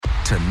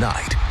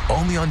tonight,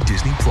 only on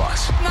Disney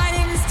Plus. My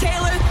name is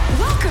Taylor.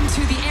 Welcome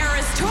to the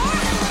Eras Tour.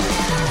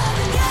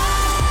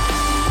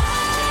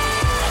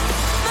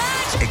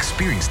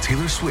 Experience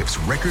Taylor Swift's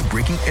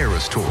record-breaking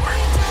Eras Tour.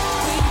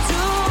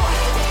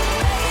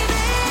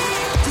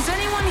 Does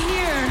anyone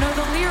here know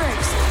the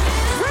lyrics?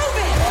 Prove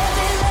it!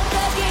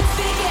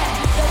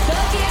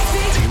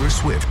 Taylor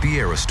Swift, the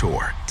Eras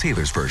Tour,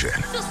 Taylor's version,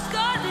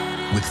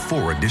 with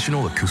 4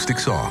 additional acoustic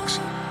songs.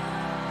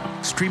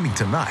 Streaming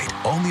tonight,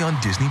 only on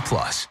Disney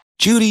Plus.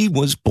 Judy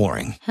was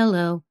boring.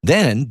 Hello.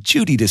 Then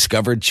Judy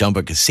discovered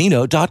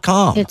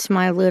ChumbaCasino.com. It's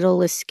my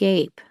little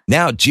escape.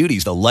 Now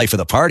Judy's the life of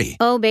the party.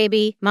 Oh,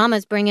 baby,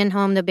 mama's bringing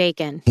home the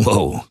bacon.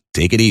 Whoa,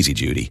 take it easy,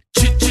 Judy.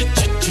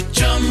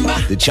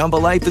 The Chumba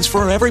life is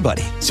for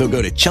everybody. So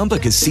go to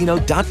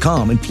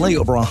ChumbaCasino.com and play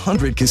over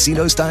 100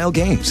 casino-style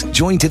games.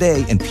 Join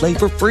today and play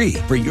for free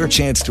for your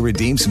chance to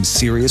redeem some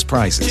serious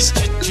prizes.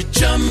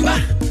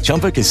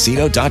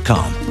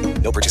 ChumbaCasino.com.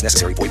 No purchase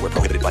necessary. Void where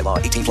prohibited by law.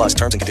 18 plus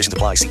terms and conditions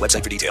apply. See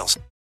website for details.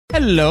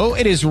 Hello,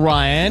 it is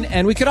Ryan,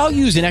 and we could all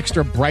use an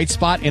extra bright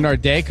spot in our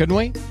day, couldn't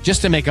we?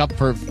 Just to make up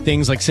for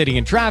things like sitting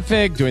in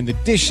traffic, doing the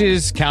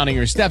dishes, counting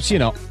your steps, you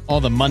know, all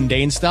the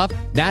mundane stuff.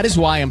 That is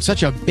why I'm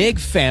such a big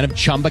fan of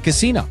Chumba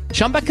Casino.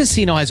 Chumba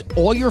Casino has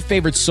all your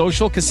favorite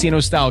social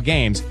casino-style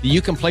games that you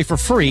can play for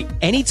free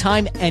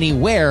anytime,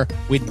 anywhere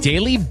with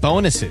daily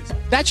bonuses.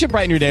 That should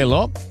brighten your day a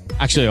little.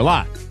 Actually, a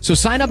lot. So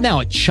sign up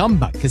now at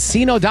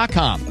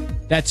ChumbaCasino.com.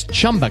 That's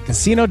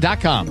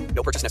ChumbaCasino.com.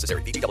 No purchase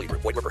necessary. VGW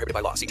Group. Void where prohibited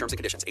by law. See terms and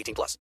conditions. 18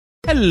 plus.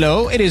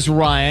 Hello, it is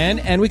Ryan,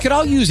 and we could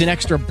all use an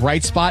extra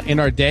bright spot in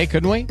our day,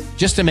 couldn't we?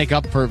 Just to make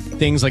up for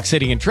things like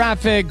sitting in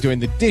traffic, doing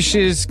the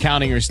dishes,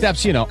 counting your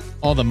steps, you know,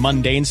 all the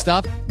mundane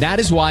stuff. That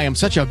is why I'm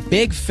such a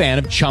big fan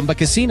of Chumba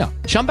Casino.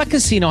 Chumba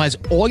Casino has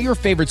all your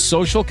favorite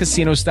social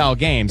casino-style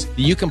games that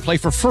you can play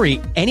for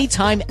free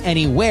anytime,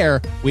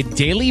 anywhere with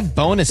daily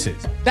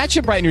bonuses. That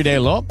should brighten your day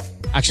a little.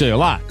 Actually, a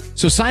lot.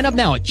 So sign up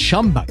now at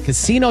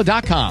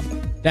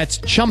ChumbaCasino.com. That's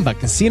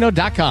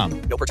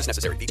ChumbaCasino.com. No purchase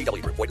necessary.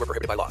 VGW Group. Void where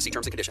prohibited by law. See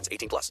terms and conditions.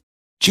 18 plus.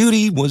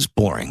 Judy was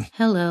boring.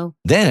 Hello.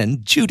 Then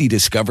Judy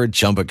discovered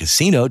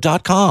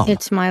ChumbaCasino.com.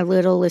 It's my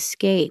little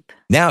escape.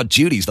 Now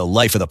Judy's the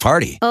life of the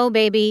party. Oh,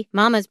 baby,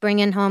 mama's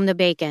bringing home the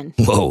bacon.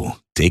 Whoa,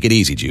 take it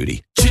easy,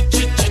 Judy.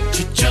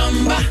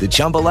 The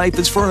Chumba life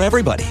is for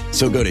everybody.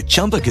 So go to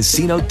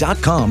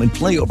ChumbaCasino.com and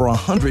play over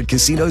 100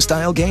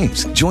 casino-style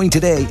games. Join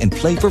today and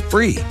play for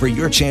free for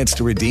your chance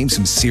to redeem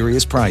some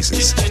serious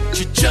prizes.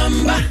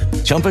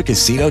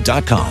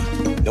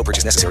 ChumbaCasino.com. No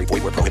purchase necessary.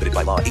 Void where prohibited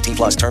by law. 18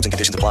 plus terms and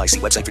conditions apply. See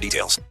website for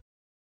details.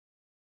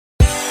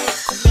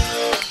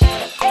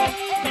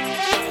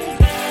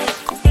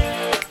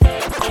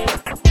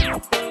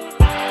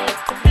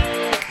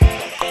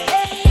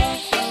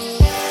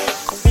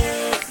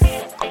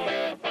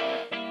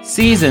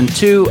 Season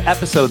 2,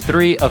 Episode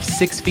 3 of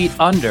 6 Feet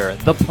Under.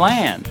 The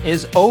plan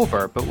is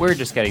over, but we're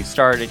just getting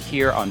started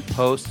here on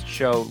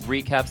post-show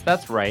recaps.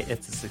 That's right,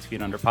 it's the 6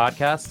 Feet Under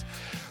podcast.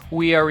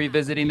 We are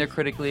revisiting the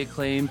critically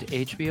acclaimed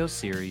HBO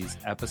series,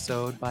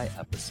 episode by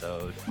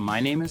episode. My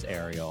name is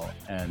Ariel,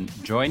 and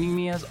joining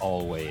me as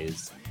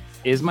always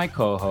is my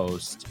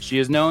co-host. She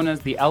is known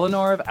as the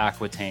Eleanor of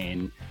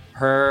Aquitaine,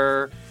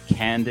 her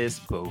Candace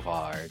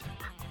Bovard.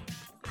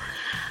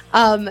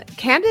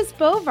 Candace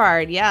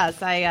Bovard, yes,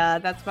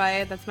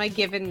 that's my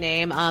given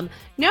name.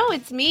 No,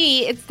 it's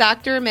me. It's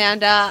Dr.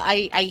 Amanda.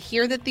 I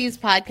hear that these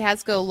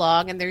podcasts go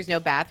long and there's no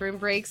bathroom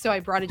breaks, so I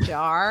brought a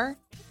jar.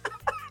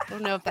 I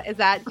don't know if do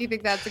you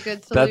think that's a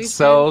good solution? That's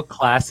so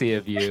classy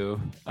of you.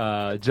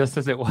 Just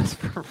as it was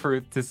for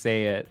Ruth to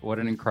say it. What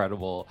an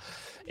incredible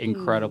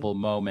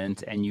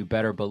moment. And you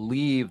better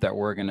believe that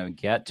we're going to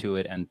get to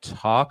it and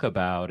talk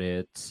about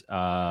it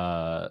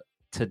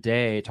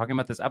today, talking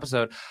about this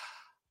episode.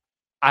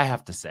 I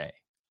have to say,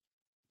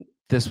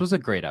 this was a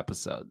great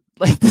episode.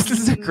 Like, this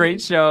is a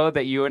great show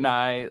that you and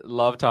I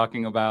love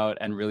talking about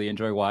and really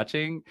enjoy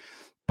watching.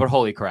 But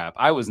holy crap,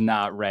 I was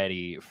not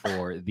ready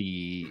for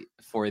the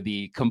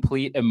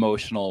complete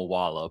emotional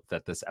wallop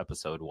that this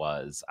episode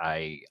was.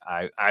 I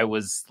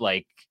was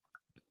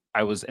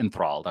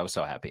enthralled. I was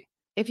so happy.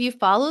 If you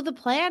follow the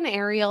plan,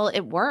 Ariel,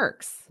 it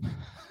works.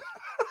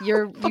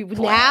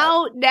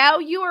 Now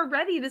you are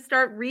ready to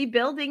start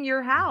rebuilding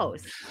your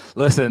house.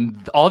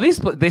 Listen, all these,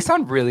 they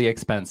sound really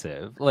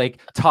expensive. Like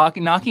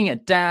knocking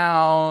it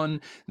down,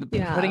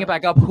 putting it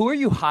back up. Who are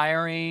you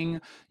hiring?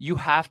 You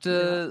have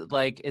to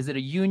is it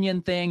a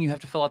union thing? You have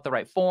to fill out the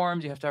right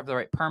forms. You have to have the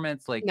right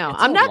permits. No,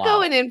 I'm not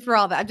going in for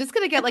all that. I'm just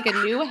going to get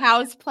a new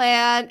house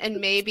plan and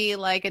maybe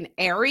an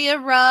area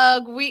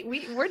rug.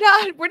 We're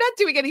not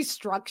doing any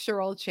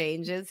structural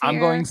changes here. I'm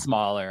going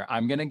smaller.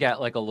 I'm going to get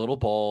a little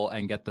bowl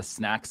and get the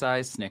snack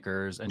size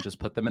Snickers and just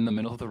put them in the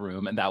middle of the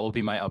room, and that will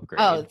be my upgrade.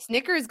 Oh,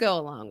 Snickers go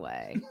a long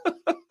way.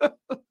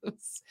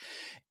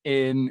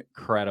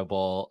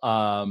 Incredible.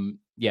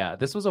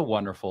 This was a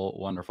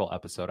wonderful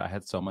episode. I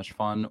had so much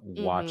fun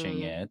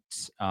watching it.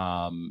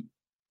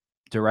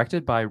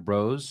 Directed by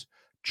Rose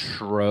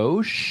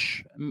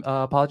Troche.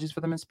 Apologies for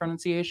the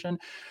mispronunciation.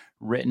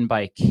 Written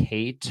by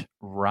Kate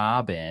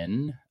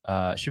Robin.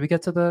 Should we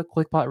get to the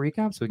quick plot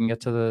recap so we can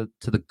get to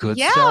the good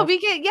Yeah, stuff? we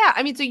get. Yeah,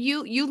 I mean, so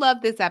you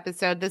love this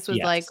episode. This was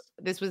Yes.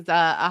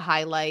 a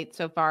highlight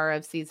so far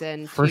of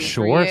season For 2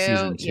 sure, you.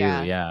 season 2.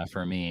 Yeah,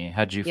 for me.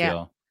 How'd you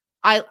feel?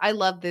 I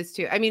love this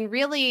too. I mean,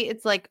 really,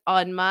 it's like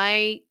on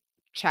my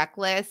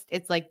checklist,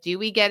 it's like, do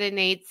we get a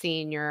Nate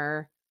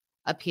Sr.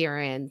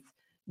 appearance?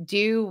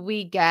 Do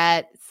we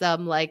get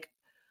some like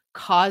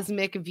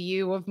cosmic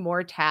view of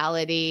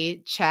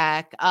mortality?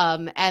 Check.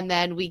 And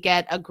then we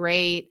get a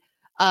great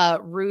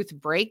Ruth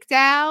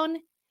breakdown.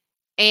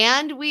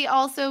 And we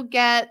also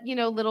get,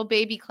 little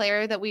baby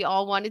Claire that we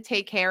all want to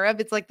take care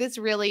of. It's like this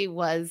really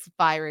was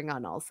firing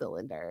on all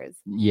cylinders.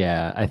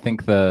 Yeah, I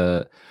think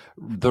the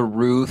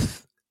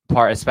Ruth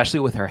part, especially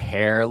with her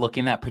hair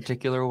looking that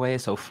particular way,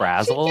 so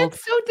frazzled. She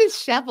gets so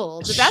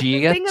disheveled. That's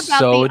she the thing gets about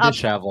so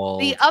disheveled.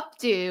 The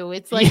updo.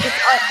 It's like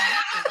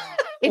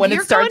when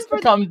it starts to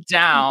come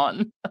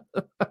down.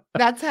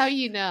 That's how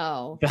you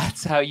know.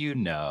 That's how you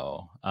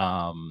know.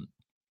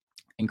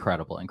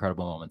 Incredible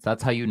moments.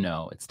 That's how you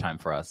know it's time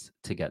for us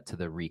to get to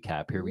the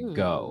recap. Here we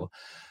go.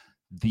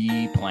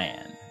 The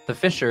plan. The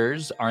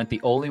Fishers aren't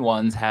the only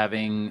ones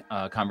having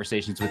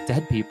conversations with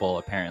dead people,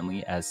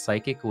 apparently, as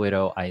psychic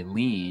widow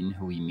Eileen,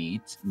 who we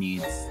meet,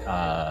 needs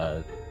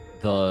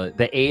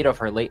the aid of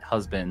her late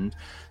husband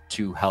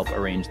to help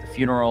arrange the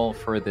funeral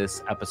for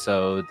this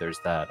episode. There's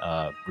that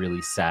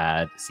really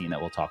sad scene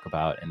that we'll talk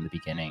about in the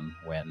beginning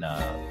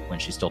when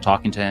she's still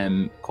talking to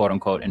him, quote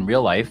unquote, in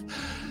real life.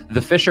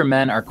 The Fisher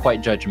men are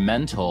quite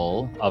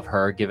judgmental of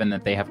her, given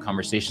that they have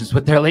conversations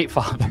with their late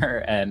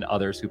father and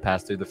others who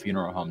pass through the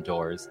funeral home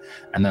doors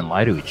and then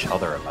lie to each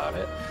other about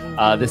it.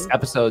 This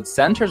episode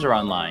centers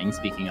around lying,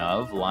 speaking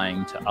of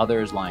lying to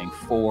others, lying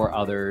for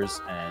others,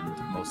 and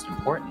most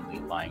importantly,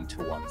 lying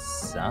to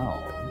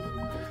oneself.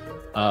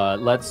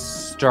 Let's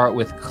start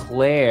with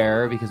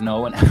Claire, because no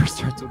one ever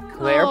starts with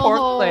Claire.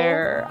 Poor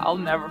Claire. I'll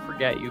never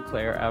forget you,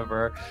 Claire,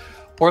 ever.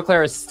 Poor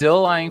Claire is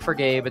still lying for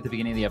Gabe at the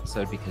beginning of the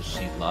episode because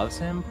she loves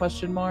him, ?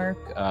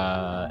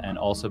 And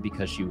also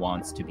because she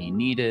wants to be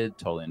needed.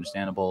 Totally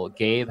understandable.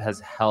 Gabe has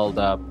held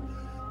up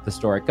the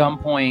store at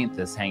gunpoint,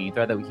 this hanging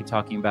thread that we keep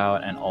talking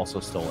about, and also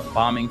stolen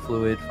bombing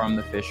fluid from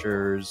the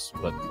Fishers,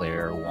 but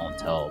Claire won't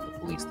tell the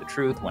police the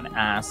truth when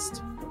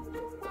asked.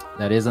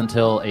 That is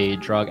until a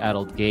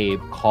drug-addled Gabe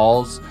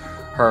calls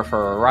her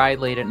for a ride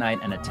late at night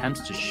and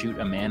attempts to shoot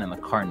a man in the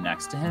car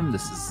next to him.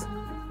 This is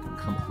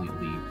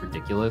completely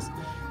ridiculous.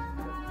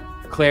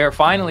 Claire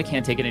finally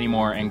can't take it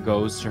anymore and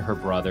goes to her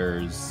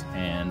brother's,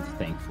 and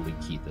thankfully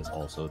Keith is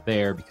also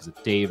there because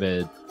of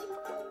David.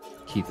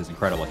 Keith is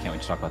incredible. I can't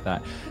wait to talk about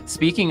that.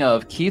 Speaking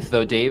of Keith,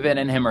 though, David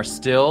and him are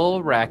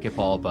still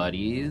racquetball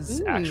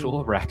buddies.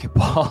 Actual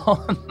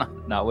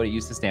racquetball, not what it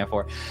used to stand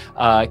for.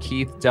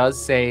 Keith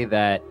does say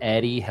that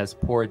Eddie has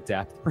poor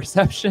depth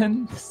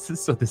perception,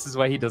 so this is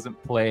why he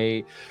doesn't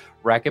play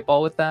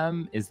racquetball with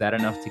them. Is that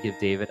enough to give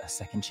David a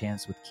second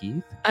chance with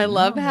Keith? I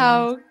love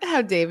how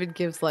David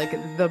gives like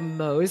the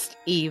most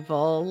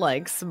evil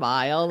like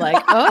smile,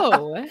 like,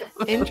 oh,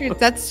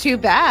 that's too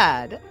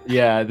bad.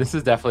 Yeah, this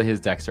is definitely his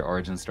Dexter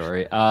origin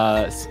story.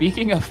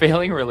 Speaking of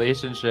failing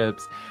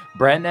relationships,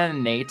 Brenda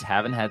and Nate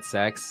haven't had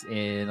sex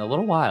in a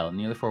little while,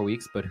 nearly 4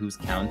 weeks, but who's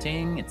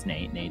counting? It's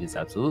Nate. Nate is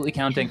absolutely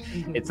counting.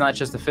 It's not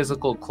just the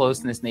physical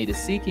closeness Nate is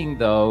seeking,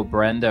 though.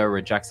 Brenda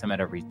rejects him at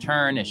every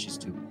turn as she's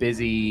too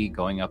busy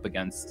going up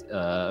against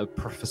a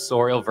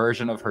professorial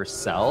version of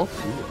herself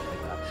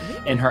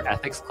in her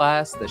ethics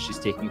class that she's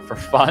taking for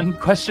fun, ?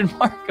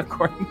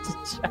 According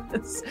to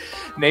Jess.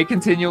 Nate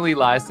continually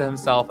lies to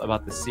himself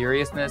about the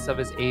seriousness of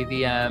his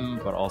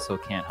AVM, but also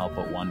can't help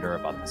but wonder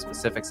about the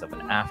specifics of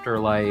an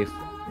afterlife.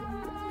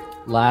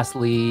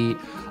 Lastly,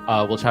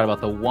 we'll chat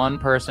about the one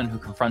person who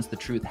confronts the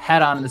truth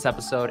head on in this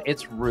episode.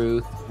 It's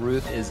Ruth.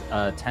 Ruth is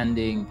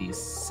attending the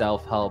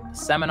self-help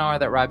seminar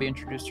that Robbie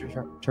introduced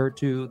her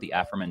to, the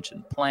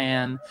aforementioned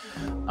plan.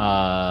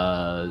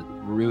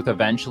 Ruth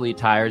eventually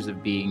tires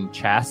of being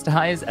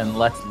chastised and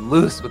lets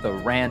loose with a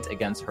rant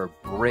against her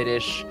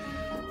British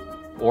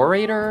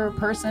orator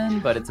person,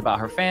 but it's about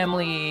her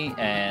family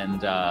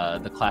and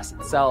the class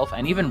itself,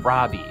 and even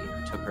Robbie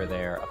took her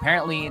there.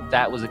 Apparently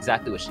that was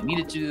exactly what she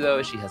needed to do,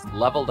 though. She has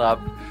leveled up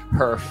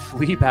her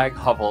Fleabag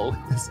hovel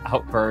with this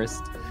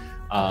outburst,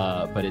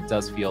 but it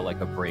does feel like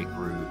a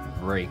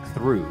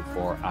breakthrough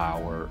for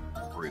our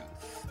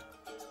Ruth.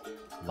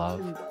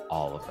 Love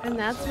all of that. And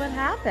that's what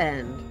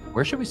happened.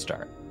 Where should we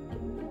start?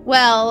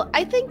 Well,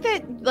 I think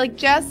that like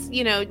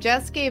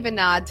Jess gave a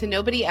nod to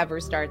nobody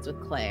ever starts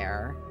with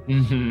Claire.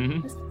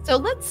 So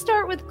let's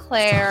start with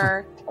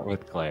Claire.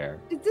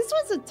 This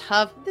was a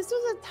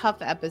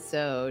tough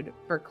episode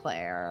for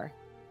Claire.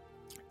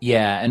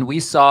 Yeah, and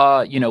we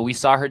saw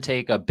her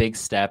take a big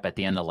step at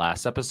the end of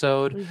last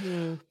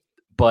episode.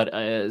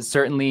 But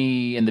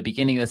certainly in the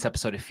beginning of this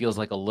episode, it feels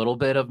like a little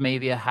bit of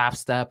maybe a half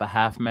step, a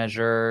half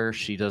measure.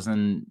 She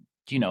doesn't,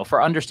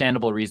 for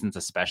understandable reasons,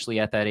 especially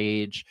at that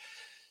age,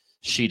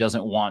 she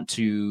doesn't want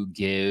to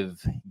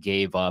give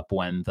Gabe up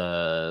when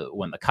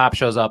the cop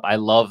shows up. I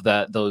love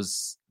that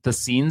those the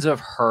scenes of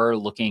her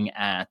looking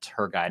at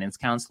her guidance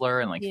counselor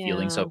and like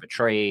feeling so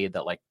betrayed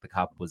that like the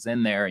cop was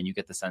in there, and you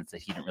get the sense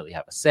that he didn't really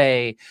have a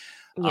say.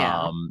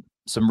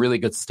 Some really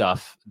good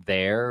stuff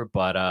there,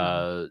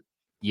 but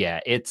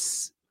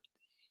it's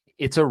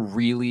a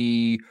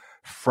really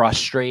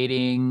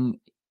frustrating,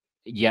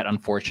 yet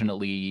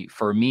unfortunately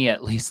for me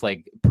at least,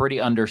 like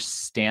pretty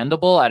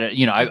understandable.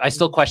 I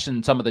still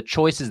question some of the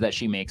choices that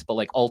she makes, but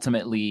like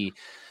ultimately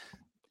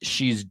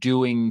she's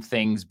doing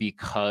things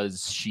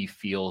because she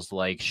feels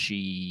like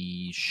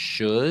she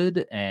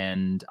should,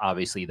 and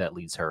obviously that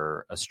leads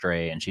her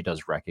astray, and she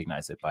does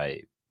recognize it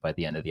by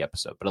the end of the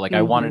episode. But like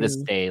I wanted to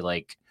stay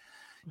like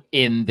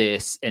in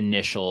this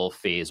initial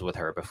phase with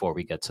her before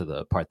we get to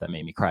the part that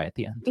made me cry at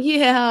the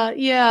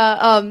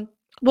end.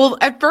 Well,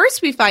 at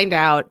first we find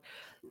out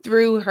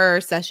through her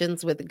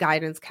sessions with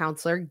guidance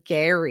counselor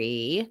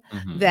Gary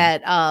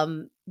that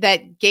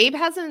Gabe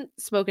hasn't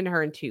spoken to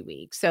her in 2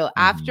 weeks. So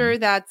after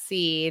that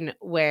scene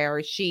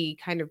where she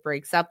kind of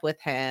breaks up with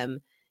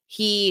him,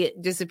 he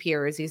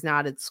disappears. He's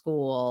not at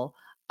school.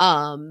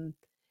 And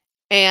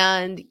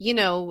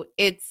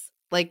it's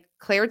like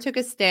Claire took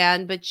a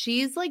stand, but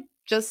she's like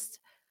just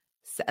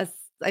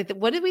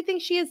what did we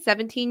think she is?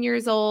 17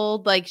 years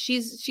old. Like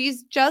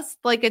she's just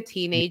like a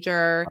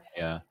teenager.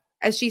 Yeah.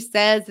 As she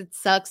says, it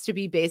sucks to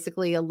be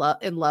basically in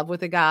love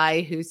with a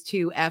guy who's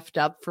too effed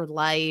up for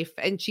life.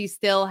 And she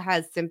still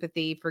has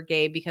sympathy for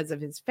Gabe because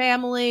of his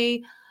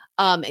family.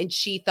 And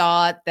she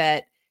thought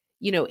that,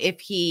 if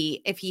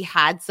he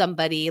had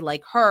somebody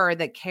like her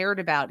that cared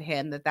about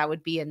him, that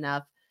would be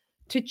enough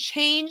to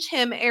change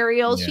him,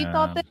 Ariel. Yeah. She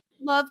thought that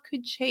love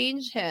could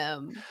change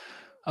him.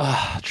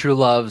 True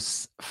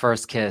love's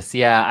first kiss.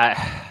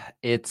 Yeah,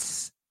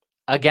 it's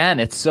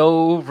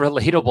so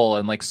relatable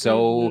and like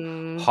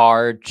so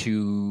hard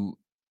to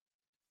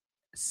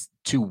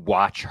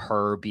watch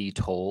her be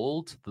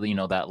told,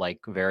 that like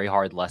very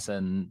hard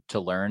lesson to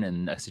learn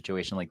in a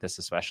situation like this,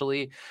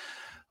 especially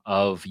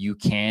of you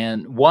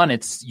can't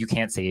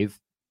save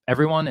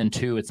everyone, and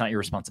two, it's not your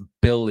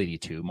responsibility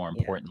to. More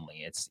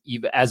importantly, it's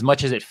even as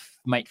much as it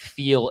might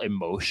feel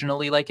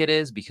emotionally like it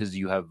is, because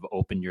you have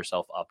opened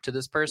yourself up to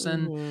this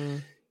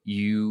person,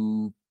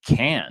 you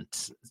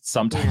can't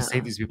sometimes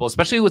save these people,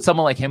 especially with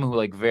someone like him who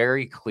like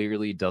very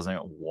clearly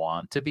doesn't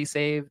want to be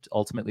saved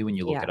ultimately when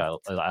you look at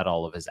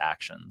all of his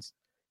actions.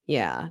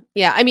 Yeah.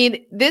 I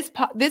mean, this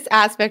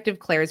aspect of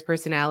Claire's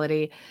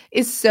personality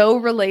is so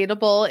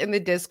relatable. In the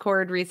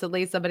Discord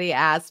recently, somebody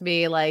asked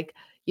me like,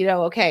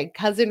 okay,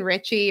 Cousin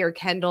Richie or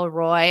Kendall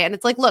Roy. And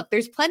it's like, look,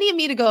 there's plenty of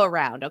me to go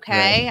around.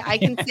 Okay. Right. I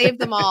can save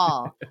them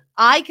all.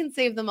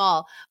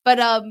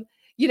 But,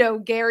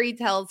 Gary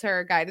tells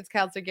her, guidance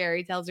counselor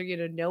Gary tells her,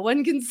 no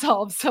one can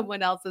solve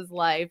someone else's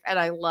life. And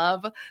I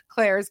love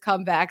Claire's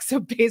comeback. So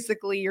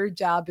basically your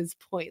job is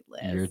pointless.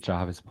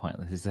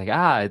 He's like,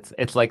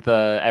 it's like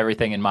the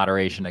everything in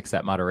moderation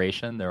except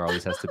moderation. There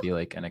always has to be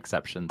like an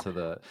exception to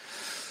the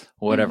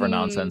whatever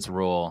nonsense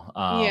rule.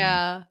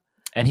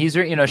 And he's,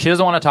 she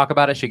doesn't want to talk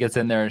about it. She gets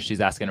in there and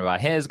she's asking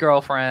about his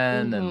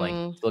girlfriend and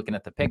like looking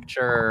at the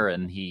picture,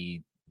 and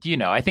he,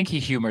 I think he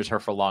humors her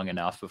for long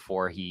enough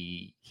before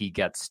he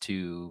gets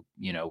to,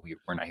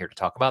 we're not here to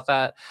talk about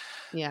that.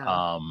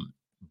 Yeah.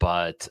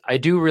 But I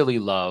do really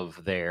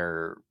love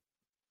their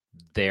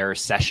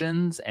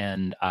sessions,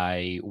 and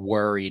I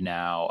worry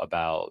now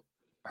about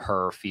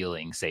her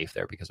feeling safe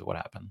there because of what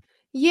happened.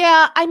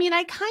 Yeah, I mean,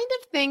 I kind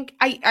of think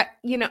I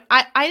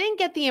didn't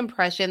get the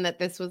impression that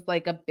this was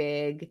like a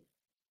big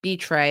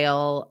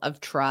betrayal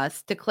of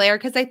trust to Claire,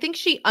 because I think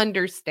she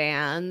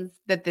understands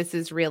that this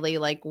is really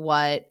like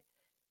what,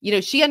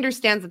 she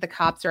understands that the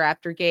cops are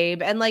after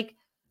Gabe, and like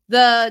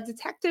the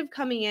detective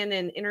coming in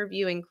and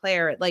interviewing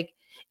Claire, like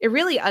it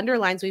really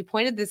underlines, we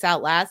pointed this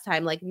out last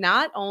time, like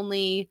not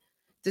only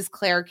does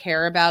Claire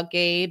care about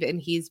Gabe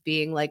and he's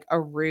being like a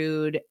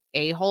rude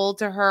a-hole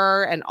to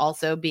her and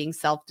also being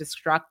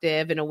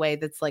self-destructive in a way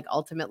that's like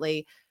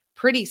ultimately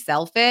pretty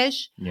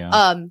selfish.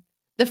 Yeah.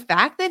 The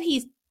fact that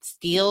he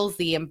steals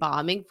the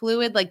embalming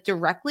fluid like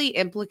directly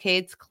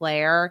implicates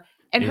Claire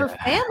and her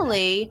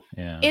family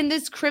in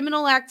this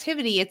criminal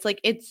activity. It's like,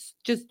 it's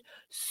just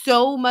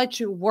so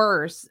much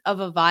worse of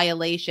a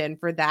violation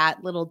for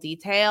that little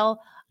detail.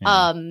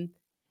 And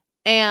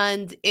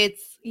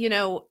it's,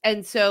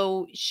 and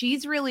so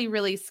she's really,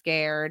 really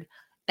scared.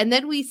 And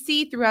then we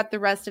see throughout the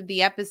rest of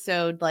the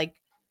episode, like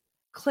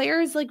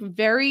Claire's like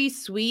very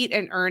sweet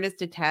and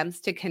earnest attempts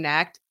to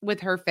connect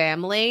with her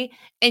family,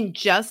 and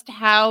just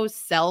how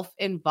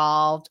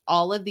self-involved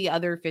all of the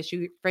other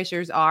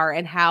Fishers are,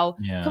 and how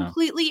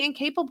completely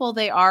incapable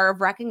they are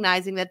of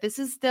recognizing that this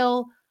is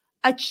still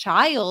a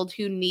child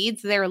who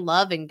needs their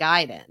love and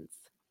guidance.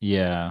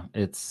 Yeah,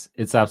 it's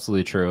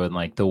absolutely true. And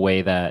like the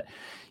way that,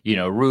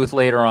 Ruth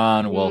later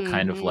on will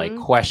kind of like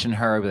question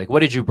her, be like, what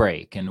did you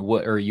break? And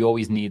or you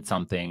always need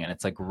something. And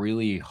it's like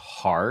really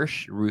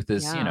harsh. Ruth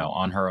is,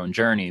 on her own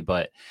journey,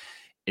 but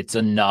it's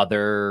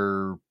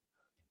another,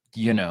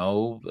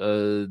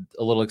 a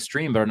little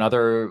extreme, but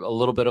a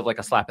little bit of like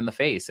a slap in the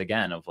face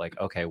again of like,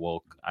 okay,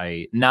 well,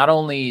 not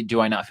only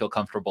do I not feel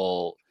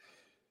comfortable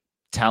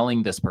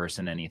telling this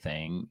person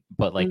anything,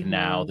 but like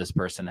now this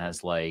person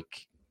has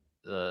like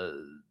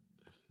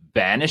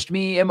banished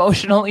me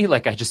emotionally.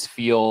 Like I just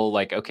feel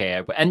like,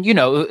 okay, and you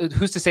know,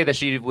 who's to say that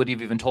she would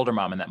have even told her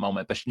mom in that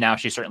moment, but now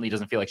she certainly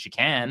doesn't feel like she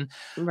can.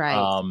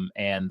 Right.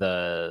 And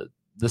the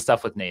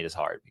stuff with Nate is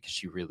hard because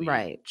she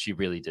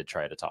really did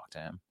try to talk to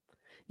him.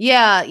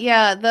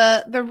 Yeah.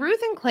 The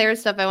Ruth and Claire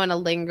stuff I want to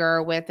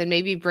linger with and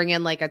maybe bring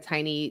in like a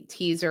tiny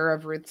teaser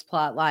of Ruth's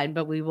plot line,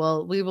 but we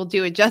will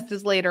do it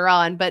justice later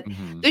on. But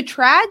the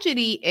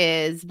tragedy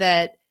is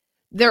that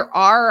there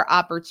are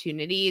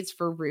opportunities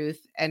for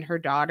Ruth and her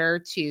daughter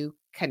to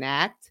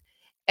connect,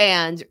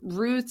 and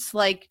Ruth's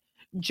like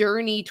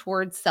journey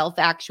towards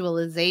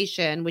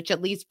self-actualization, which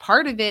at least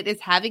part of it is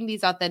having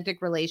these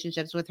authentic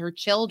relationships with her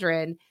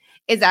children,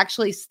 is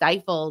actually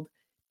stifled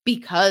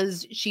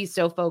because she's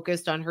so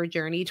focused on her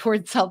journey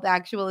towards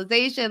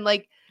self-actualization.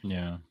 Like,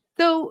 yeah.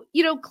 So,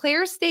 you know,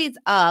 Claire stays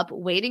up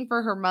waiting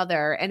for her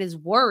mother and is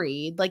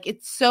worried. Like,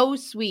 it's so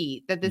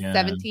sweet that this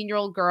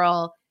 17-year-old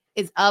girl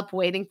is up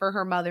waiting for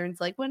her mother. And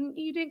it's like, when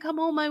you didn't come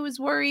home, I was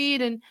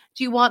worried. And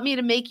do you want me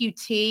to make you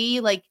tea?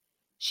 Like,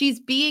 she's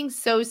being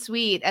so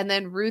sweet. And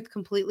then Ruth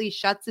completely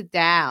shuts it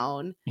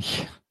down.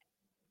 Yeah.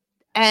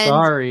 And,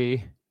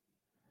 sorry.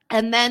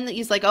 And then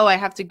he's like, oh, I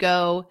have to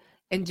go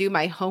and do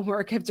my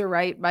homework. I have to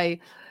write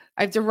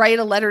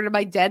a letter to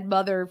my dead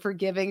mother,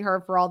 forgiving her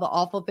for all the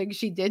awful things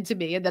she did to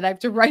me. And then I have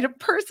to write a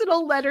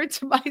personal letter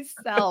to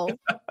myself.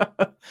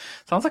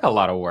 Sounds like a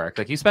lot of work.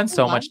 Like you spend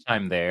so much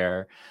time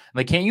there.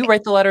 Like, can't you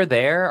write the letter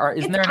there? Or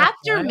isn't there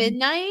after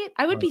midnight?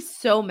 I would be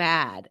so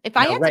mad if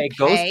I had to pay. It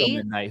goes till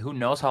midnight. Who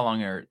knows how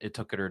long it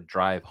took her to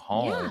drive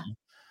home? Yeah.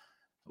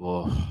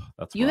 Whoa,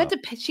 that's you rough.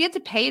 She had to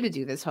pay to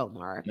do this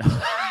homework.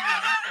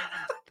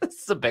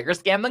 This is a bigger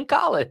scam than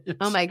college.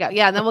 Oh my God.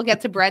 Yeah. And then we'll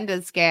get to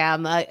Brenda's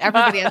scam.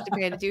 Everybody has to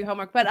pay to do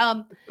homework, but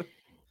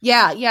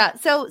yeah.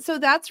 So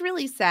that's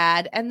really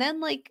sad. And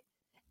then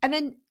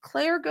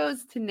Claire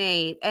goes to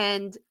Nate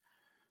and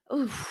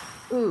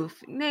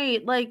oof,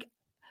 Nate, like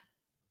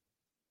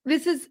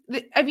this is,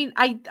 I mean,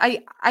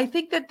 I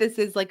think that this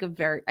is like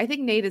I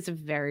think Nate is a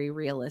very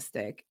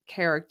realistic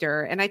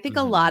character. And I think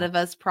a lot of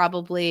us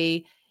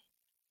probably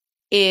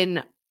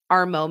in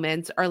our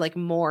moments are like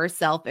more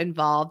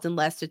self-involved and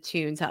less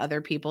attuned to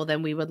other people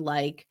than we would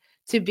like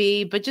to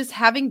be. But just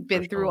having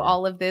been through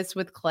all of this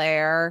with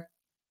Claire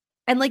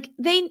and like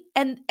they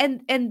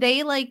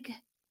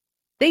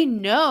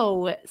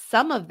know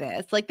some of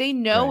this, like they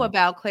know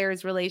about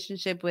Claire's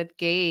relationship with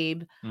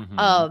Gabe.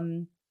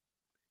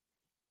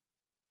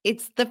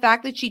 It's the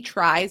fact that she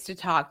tries to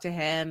talk to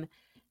him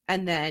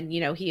and then,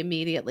 you know, he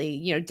immediately,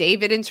 you know,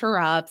 David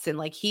interrupts and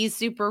like he's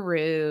super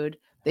rude.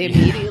 They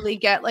immediately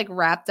get like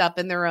wrapped up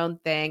in their own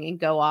thing and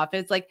go off.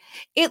 It's like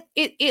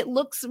it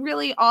looks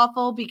really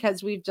awful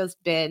because we've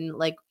just been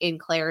like in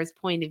Claire's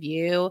point of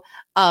view.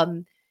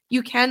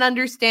 You can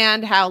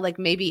understand how like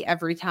maybe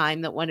every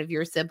time that one of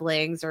your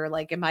siblings or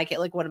like in my case,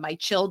 like one of my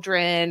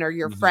children or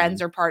your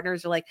friends or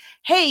partners are like,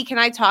 hey, can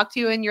I talk to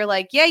you? And you're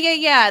like,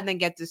 yeah. And then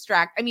get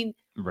distracted. I mean,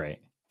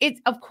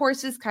 it's of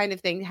course this kind of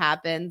thing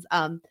happens.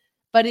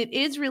 But it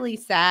is really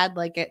sad.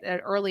 Like at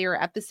an earlier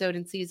episode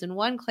in season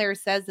 1, Claire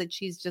says that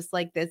she's just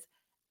like this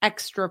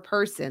extra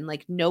person,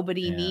 like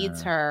nobody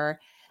needs her.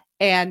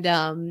 And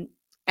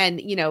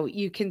you know,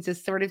 you can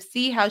just sort of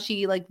see how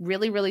she like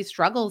really, really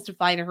struggles to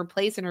find her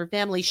place in her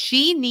family.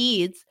 She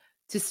needs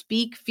to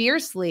speak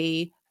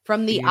fiercely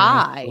from the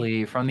eye.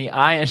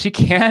 And she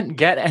can't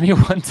get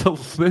anyone to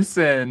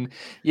listen.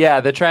 Yeah.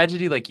 The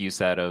tragedy, like you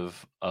said,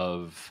 of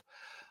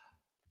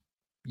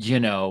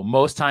you know,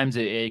 most times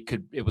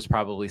it was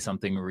probably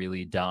something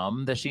really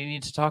dumb that she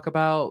needs to talk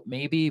about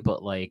maybe,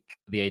 but like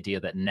the idea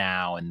that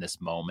now in this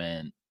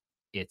moment,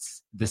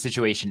 the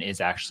situation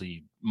is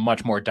actually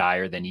much more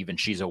dire than even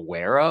she's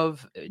aware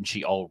of. And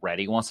she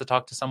already wants to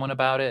talk to someone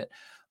about it,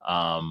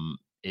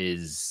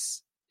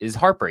 is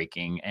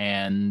heartbreaking.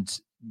 And,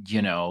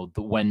 you know,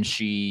 when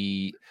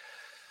she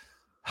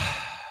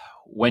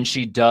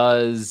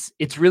does,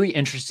 it's really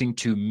interesting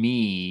to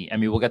me. I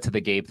mean, we'll get to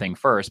the Gabe thing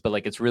first, but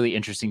like, it's really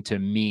interesting to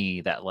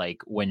me that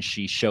like when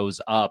she shows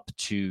up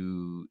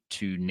to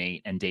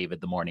Nate and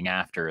David the morning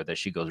after, that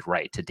she goes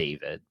right to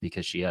David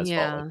because she has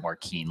felt like more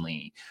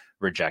keenly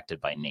rejected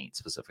by Nate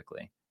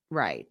specifically.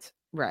 Right.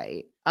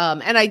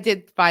 And I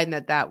did find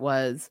that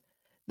was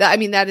that. I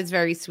mean, that is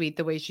very sweet.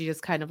 The way she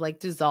just kind of like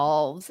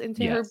dissolves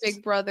into her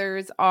big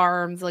brother's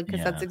arms, like,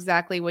 cause that's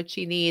exactly what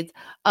she needs.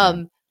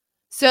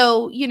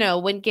 So, you know,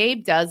 when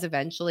Gabe does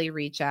eventually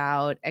reach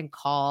out and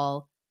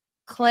call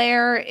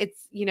Claire,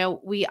 it's, you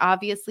know, we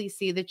obviously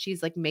see that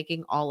she's like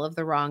making all of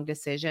the wrong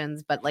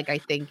decisions. But like, I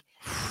think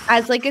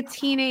as like a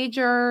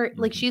teenager,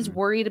 like she's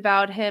worried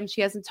about him.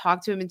 She hasn't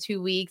talked to him in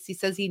 2 weeks. He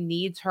says he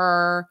needs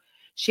her.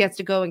 She has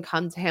to go and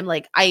come to him.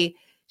 Like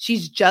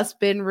she's just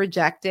been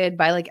rejected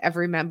by like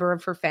every member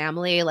of her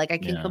family. Like I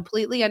can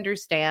completely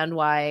understand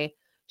why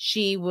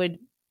she would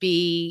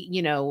be,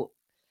 you know,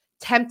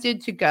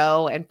 tempted to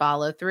go and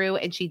follow through,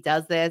 and she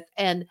does this.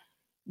 And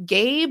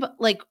Gabe,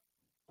 like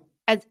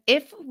as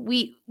if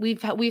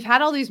we've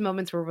had all these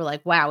moments where we're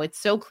like, wow, it's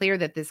so clear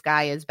that this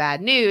guy is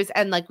bad news.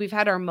 And like we've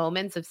had our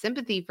moments of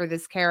sympathy for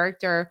this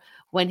character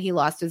when he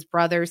lost his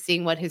brother,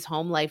 seeing what his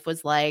home life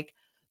was like.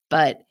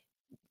 But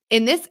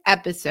in this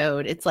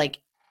episode, it's like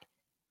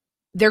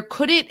there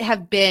couldn't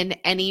have been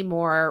any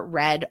more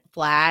red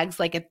flags.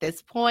 Like at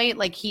this point,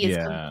 like he is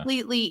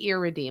completely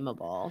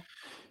irredeemable.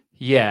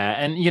 Yeah,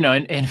 and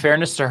in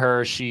fairness to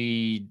her,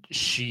 she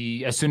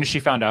as soon as she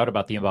found out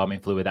about the embalming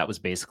fluid, that was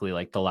basically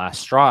like the last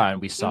straw, and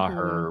we saw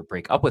her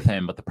break up with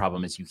him. But the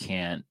problem is you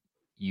can't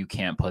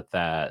put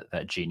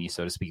that genie,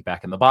 so to speak,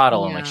 back in the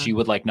bottle. And like she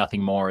would like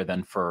nothing more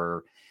than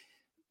for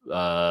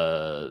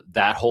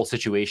that whole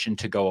situation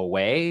to go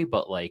away.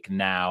 But like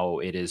now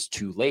it is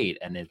too late,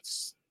 and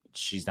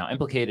she's now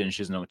implicated, and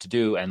she doesn't know what to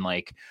do. And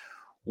like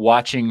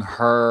watching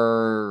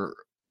her,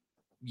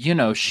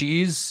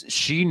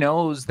 she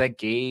knows that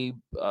Gabe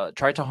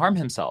tried to harm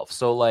himself.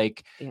 So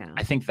like,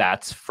 I think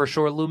that's for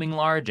sure looming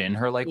large in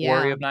her like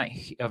worry of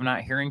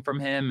not hearing from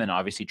him, and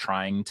obviously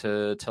trying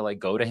to like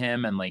go to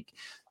him. And like,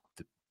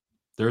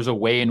 there's a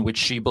way in which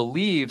she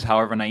believes,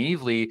 however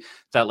naively,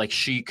 that like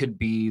she could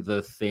be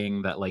the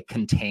thing that like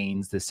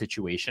contains the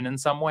situation in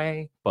some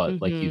way. But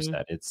like you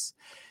said,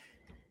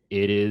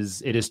 it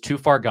is too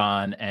far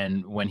gone.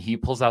 And when he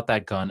pulls out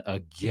that gun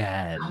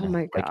again, oh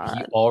my God, like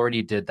he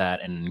already did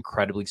that in an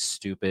incredibly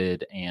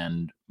stupid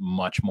and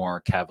much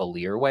more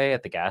cavalier way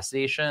at the gas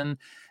station.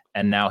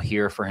 And now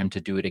here for him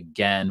to do it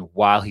again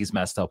while he's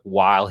messed up,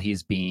 while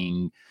he's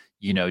being,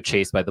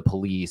 chased by the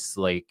police,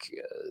 like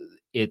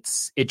it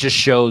just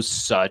shows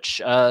such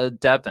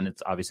depth. And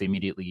it's obviously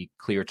immediately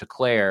clear to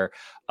Claire,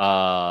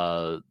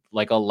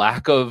 like a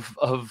lack of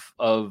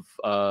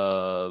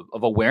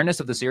awareness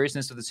of the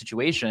seriousness of the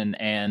situation,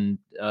 and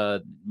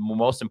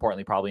most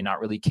importantly, probably not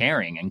really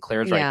caring. And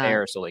Claire's right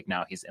there, so like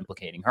now he's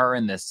implicating her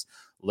in this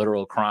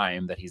literal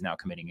crime that he's now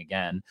committing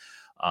again.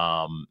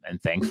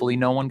 And thankfully,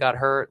 no one got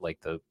hurt. Like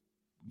it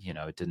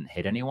didn't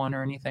hit anyone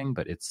or anything.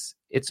 But it's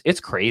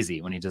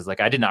crazy when he does.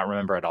 Like, I did not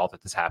remember at all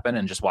that this happened,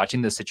 and just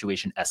watching the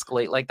situation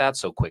escalate like that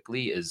so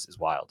quickly is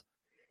wild.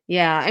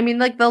 Yeah, I mean,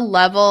 like the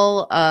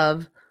level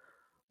of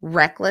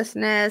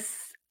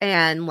recklessness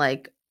and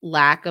like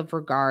lack of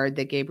regard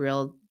that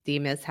Gabriel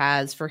Demas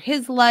has for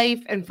his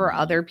life and for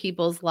other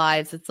people's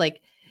lives. It's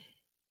like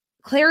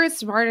Claire is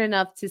smart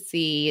enough to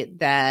see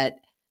that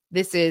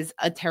this is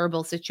a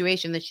terrible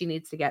situation that she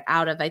needs to get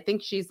out of. I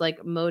think she's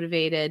like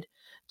motivated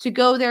to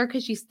go there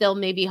because she still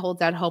maybe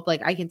holds out hope.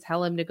 Like, I can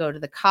tell him to go to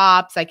the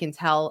cops. I can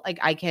tell, like,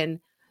 I can,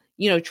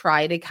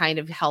 try to kind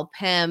of help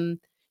him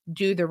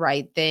do the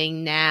right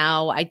thing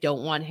now. I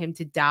don't want him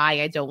to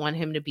die. I don't want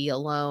him to be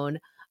alone.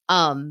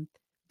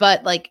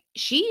 But like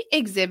she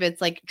exhibits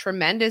like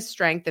tremendous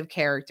strength of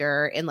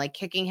character in like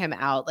kicking him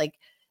out. Like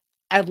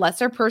a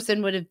lesser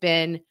person would have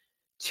been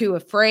too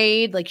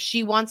afraid. Like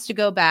she wants to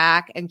go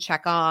back and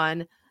check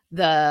on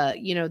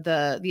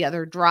the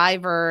other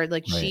driver.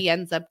 Like she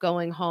ends up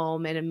going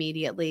home and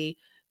immediately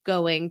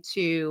going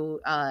to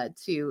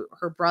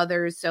her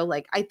brothers. So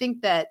like I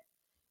think that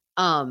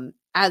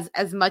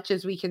as much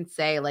as we can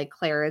say like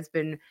Claire has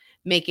been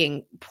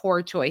making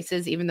poor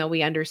choices, even though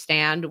we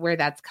understand where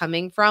that's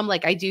coming from.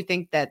 Like, I do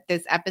think that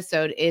this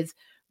episode is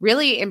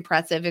really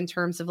impressive in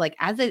terms of like,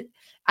 as a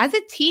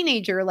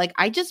teenager, like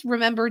I just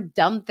remember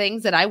dumb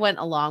things that I went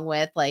along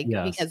with, like,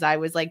 because I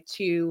was like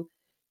too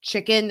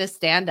chicken to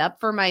stand up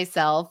for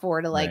myself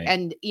or to like,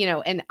 and,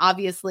 and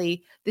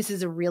obviously this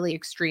is a really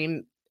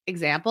extreme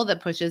example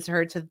that pushes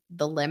her to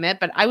the limit,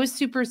 but I was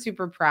super,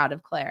 super proud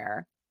of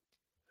Claire.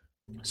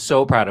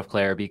 So proud of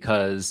Claire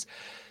because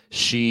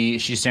she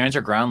stands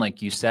her ground,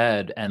 like you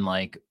said, and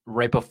like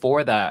right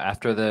before that,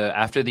 after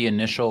the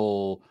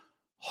initial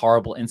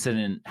horrible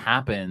incident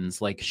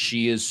happens, like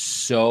she is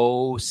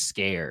so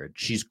scared,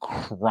 she's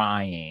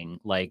crying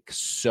like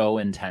so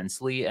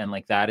intensely, and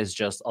like that is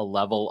just a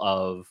level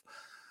of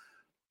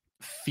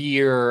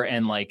fear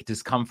and like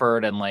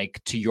discomfort, and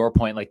like to your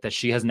point, like that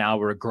she has now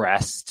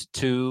regressed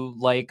to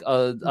like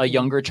a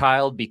younger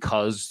child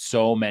because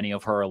so many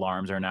of her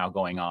alarms are now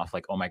going off,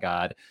 like, oh my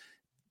God,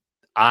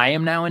 I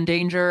am now in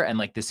danger, and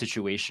like this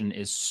situation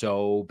is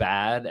so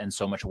bad and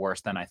so much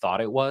worse than I thought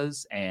it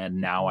was,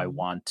 and now I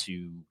want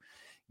to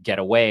get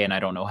away and I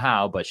don't know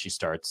how. But she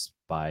starts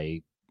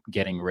by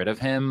getting rid of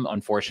him.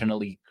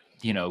 Unfortunately,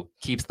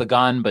 keeps the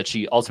gun, but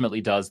she ultimately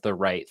does the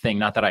right thing.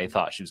 Not that I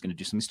thought she was going to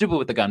do something stupid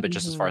with the gun, but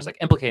just as far as like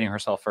implicating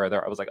herself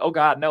further, I was like, oh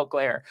God, no,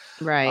 Claire.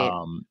 Right.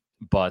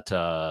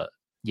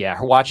 Yeah,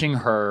 watching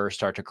her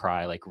start to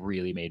cry like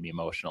really made me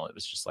emotional. It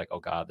was just like, oh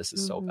God, this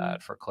is so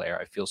bad for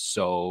Claire.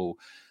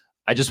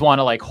 I just want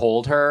to like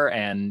hold her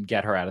and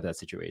get her out of that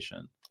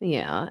situation.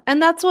 Yeah.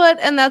 And that's what,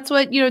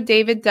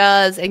 David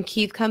does. And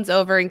Keith comes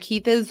over, and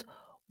Keith is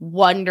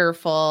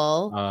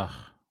wonderful.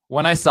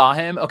 When I saw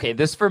him, okay,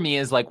 this for me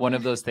is like one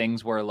of those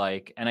things where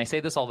like, and I say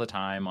this all the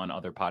time on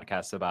other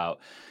podcasts about,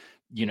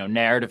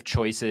 narrative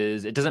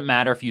choices. It doesn't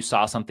matter if you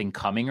saw something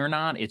coming or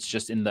not. It's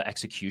just in the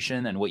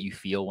execution and what you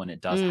feel when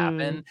it does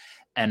happen.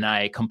 And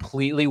I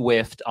completely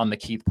whiffed on the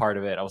Keith part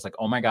of it. I was like,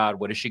 oh my God,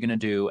 what is she going to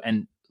do?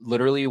 And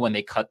literally when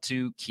they cut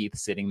to Keith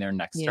sitting there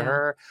next to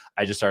her,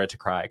 I just started to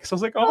cry because I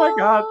was like, oh my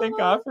God, thank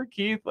God for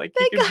Keith. Like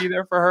he can be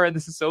there for her. And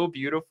this is so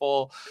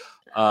beautiful.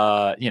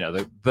 The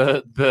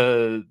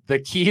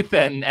Keith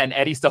and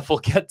Eddie stuff we'll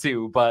get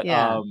to, but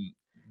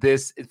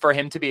this for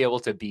him to be able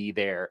to be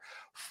there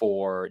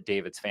for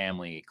David's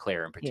family,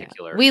 Claire in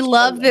particular. We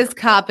love this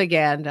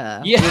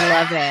propaganda. Yeah. We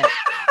love it.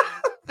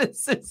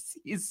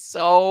 He's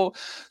so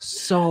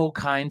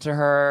kind to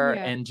her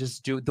and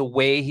just do the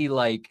way he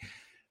like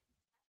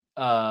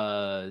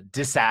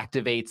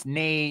disactivates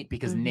Nate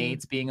because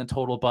Nate's being a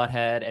total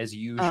butthead as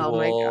usual. Oh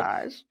my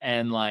gosh.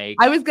 And like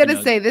I was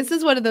gonna say this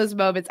is one of those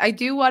moments. I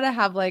do want to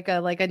have like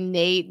a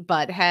Nate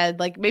butthead,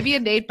 like maybe a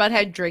Nate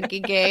butthead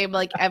drinking game.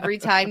 Like every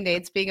time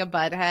Nate's being a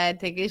butthead,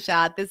 taking a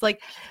shot, this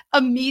like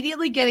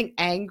immediately getting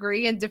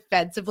angry and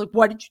defensive. Like,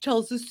 why did you tell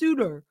us this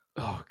sooner?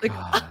 Oh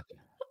God.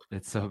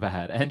 It's so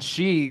bad. And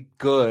she's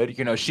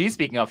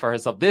speaking up for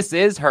herself. This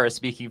is her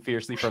speaking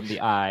fiercely from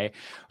the eye,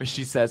 where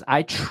she says,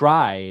 I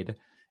tried.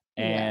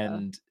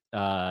 And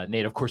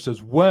Nate, of course,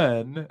 says,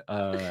 when?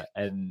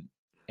 And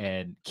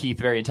Keith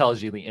very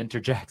intelligently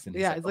interjects and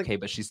he's like, okay,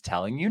 but she's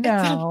telling you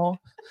now.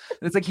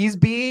 It's like he's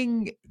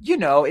being,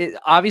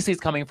 obviously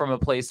it's coming from a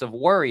place of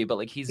worry, but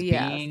like he's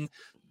being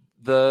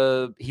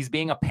a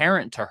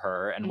parent to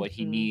her. And what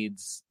he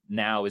needs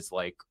now is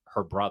like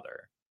her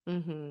brother.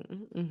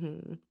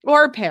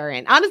 Or a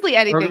parent, honestly,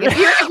 anything.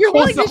 If you're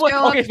willing to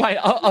show up, fine.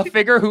 A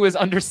figure who is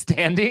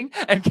understanding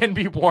and can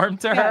be warm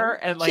to her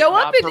and like show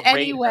up not in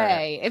any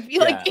way. If you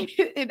like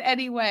in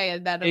any way,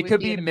 and that it could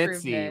be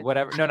Mitzi,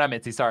 whatever. No, not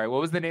Mitzi. Sorry, what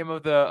was the name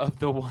of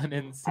the one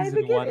in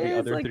season one? The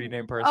other like,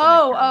 3-name person.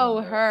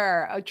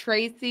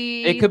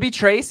 Tracy. It could be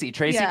Tracy.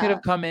 Tracy could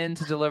have come in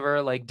to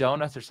deliver like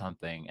donuts or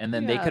something, and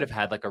then they could have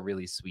had like a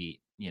really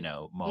sweet,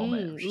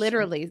 moment.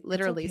 Literally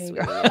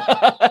sweet.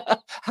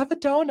 Have a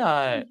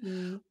donut.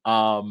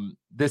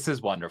 This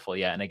is wonderful.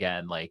 Yeah. And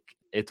again, like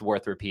it's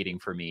worth repeating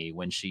for me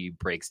when she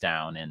breaks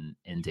down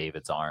in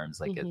David's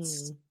arms. Like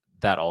it's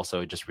that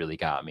also just really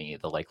got me.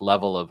 The like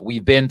level of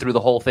we've been through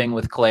the whole thing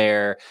with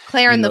Claire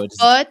in the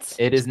foot.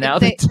 It is now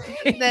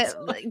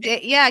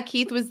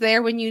Keith was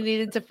there when you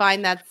needed to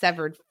find that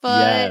severed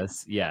foot.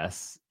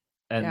 Yes.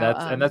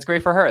 And that's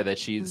great for her that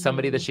she's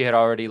somebody that she had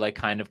already like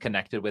kind of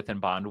connected with and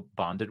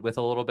bonded with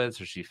a little bit.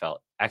 So she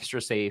felt extra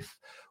safe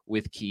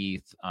with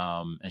Keith.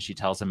 And she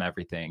tells him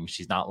everything.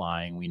 She's not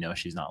lying. We know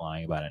she's not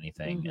lying about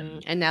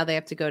anything. And now they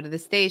have to go to the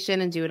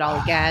station and do it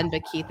all again.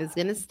 But Keith is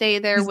going to stay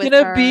there He's with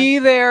gonna her. be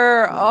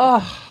there.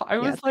 Oh, I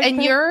was like,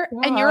 and you're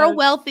a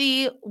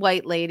wealthy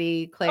white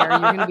lady, Claire. You're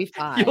going to be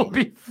fine.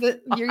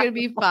 You're going to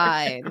be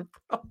fine.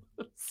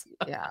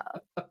 Yeah.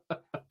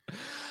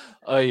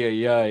 Oh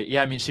yeah.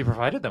 I mean, she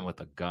provided them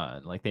with a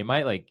gun. Like they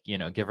might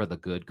give her the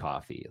good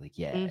coffee. Like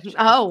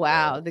Oh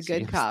wow, the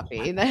good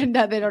coffee.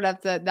 No, they don't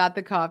have to. Not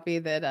the coffee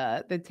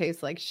that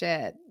tastes like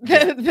shit.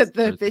 that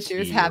the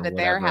Fishers have at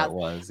their house. It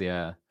was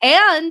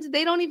and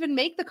they don't even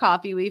make the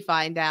coffee. We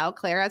find out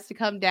Claire has to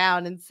come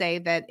down and say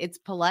that it's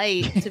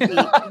polite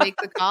to make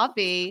the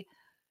coffee,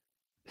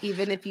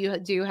 even if you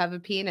do have a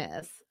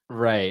penis.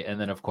 Right, and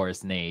then of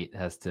course Nate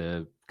has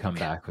to come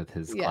back with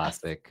his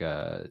classic,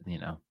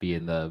 be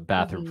in the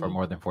bathroom for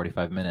more than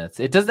 45 minutes.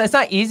 It's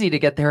not easy to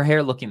get their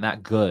hair looking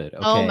that good.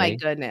 Okay? Oh my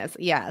goodness.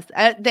 Yes.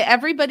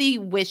 Everybody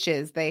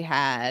wishes they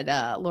had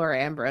Laura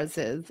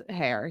Ambrose's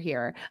hair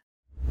here.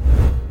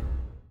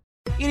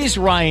 It is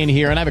Ryan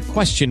here, and I have a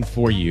question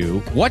for you.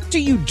 What do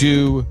you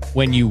do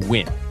when you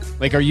win?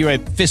 Like, are you a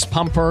fist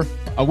pumper,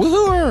 a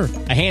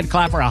woohooer, a hand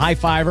clapper, a high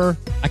fiver?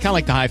 I kind of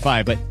like the high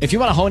five, but if you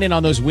want to hone in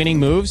on those winning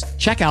moves,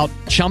 check out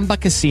Chumba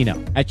Casino.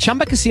 At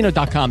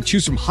ChumbaCasino.com,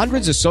 choose from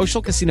hundreds of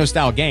social casino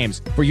style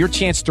games for your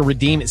chance to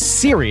redeem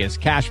serious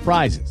cash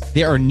prizes.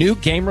 There are new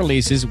game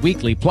releases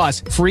weekly,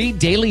 plus free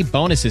daily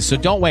bonuses. So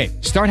don't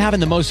wait. Start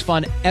having the most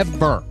fun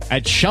ever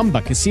at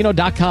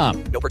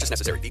ChumbaCasino.com. No purchase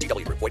necessary.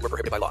 VGW. Void where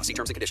prohibited by law. See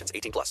terms and conditions.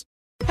 18+.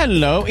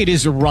 Hello, it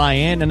is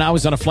Ryan, and I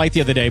was on a flight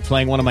the other day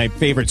playing one of my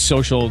favorite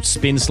social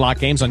spin slot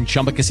games on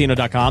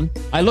ChumbaCasino.com.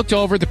 I looked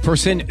over at the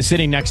person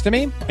sitting next to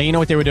me, and you know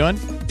what they were doing?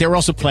 They were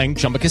also playing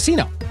Chumba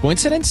Casino.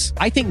 Coincidence?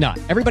 I think not.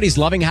 Everybody's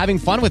loving having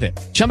fun with it.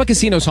 Chumba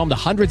Casino is home to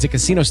hundreds of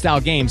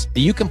casino-style games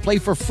that you can play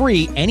for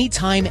free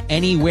anytime,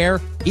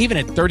 anywhere, even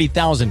at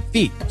 30,000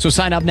 feet. So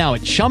sign up now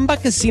at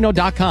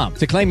ChumbaCasino.com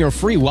to claim your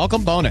free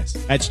welcome bonus.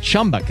 That's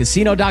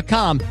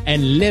ChumbaCasino.com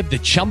and live the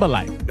Chumba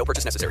life. No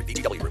purchase necessary.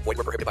 VGW. Void where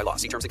prohibited by law.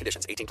 See terms and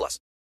conditions. 18+.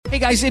 Hey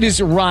guys, it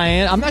is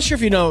Ryan. I'm not sure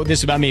if you know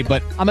this about me,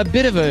 but I'm a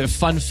bit of a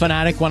fun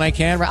fanatic when I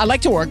can. I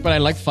like to work, but I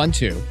like fun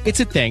too.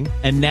 It's a thing.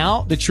 And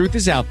now the truth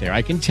is out there.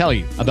 I can tell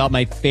you about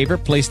my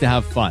favorite place to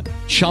have fun.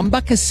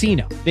 Chumba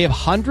Casino. They have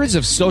hundreds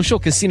of social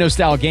casino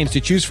style games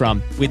to choose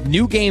from with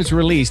new games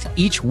released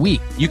each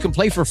week. You can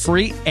play for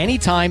free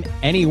anytime,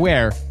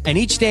 anywhere. And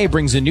each day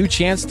brings a new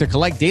chance to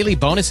collect daily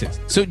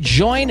bonuses. So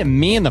join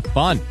me in the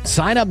fun.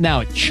 Sign up now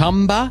at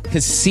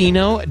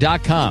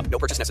ChumbaCasino.com. No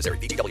purchase necessary.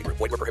 VGW.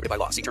 Void where prohibited by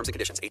law. See terms and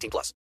conditions.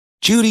 18+.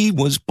 Judy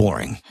was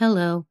boring.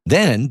 Hello.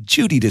 Then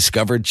Judy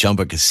discovered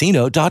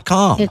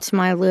ChumbaCasino.com. It's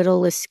my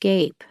little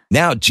escape.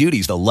 Now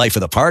Judy's the life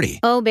of the party.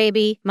 Oh,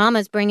 baby,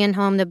 mama's bringing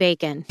home the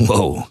bacon.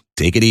 Whoa,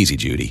 take it easy,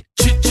 Judy.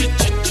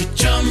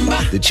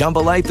 The Chumba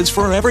life is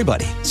for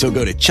everybody. So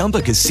go to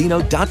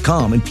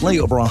ChumbaCasino.com and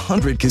play over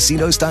 100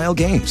 casino-style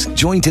games.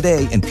 Join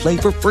today and play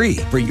for free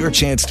for your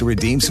chance to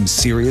redeem some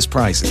serious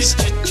prizes.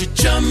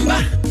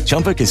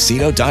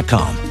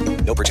 ChumbaCasino.com.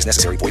 No purchase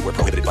necessary. Void where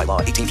prohibited by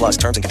law. 18 plus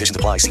terms and conditions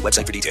apply. See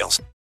website for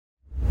details.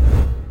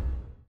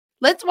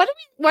 Why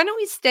don't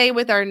we stay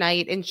with our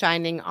knight in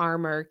shining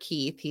armor,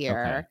 Keith,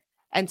 here,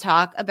 and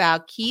talk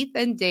about Keith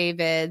and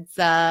David's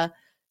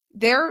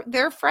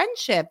their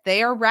friendship.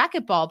 They are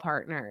racquetball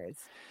partners.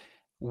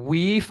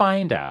 We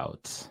find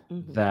out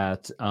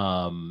that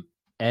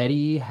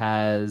Eddie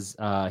has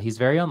he's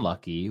very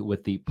unlucky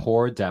with the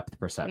poor depth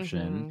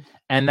perception.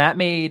 And that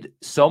made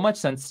so much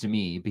sense to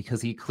me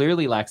because he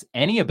clearly lacks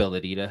any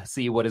ability to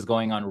see what is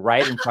going on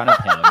right in front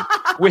of him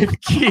with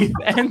Keith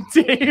and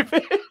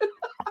David.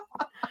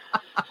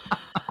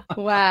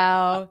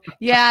 Wow.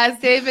 Yeah, as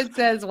David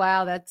says,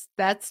 wow,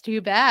 that's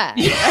too bad.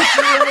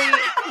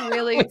 That's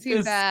really with too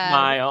his bad.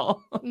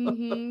 Smile.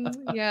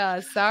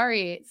 Yeah,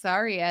 sorry,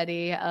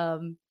 Eddie.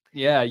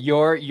 Yeah,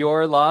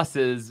 your loss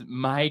is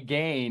my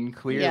gain,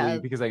 clearly,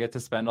 because I get to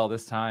spend all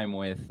this time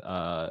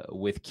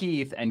with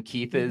Keith, and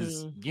Keith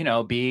is,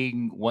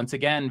 being once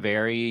again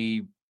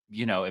very,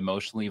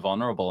 emotionally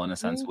vulnerable in a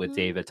sense with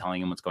David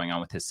telling him what's going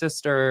on with his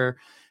sister,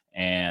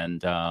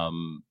 and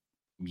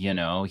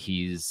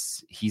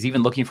he's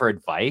even looking for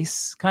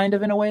advice kind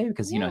of in a way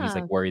because he's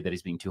like worried that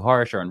he's being too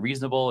harsh or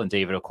unreasonable, and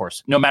David, of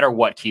course, no matter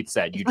what Keith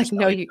said, you just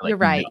you're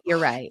right. You're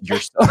right. You're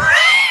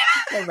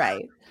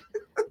right.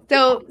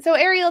 So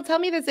Ariel, tell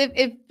me this: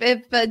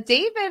 if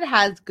David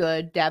has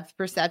good depth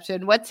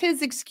perception, what's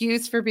his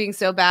excuse for being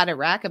so bad at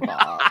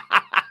racquetball?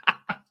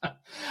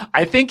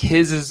 I think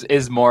his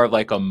is more of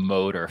like a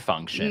motor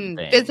function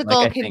thing,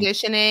 physical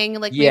conditioning.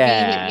 Maybe,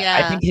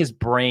 I think his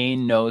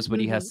brain knows what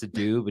he has to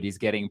do, but he's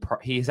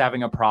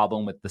having a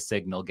problem with the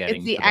signal getting.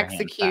 It's the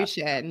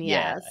execution.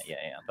 Yes. Yeah.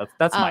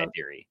 That's my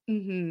theory.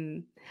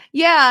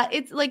 Yeah,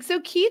 it's like, so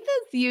Keith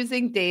is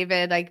using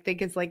David, I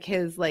think, is like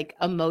his like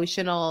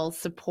emotional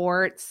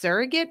support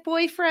surrogate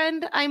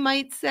boyfriend, I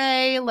might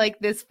say, like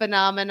this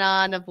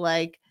phenomenon of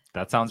like,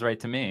 that sounds right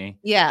to me.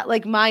 Yeah,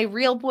 like my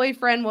real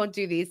boyfriend won't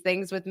do these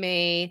things with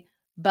me,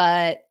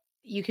 but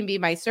you can be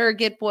my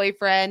surrogate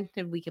boyfriend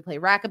and we can play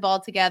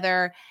racquetball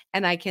together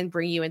and I can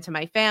bring you into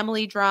my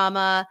family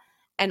drama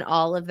and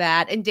all of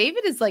that. And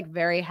David is like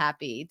very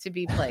happy to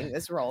be playing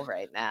this role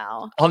right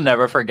now. I'll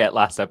never forget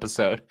last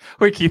episode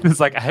where Keith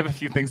is like, I have a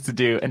few things to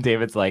do. And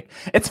David's like,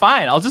 it's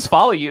fine. I'll just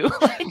follow you.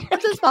 I'll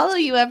just follow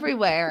you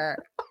everywhere.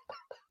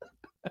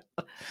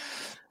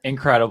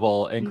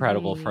 Incredible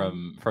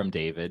from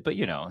David. But,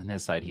 on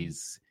his side,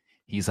 he's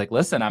like,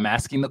 listen, I'm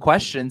asking the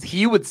questions.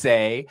 He would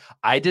say,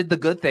 I did the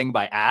good thing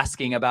by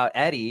asking about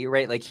Eddie,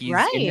 right? Like he's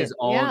in his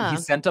own, he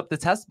sent up the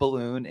test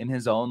balloon in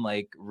his own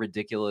like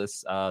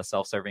ridiculous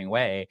self-serving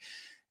way.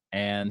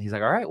 And he's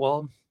like, all right,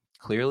 well,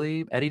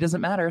 clearly Eddie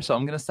doesn't matter, so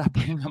I'm going to stop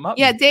bringing him up.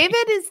 Yeah,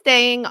 David is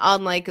staying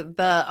on like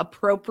the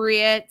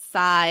appropriate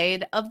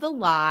side of the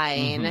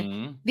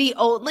line. The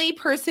only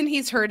person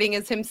he's hurting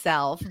is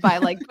himself by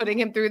like putting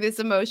him through this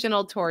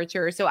emotional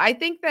torture. So I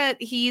think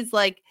that he's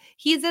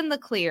in the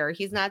clear.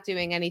 He's not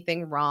doing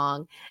anything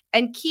wrong.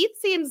 And Keith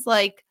seems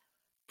like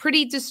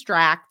pretty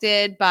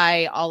distracted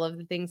by all of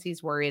the things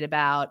he's worried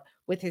about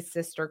with his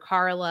sister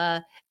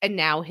Carla, and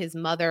now his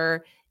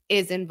mother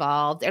is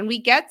involved, and we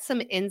get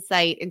some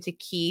insight into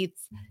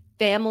Keith's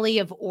family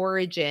of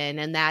origin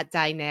and that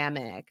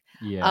dynamic.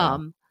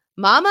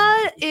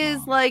 Mama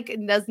is like,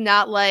 does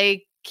not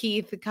like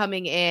Keith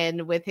coming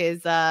in with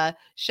his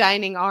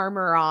shining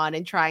armor on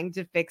and trying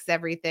to fix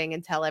everything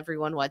and tell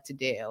everyone what to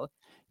do.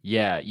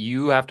 Yeah,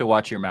 you have to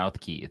watch your mouth,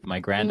 Keith. My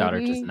granddaughter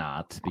does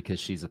not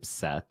because she's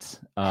upset.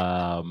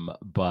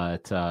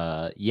 But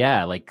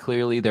like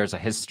clearly there's a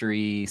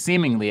history,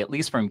 seemingly, at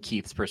least from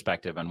Keith's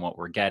perspective and what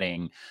we're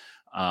getting,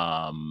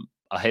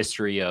 a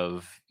history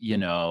of,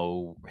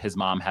 his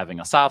mom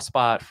having a soft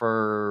spot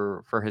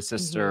for his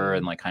sister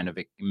and like kind of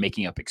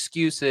making up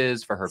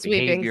excuses for her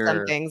sweeping behavior.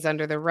 Some things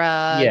under the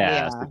rug.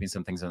 Sweeping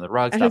some things under the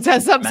rug. And it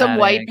says some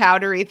white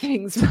powdery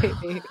things,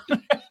 maybe.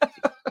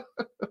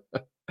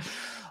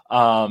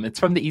 It's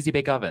from the Easy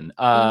Bake Oven.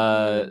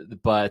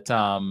 But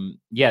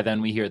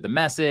then we hear the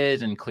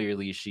message and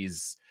clearly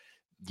she's,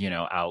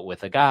 out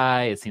with a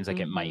guy. It seems like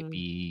it might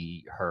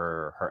be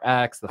her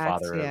ex, the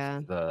father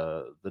of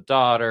the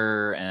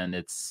daughter. And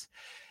it's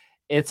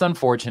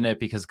unfortunate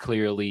because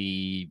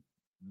clearly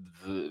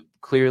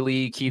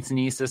Keith's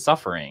niece is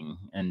suffering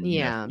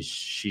and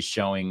she's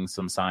showing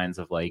some signs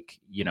of like,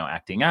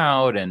 acting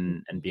out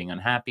and being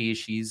unhappy.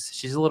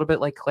 She's a little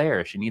bit like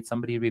Claire. She needs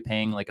somebody to be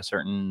paying like a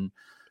certain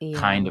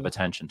kind of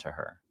attention to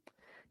her.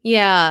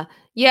 Yeah.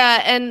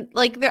 And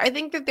like, I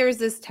think that there's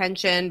this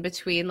tension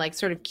between like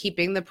sort of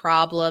keeping the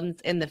problems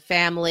in the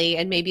family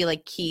and maybe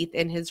like Keith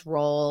in his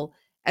role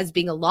as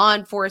being a law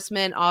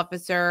enforcement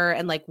officer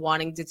and like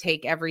wanting to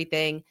take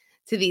everything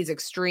to these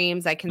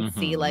extremes. I can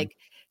see like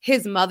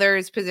his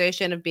mother's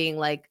position of being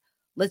like,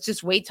 let's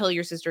just wait till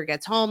your sister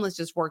gets home. Let's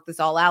just work this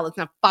all out. Let's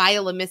not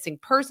file a missing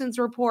persons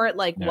report.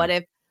 Like, what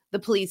if the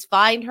police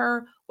find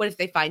her? What if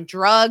they find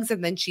drugs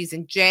and then she's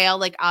in jail?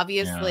 Like,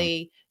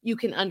 obviously, you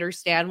can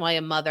understand why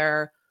a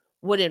mother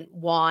wouldn't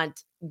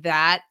want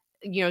that,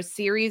 you know,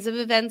 series of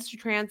events to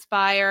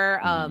transpire.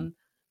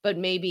 But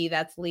maybe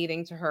that's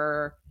leading to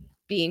her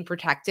being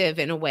protective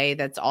in a way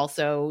that's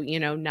also, you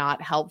know,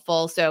 not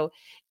helpful. So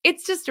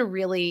it's just a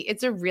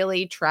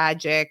really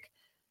tragic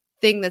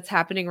thing that's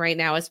happening right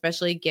now,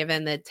 especially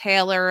given that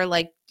Taylor,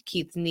 like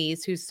Keith's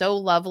niece, who's so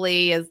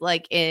lovely, is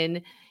like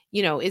in,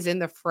 you know, is in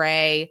the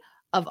fray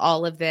of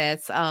all of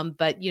this.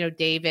 But, you know,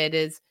 David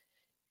is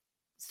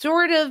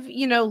sort of,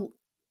 you know,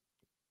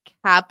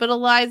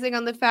 capitalizing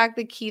on the fact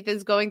that Keith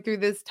is going through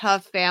this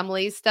tough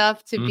family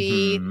stuff to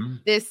be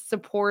this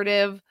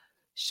supportive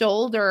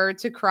shoulder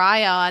to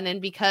cry on.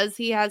 And because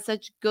he has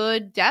such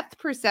good depth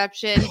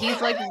perception,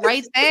 he's like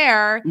right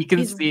there. He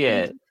can see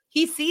it.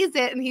 He sees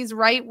it and he's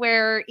right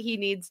where he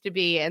needs to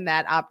be in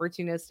that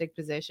opportunistic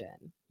position.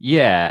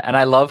 Yeah, and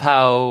I love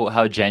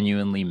how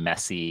genuinely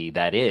messy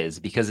that is,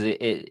 because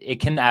it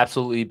can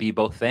absolutely be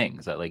both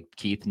things. That like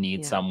Keith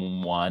needs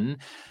someone,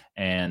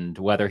 and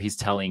whether he's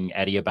telling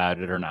Eddie about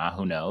it or not,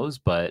 who knows?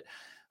 But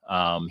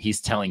he's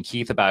telling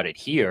Keith about it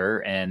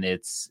here, and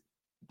it's,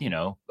 you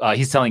know,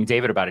 he's telling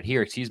David about it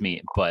here, excuse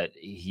me, but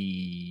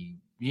he,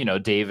 you know,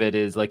 David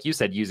is, like you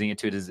said, using it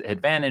to his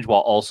advantage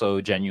while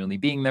also genuinely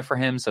being there for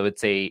him. So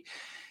it's a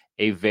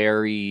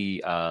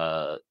very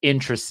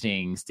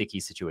interesting, sticky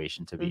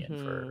situation to be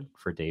in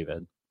for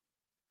David.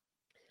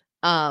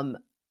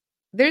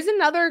 There's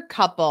another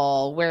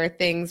couple where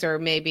things are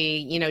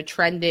maybe, you know,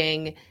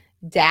 trending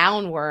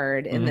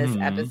downward in this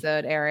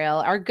episode, Ariel.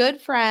 Our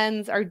good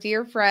friends, our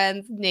dear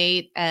friends,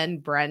 Nate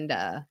and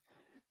Brenda.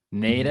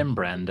 Nate and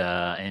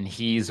Brenda, and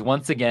he's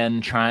once again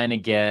trying to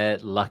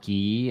get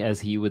lucky, as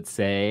he would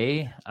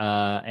say.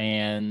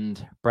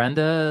 And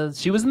Brenda,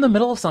 she was in the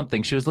middle of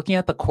something. She was looking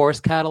at the course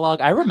catalog.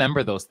 I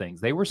remember those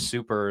things. They were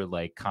super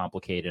like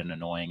complicated and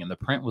annoying, and the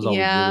print was always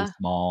really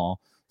small.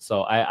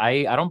 So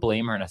I don't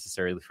blame her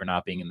necessarily for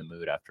not being in the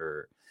mood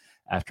after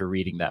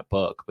reading that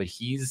book. But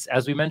he's,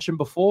 as we mentioned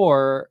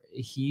before,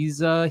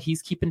 he's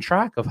keeping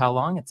track of how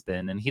long it's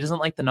been, and he doesn't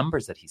like the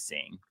numbers that he's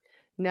seeing.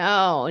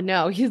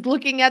 No, he's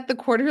looking at the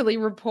quarterly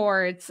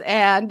reports,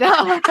 and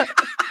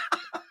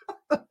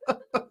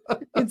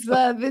it's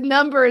the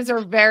numbers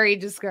are very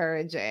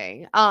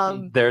discouraging.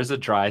 There's a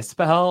dry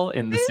spell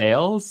in the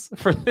sales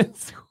for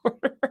this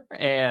quarter,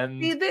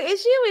 and the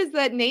issue is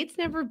that Nate's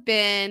never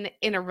been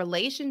in a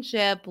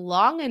relationship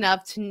long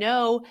enough to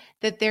know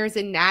that there's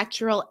a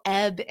natural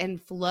ebb and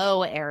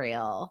flow,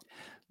 Ariel.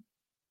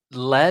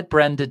 Let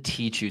Brenda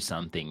teach you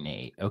something,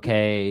 Nate.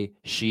 Okay,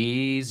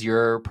 she's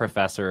your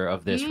professor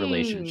of this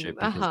relationship,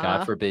 because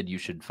God forbid you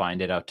should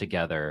find it out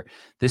together.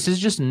 This is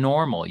just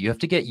normal. You have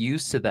to get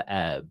used to the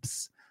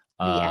ebbs.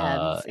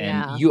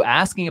 And you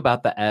asking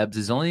about the ebbs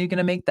is only going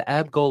to make the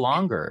ebb go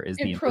longer.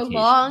 It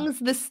prolongs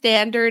the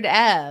standard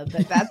ebb.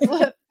 That's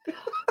what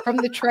from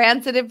the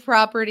transitive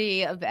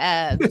property of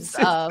ebbs.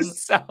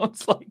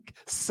 Sounds like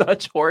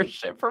such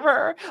horseshit from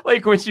her.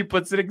 Like when she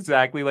puts it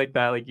exactly like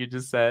that, like you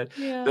just said,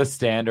 the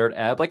standard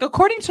ebb. Like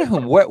according to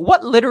whom?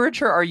 What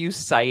literature are you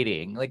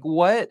citing? Like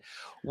what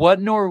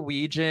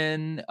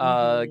Norwegian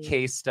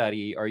case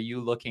study are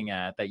you looking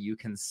at that you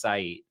can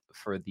cite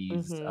for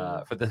these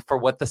for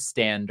what the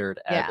standard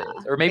ebb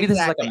is? Or maybe this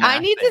is like a I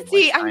need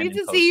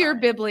to see your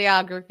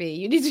bibliography.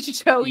 You need to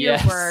show your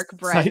work,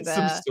 Brenda. Cite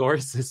some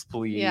sources,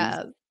 please.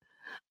 Yes.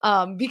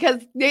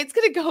 Because Nate's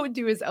going to go and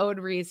do his own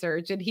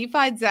research, and he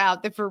finds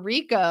out that for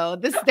Rico,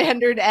 the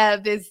standard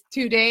ebb is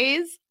 2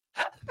 days.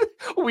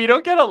 We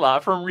don't get a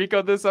lot from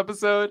Rico this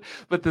episode,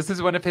 but this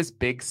is one of his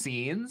big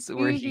scenes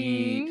where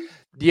he,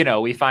 you know,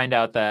 we find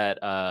out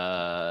that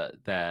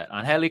that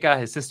Angelica,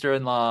 his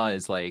sister-in-law,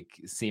 is like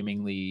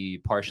seemingly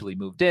partially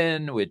moved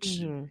in, which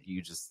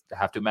you just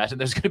have to imagine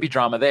there's going to be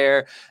drama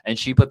there. And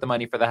she put the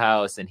money for the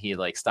house, and he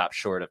like stopped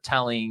short of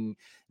telling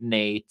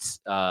Nate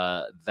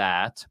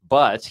that,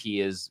 but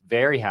he is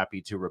very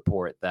happy to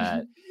report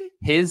that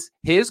his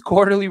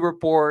quarterly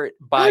report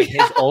by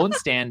his own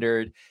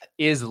standard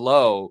is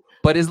low,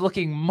 but is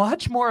looking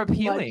much more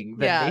appealing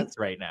than Nate's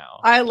right now.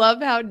 I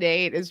love how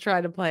Nate is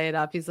trying to play it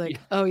up. He's like,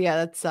 oh yeah,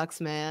 that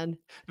sucks, man.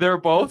 They're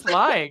both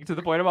lying. To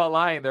the point about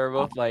lying, they're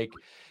both like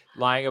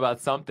lying about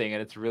something,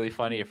 and it's really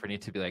funny for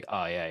Nate to be like,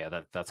 oh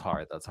yeah, that's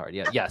hard.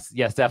 Yes,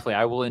 definitely.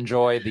 I will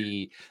enjoy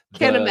the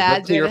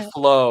clear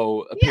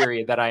flow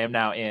period that I am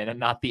now in, and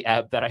not the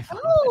ebb that I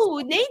found.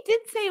 Oh, Nate did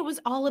say it was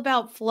all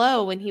about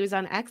flow when he was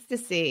on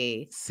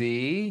ecstasy.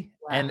 See?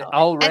 Wow. And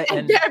already,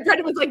 and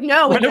Brendan was like,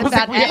 no, it's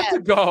about we have to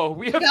go.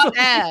 We have to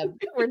ebb.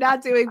 We're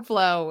not doing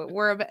flow.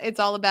 It's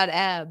all about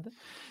ebb.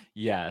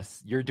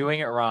 Yes, you're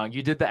doing it wrong.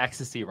 You did the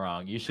ecstasy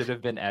wrong. You should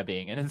have been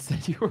ebbing, and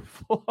instead you were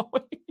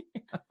flowing.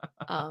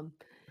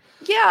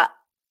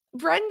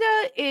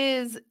 Brenda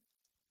is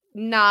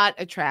not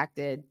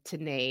attracted to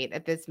Nate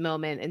at this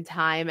moment in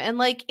time. And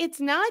like, it's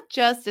not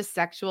just a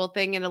sexual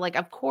thing. And like,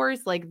 of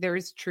course, like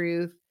there's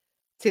truth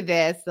to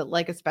this, that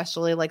like,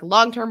 especially like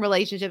long-term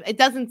relationship, it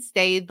doesn't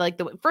stay like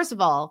first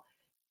of all,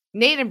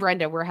 Nate and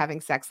Brenda were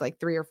having sex like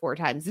 3 or 4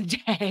 times a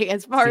day,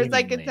 as far as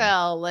I could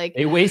tell. Like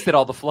they wasted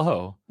all the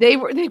flow. They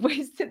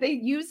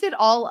used it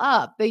all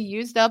up. They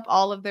used up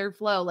all of their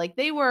flow. Like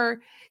they were,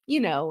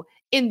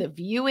 in the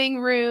viewing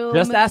room.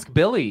 Just ask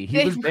Billy.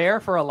 He was there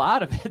for a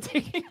lot of it.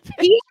 He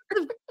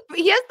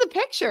has the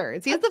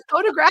pictures. He has the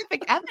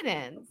photographic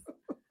evidence.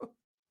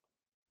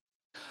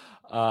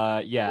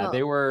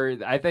 They were.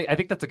 I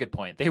think that's a good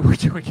point. They were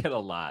doing it a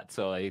lot.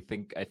 So I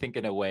think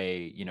in a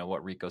way,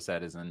 what Rico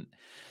said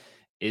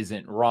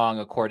isn't wrong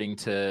according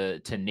to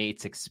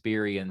Nate's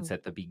experience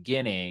at the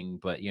beginning,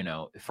 but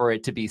for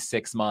it to be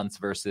 6 months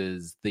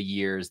versus the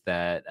years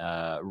that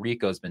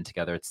Rico's been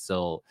together, it's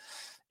still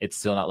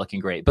not looking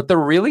great. But the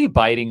really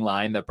biting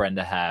line that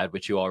Brenda had,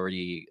 which you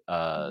already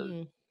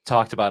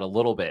talked about a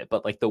little bit,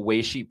 but like the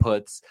way she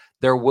puts,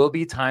 there will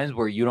be times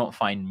where you don't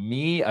find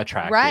me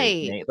attractive,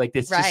 right? Nate. Like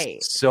it's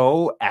just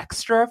so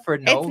extra for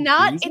no It's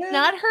not reason. It's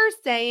not her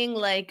saying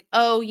like,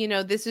 oh,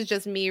 this is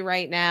just me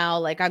right now,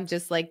 like I'm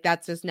just like,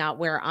 that's just not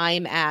where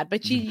I'm at.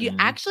 But she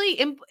actually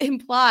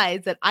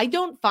implies that I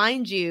don't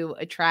find you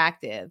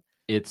attractive.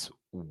 It's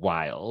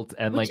wild.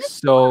 And Which like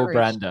so harsh.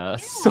 Brenda,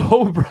 yeah.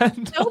 so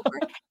Brenda.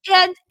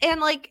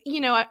 And like,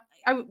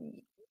 I was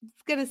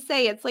gonna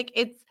say, it's like,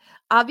 it's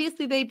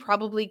obviously they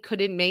probably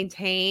couldn't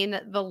maintain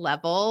the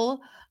level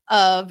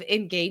of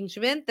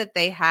engagement that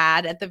they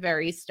had at the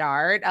very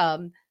start.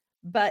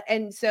 But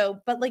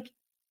like,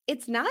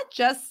 it's not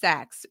just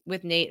sex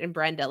with Nate and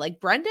Brenda. Like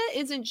Brenda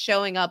isn't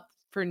showing up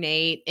for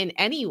Nate in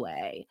any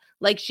way.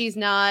 Like she's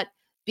not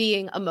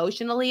being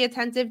emotionally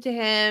attentive to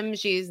him.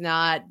 She's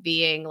not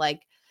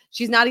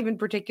even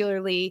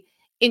particularly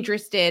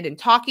interested in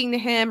talking to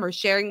him or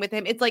sharing with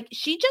him. It's like,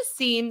 she just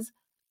seems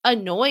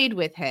annoyed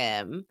with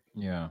him.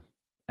 Yeah.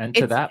 And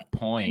to that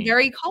point,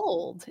 very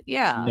cold.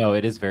 Yeah. No,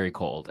 it is very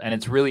cold. And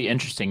it's really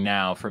interesting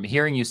now from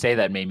hearing you say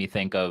that made me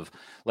think of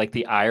like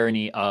the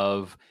irony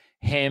of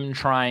him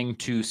trying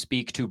to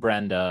speak to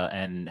Brenda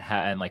and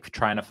like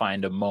trying to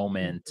find a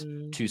moment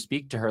to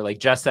speak to her. Like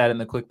Jess said in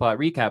the quick plot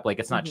recap, like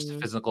it's not just a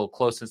physical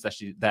closeness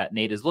that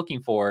Nate is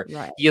looking for.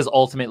 Right. He is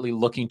ultimately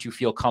looking to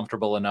feel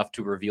comfortable enough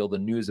to reveal the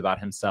news about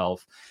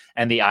himself.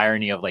 And the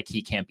irony of like,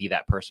 he can't be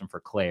that person for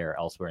Claire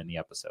elsewhere in the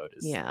episode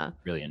is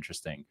really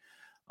interesting.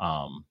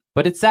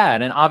 But it's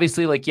sad. And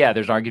obviously, like, yeah,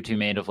 there's an argument to be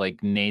made of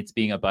like Nate's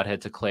being a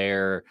butthead to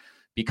Claire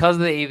because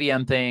of the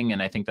AVM thing.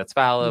 And I think that's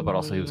valid, but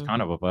also he was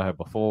kind of a butthead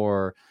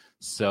before.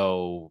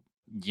 So,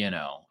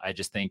 I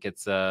just think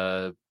it's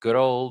a good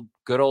old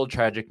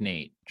tragic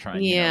Nate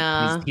trying.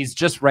 He's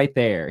just right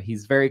there.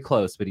 He's very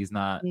close, but he's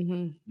not.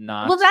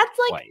 Not well. That's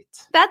like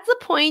quite. That's a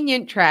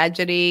poignant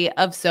tragedy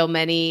of so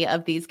many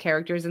of these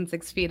characters in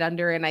 6 Feet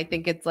Under, and I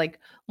think it's like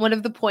one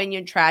of the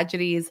poignant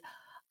tragedies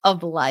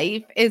of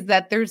life is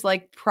that there's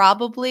like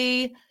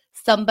probably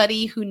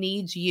somebody who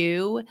needs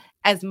you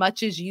as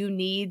much as you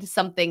need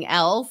something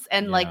else,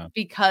 and like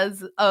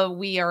because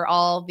we are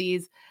all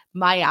these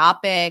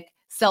myopic,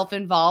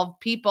 self-involved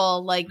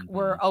people, like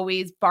we're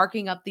always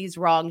barking up these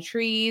wrong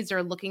trees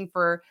or looking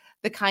for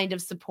the kind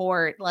of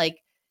support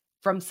like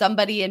from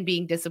somebody and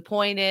being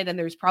disappointed, and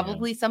there's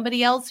probably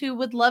somebody else who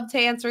would love to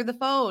answer the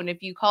phone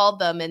if you called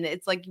them. And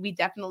it's like we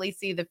definitely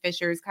see the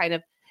Fishers kind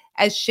of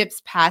as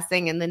ships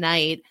passing in the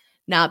night,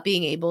 not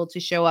being able to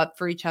show up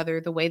for each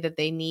other the way that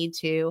they need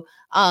to.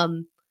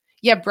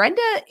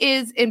 Brenda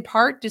is in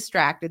part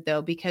distracted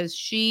though, because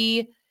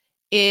she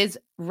is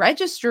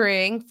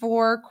registering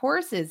for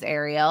courses,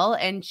 Ariel,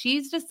 and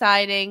she's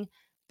deciding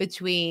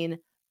between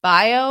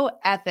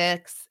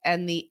bioethics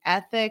and the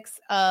ethics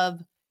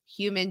of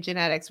human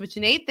genetics, which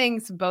Nate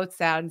thinks both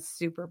sound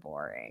super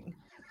boring.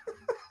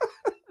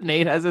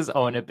 Nate has his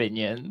own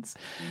opinions,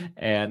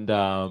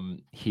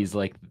 and he's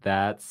like,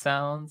 that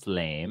sounds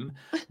lame,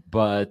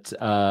 but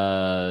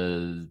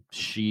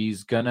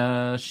she's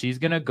gonna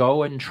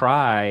go and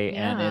try,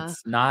 and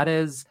it's not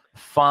as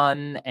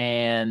fun.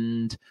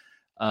 And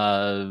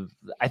I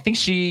think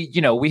she,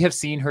 we have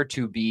seen her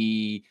to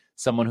be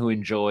someone who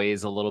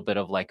enjoys a little bit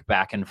of like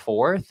back and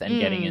forth and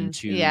getting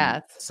into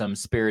some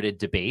spirited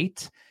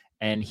debate.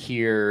 And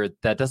here,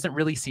 that doesn't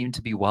really seem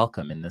to be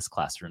welcome in this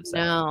classroom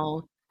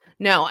setting.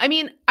 No. I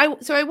mean, I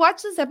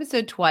watched this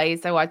episode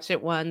twice. I watched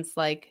it once,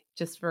 like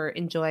just for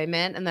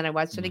enjoyment, and then I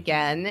watched it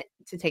again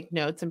to take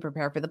notes and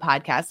prepare for the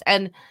podcast.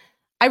 And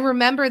I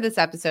remember this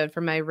episode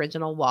from my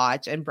original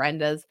watch and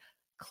Brenda's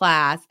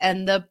class,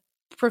 and the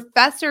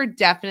professor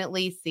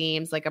definitely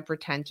seems like a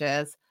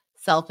pretentious,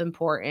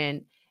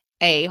 self-important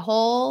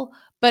a-hole.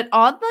 But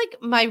on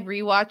like my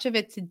rewatch of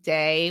it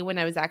today, when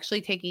I was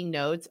actually taking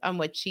notes on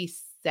what she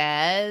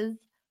says,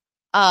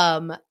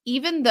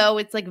 even though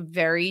it's like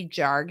very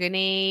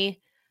jargony,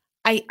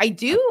 I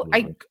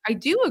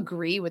do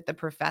agree with the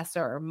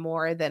professor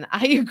more than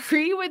I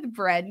agree with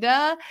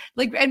Brenda.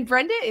 Like, and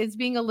Brenda is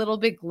being a little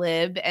bit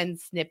glib and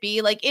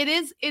snippy. Like it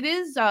is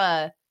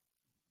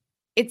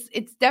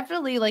it's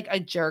definitely like a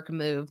jerk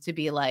move to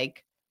be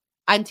like,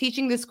 I'm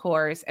teaching this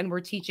course and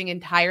we're teaching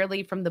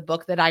entirely from the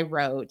book that I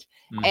wrote,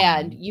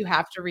 and you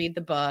have to read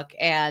the book.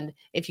 And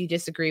if you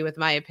disagree with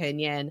my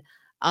opinion,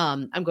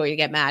 I'm going to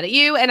get mad at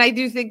you. And I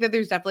do think that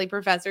there's definitely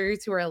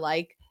professors who are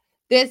like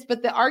this,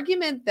 but the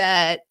argument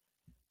that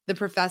the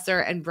professor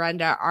and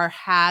Brenda are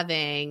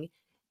having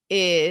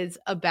is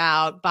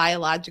about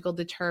biological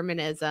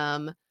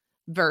determinism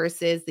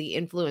versus the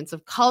influence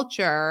of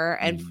culture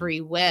and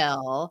free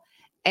will.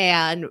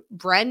 And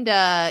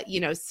Brenda,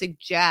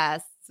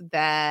 suggests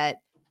that,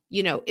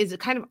 is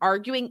kind of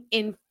arguing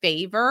in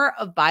favor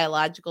of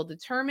biological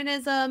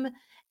determinism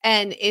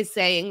and is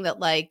saying that,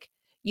 like,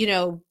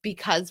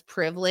 because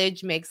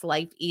privilege makes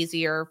life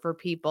easier for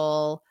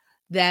people,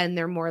 then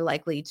they're more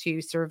likely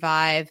to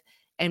survive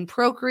and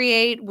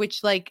procreate,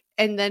 which, like,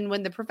 and then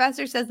when the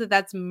professor says that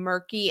that's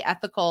murky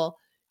ethical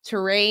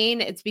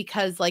terrain, it's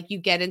because, like, you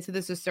get into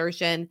this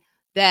assertion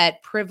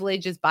that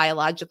privilege is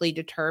biologically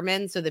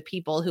determined. So the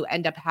people who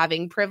end up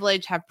having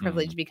privilege have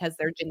privilege because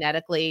they're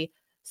genetically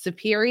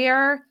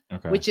superior,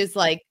 which is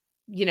like,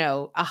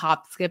 a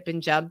hop, skip,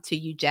 and jump to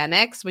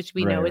eugenics, which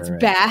we know is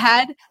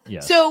bad.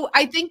 Yes. So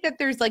I think that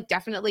there's like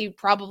definitely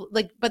probably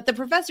like, but the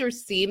professor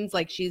seems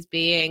like she's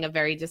being a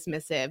very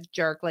dismissive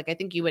jerk. Like, I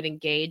think you would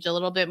engage a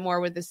little bit more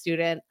with the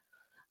student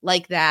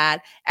like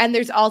that. And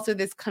there's also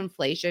this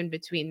conflation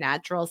between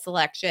natural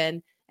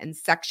selection and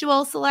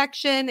sexual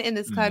selection in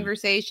this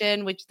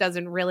conversation, which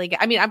doesn't really get,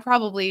 I'm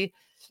probably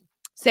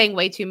saying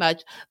way too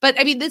much, but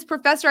this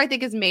professor I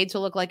think is made to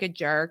look like a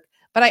jerk.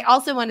 But I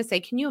also want to say,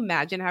 can you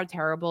imagine how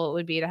terrible it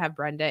would be to have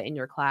Brenda in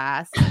your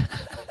class?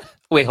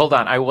 Wait, hold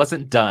on. I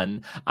wasn't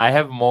done. I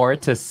have more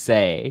to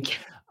say.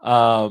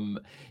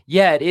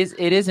 Yeah, it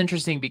is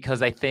interesting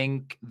because I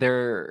think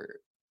the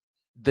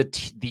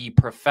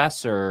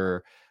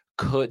professor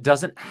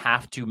doesn't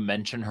have to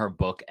mention her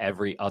book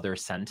every other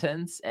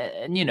sentence.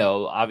 And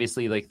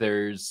obviously, like,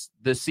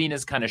 the scene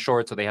is kind of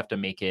short, so they have to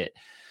make it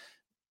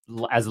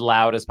as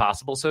loud as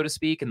possible, so to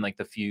speak, and like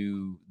the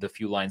few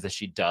lines that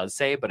she does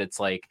say. But it's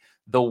like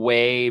the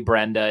way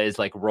Brenda is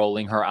like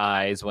rolling her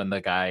eyes when the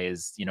guy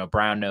is,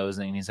 brown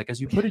nosing, and he's like, as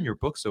you put in your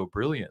book so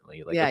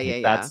brilliantly, like,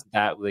 that's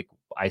that, like,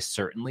 I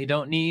certainly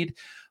don't need.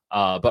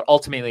 But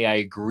ultimately, I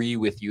agree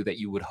with you that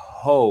you would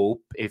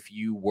hope, if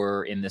you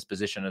were in this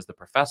position as the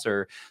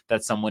professor,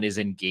 that someone is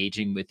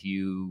engaging with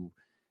you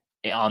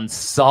on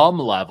some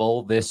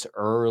level this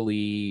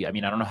early. I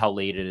don't know how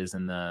late it is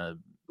in the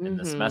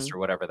semester,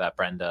 whatever, that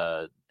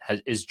Brenda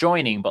is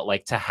joining, but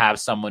like, to have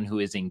someone who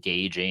is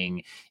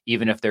engaging,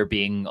 even if they're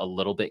being a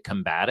little bit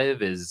combative,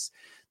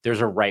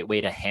 there's a right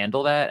way to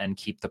handle that and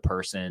keep the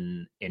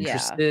person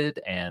interested.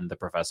 And the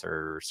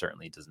professor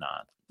certainly does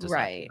not.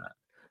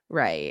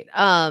 Right.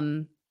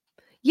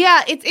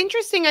 Yeah, it's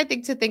interesting, I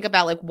think, to think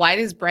about, like, why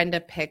does Brenda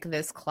pick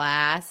this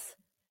class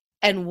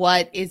and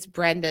what is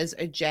Brenda's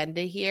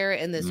agenda here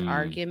in this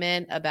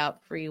argument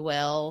about free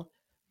will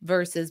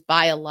versus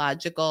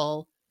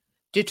biological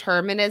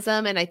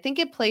determinism. And I think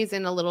it plays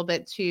in a little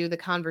bit to the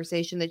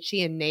conversation that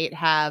she and Nate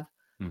have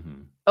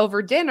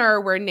over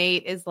dinner, where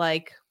Nate is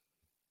like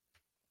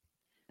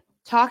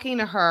talking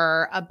to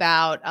her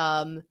about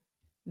talking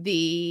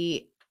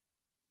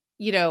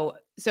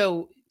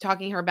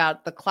to her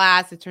about the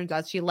class. It turns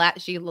out she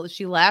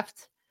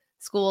left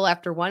school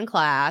after one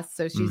class,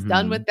 so she's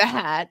done with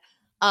that.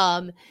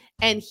 And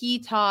he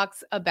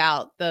talks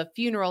about the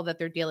funeral that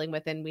they're dealing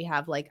with, and we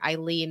have like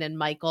Eileen and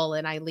Michael,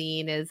 and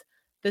Eileen is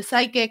the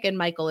psychic and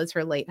Michael is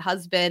her late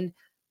husband,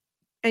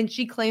 and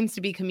she claims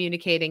to be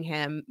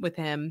communicating with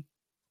him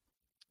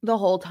the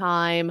whole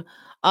time.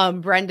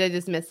 Brenda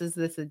dismisses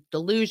this as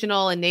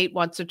delusional, and Nate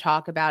wants to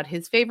talk about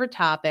his favorite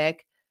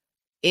topic.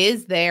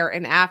 Is there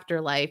an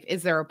afterlife?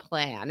 Is there a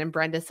plan? And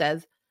Brenda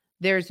says,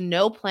 there's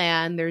no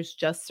plan. There's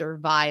just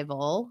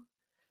survival.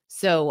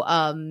 So,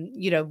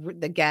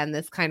 again,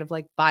 this kind of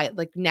like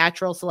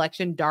natural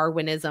selection,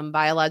 Darwinism,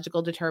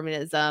 biological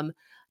determinism.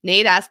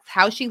 Nate asks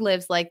how she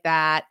lives like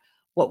that.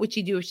 What would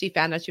she do if she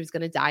found out she was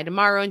going to die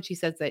tomorrow? And she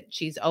says that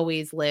she's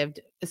always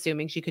lived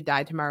assuming she could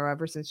die tomorrow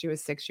ever since she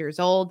was 6 years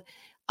old.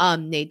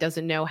 Nate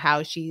doesn't know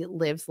how she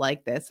lives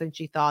like this, and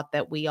she thought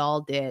that we all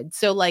did.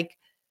 So, like,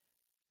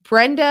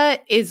 Brenda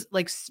is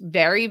like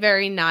very,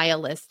 very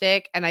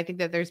nihilistic. And I think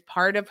that there's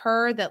part of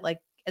her that, like,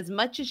 as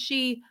much as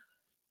she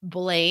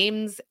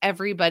blames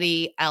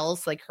everybody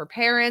else, like her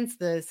parents,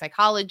 the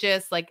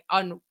psychologist, like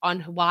on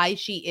why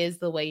she is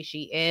the way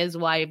she is,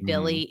 why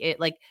Billy,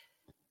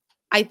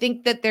 I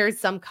think that there's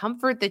some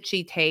comfort that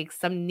she takes,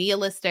 some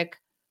nihilistic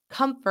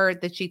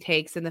comfort that she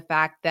takes in the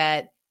fact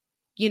that,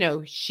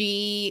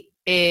 she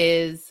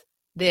is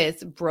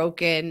this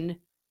broken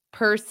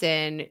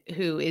person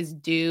who is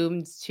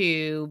doomed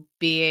to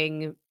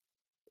being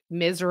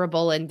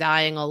miserable and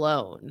dying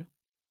alone.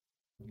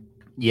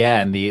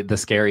 Yeah, and the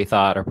scary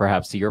thought, or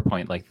perhaps to your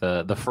point, like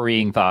the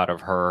freeing thought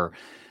of her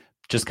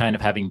just kind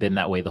of having been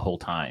that way the whole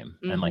time,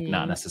 and like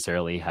not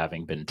necessarily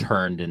having been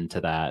turned into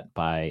that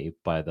by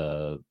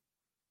the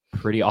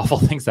pretty awful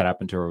things that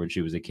happened to her when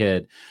she was a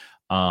kid.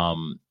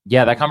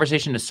 Yeah, that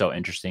conversation is so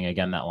interesting.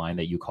 Again, that line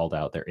that you called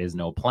out, there is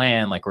no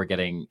plan. Like we're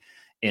getting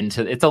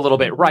into, it's a little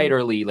bit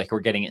writerly, like we're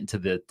getting into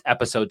the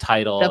episode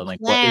title and like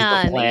what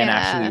is the plan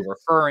actually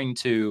referring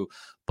to.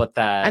 But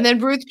that, and then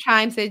Ruth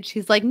chimes in,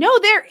 she's like, no,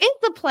 there is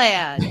a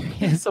plan.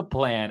 Is a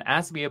plan.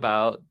 Ask me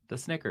about the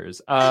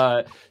Snickers.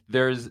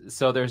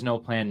 There's no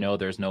plan. No,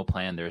 there's no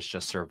plan. There's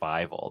just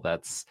survival.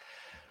 That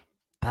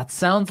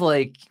sounds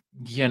like,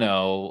 you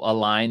know, a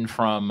line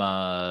from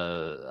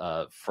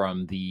the,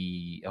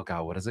 oh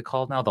God, what is it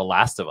called now? The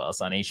Last of Us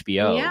on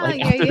HBO.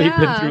 After they've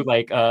been through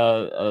like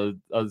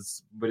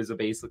what is it,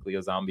 basically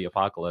a zombie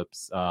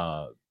apocalypse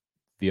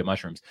via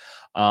mushrooms.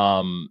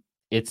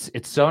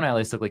 It's so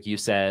nihilistic, like you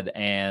said,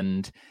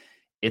 and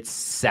it's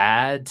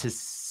sad to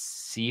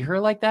see her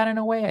like that in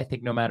a way. I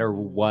think no matter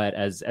what,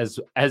 as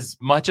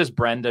much as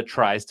Brenda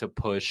tries to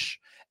push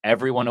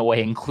everyone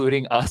away,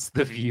 including us,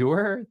 the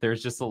viewer,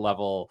 there's just a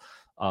level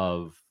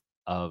of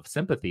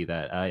sympathy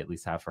that I at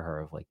least have for her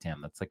of like,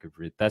 damn, that's like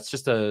that's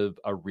just a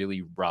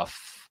really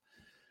rough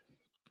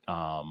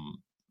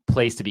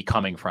place to be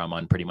coming from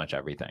on pretty much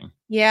everything.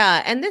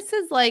 Yeah, and this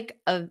is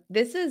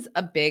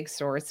a big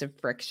source of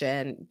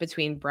friction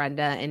between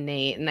Brenda and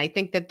Nate, and I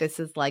think that this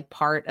is like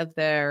part of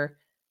their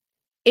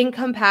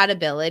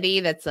incompatibility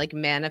that's like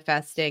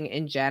manifesting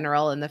in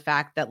general, and the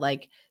fact that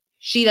like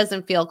she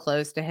doesn't feel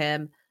close to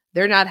him.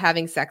 They're not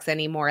having sex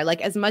anymore.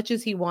 Like as much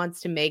as he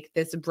wants to make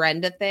this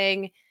Brenda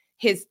thing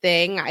his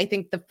thing, I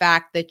think the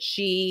fact that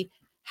she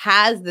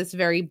has this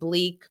very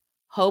bleak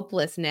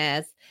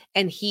hopelessness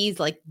and he's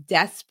like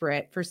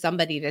desperate for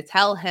somebody to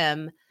tell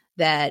him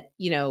that,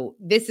 you know,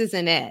 this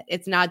isn't it.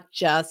 It's not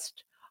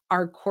just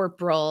our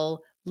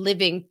corporal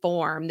living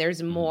form.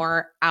 There's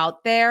more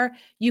out there.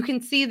 You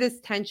can see this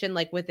tension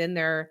like within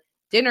their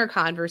dinner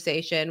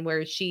conversation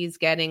where she's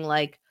getting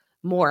like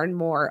more and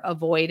more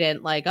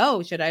avoidant, like,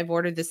 oh, should I have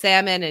ordered the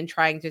salmon, and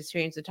trying to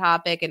change the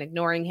topic and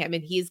ignoring him.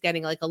 And he's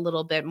getting like a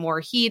little bit more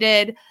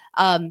heated.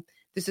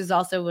 This is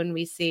also when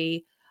we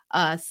see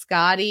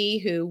Scotty,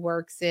 who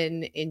works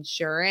in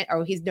insurance,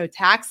 or he's no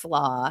tax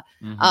law,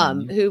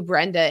 who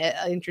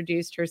Brenda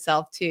introduced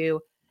herself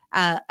to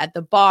at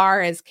the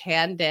bar as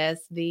Candace,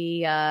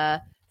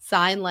 the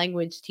sign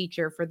language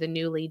teacher for the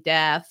newly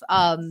deaf.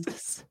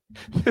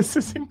 This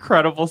is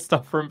incredible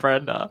stuff from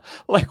Brenda.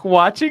 Like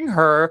watching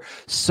her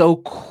so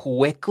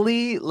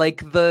quickly,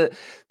 like the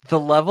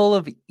level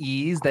of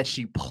ease that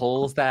she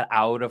pulls that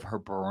out of her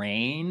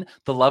brain,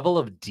 the level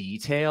of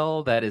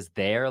detail that is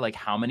there. Like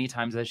how many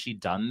times has she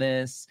done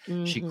this?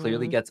 She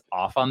clearly gets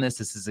off on this.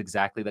 This is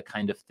exactly the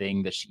kind of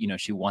thing that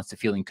she wants to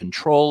feel in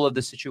control of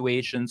the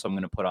situation. So I'm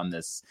going to put on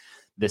this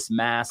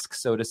mask,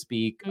 so to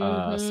speak.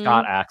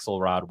 Scott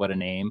Axelrod, what a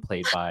name,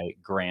 played by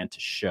Grant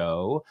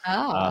Show,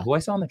 who I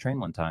saw on the train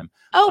one time.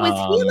 Oh, is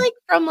he like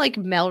from like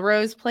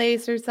Melrose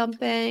Place or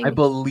something? I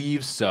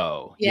believe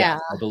so. Yeah.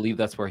 I believe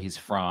that's where he's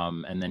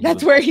from. And then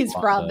that's where he's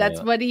from.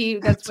 That's where he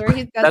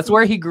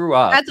grew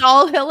up. That's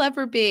all he'll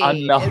ever be.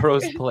 On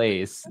Melrose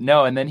Place.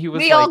 No, and then he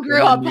was we all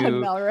grew up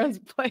on Melrose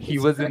Place. He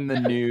was in the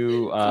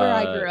new that's where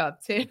I grew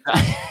up too.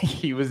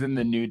 He was in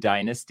the new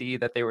Dynasty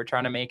that they were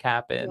trying to make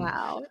happen.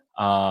 Wow.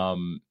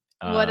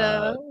 What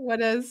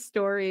a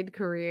storied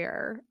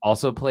career.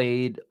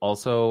 Played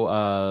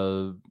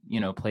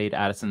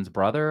Addison's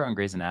brother on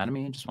Grey's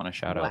Anatomy. Just want to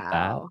shout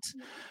out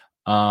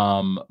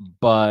that.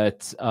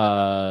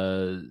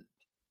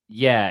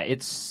 Yeah,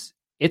 it's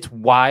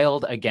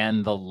wild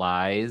again, the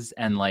lies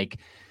and like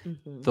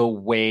the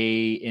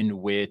way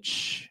in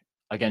which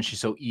again she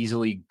so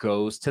easily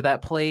goes to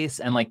that place,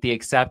 and like the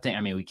accepting.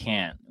 I mean, we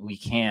can't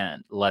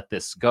let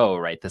this go,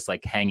 right? This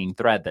like hanging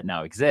thread that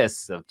now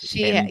exists of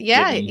she has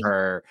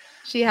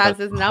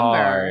his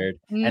number,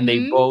 and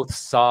they both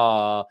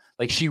saw,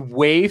 like, she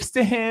waves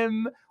to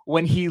him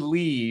when he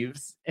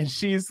leaves, and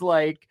she's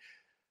like,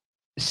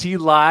 she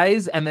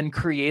lies and then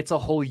creates a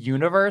whole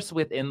universe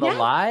within the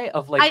lie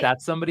of like,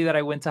 that's somebody that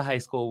I went to high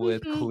school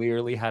with,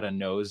 clearly had a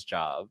nose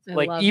job,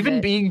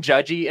 being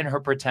judgy in her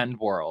pretend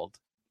world.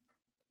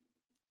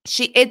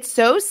 It's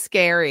so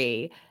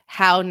scary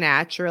how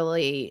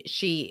naturally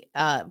she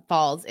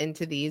falls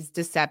into these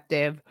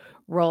deceptive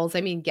roles.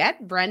 I mean,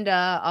 get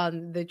Brenda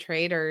on The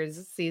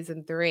Traitors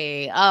season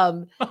 3.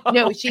 No,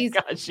 she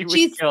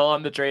would kill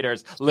on The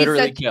Traitors.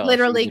 Literally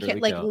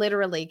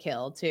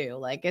kill too.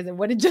 Like,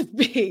 would it just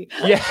be?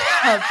 Yeah.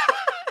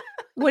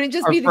 Would it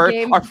just be the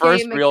game? Our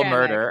first real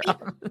murder.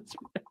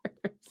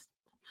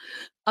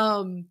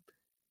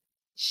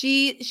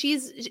 It's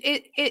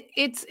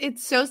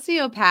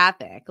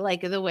sociopathic,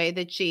 like the way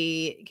that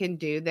she can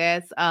do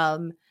this.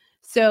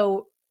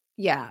 So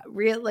yeah,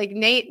 real like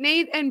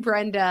Nate and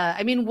Brenda.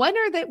 I mean, when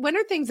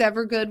are things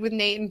ever good with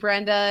Nate and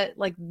Brenda?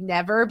 Like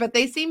never, but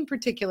they seem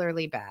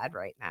particularly bad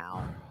right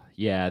now.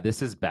 Yeah,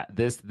 this is bad.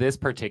 This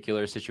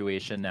particular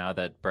situation now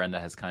that Brenda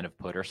has kind of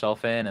put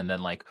herself in, and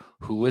then like,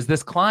 who is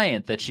this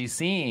client that she's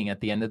seeing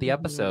at the end of the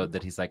episode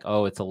that he's like,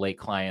 oh, it's a late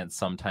client.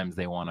 Sometimes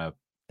they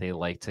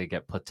like to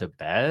get put to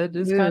bed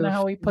is kind of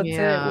how he puts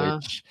it,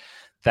 which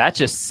that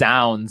just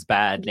sounds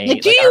bad,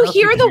 Nate. Do you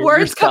hear the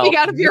words coming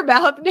out of your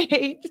mouth,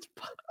 Nate?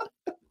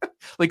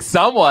 like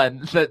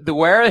someone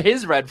where are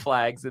his red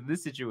flags in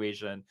this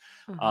situation?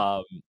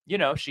 We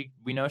know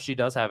she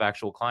does have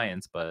actual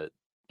clients, but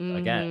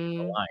again,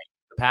 the line,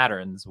 the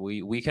patterns,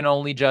 we can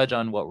only judge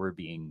on what we're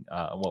being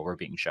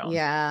shown.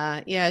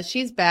 Yeah,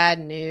 she's bad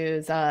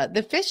news.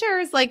 The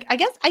Fishers, like I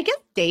guess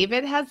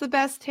David has the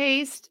best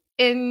taste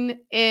in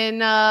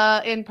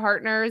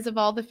partners of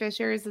all the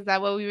Fishers. Is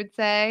that what we would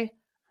say?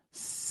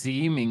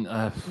 Seeming,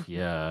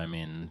 yeah. I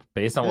mean,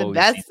 based on the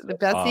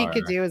best he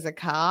could do as a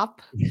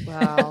cop.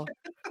 Wow.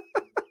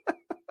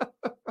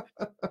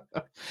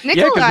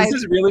 Yeah, because this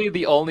is really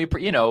the only,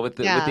 with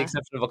the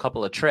exception of a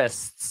couple of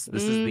trysts,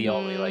 this is the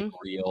only like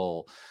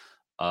real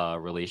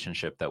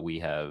relationship that we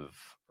have,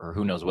 or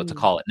who knows what to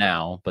call it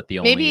now. But the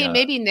only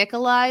maybe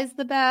Nikolai's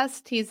the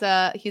best. He's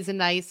a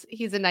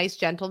nice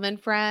gentleman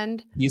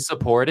friend. He's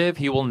supportive.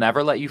 He will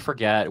never let you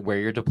forget where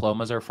your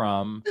diplomas are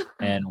from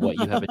and what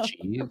you have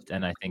achieved.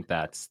 And I think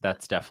that's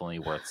definitely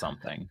worth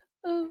something.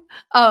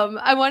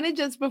 I want to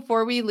just,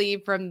 before we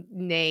leave from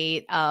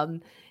Nate,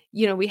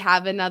 we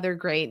have another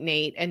great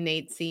Nate and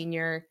Nate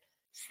Sr.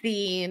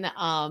 scene.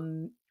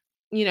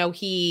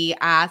 He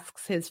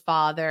asks his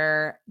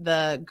father,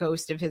 the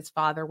ghost of his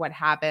father, what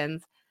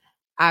happens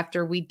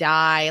after we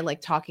die, like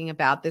talking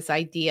about this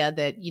idea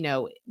that,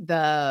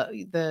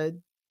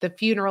 the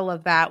funeral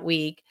of that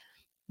week,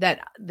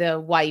 that the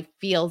wife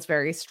feels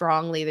very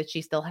strongly that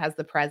she still has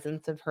the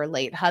presence of her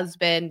late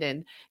husband.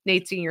 And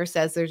Nate Sr.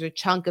 says there's a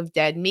chunk of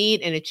dead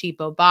meat in a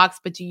cheapo box,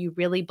 but do you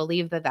really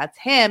believe that that's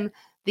him?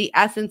 The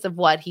essence of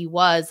what he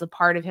was, a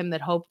part of him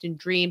that hoped and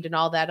dreamed and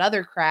all that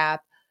other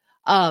crap,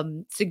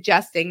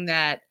 suggesting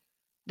that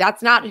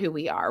that's not who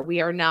we are.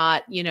 We are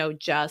not,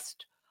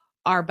 just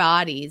our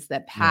bodies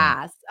that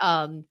pass.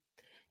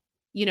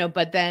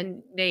 But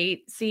then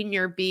Nate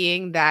Sr.,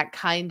 being that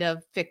kind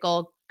of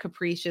fickle,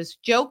 capricious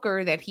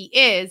joker that he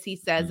is, he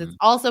says it's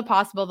also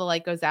possible the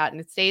light goes out and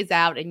it stays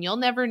out and you'll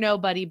never know,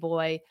 buddy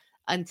boy,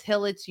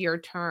 until it's your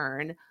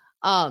turn.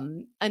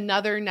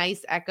 Another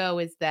nice echo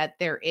is that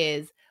there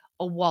is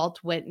a Walt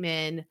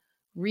Whitman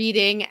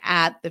reading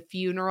at the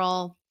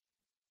funeral.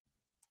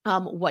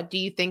 What do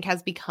you think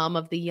has become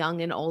of the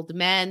young and old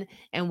men?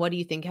 And what do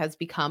you think has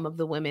become of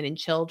the women and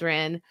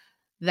children?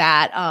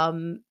 That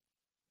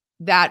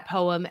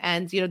poem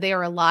ends, they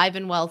are alive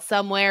and well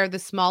somewhere. The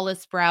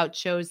smallest sprout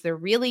shows there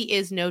really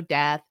is no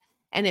death.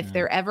 And if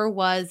there ever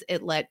was,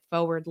 it let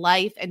forward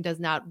life and does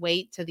not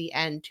wait to the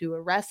end to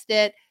arrest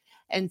it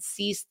and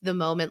ceased the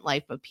moment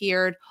life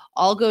appeared.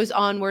 All goes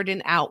onward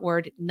and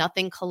outward.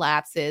 Nothing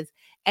collapses.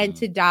 And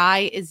to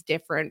die is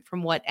different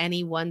from what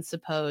anyone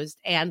supposed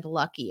and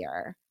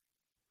luckier.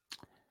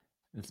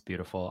 It's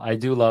beautiful. I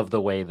do love the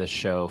way the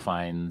show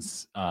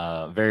finds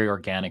very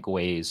organic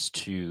ways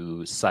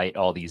to cite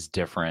all these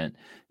different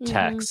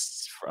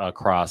texts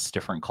across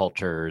different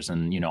cultures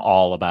and,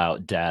 all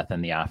about death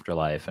and the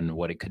afterlife and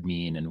what it could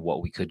mean and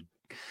what we could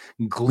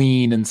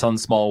glean in some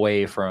small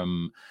way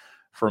from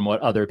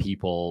what other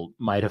people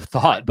might have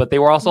thought, but they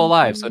were also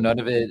alive. So none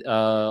of it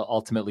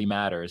ultimately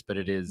matters, but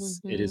it is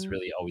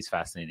really always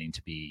fascinating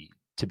to be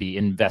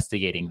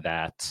investigating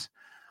that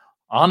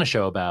on a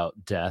show about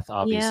death,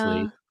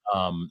 obviously.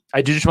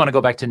 I do just want to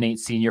go back to Nate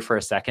Sr. for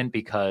a second,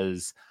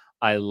 because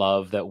I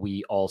love that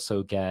we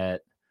also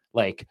get,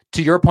 like,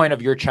 to your point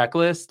of your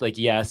checklist, like,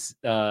 yes,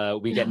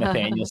 we get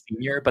Nathaniel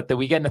Sr., but then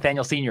we get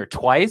Nathaniel Sr.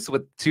 twice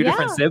with two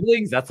different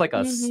siblings. That's like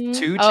a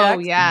 2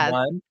 checks in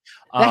one.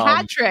 The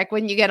hat trick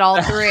when you get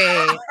all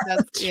three.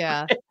 That's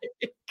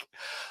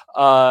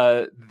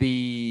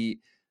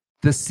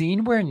the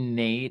scene where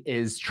Nate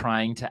is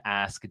trying to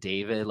ask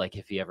David, like,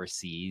 if he ever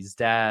sees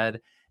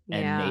Dad,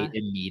 and Nate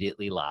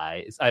immediately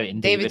lies. I mean,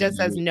 David just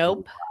says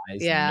nope.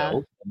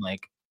 Nope. And,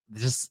 like,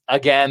 just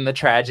again, the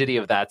tragedy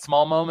of that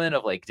small moment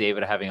of, like,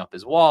 David having up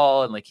his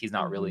wall and, like, he's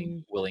not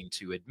really willing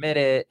to admit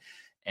it.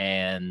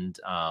 And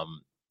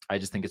I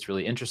just think it's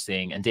really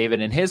interesting. And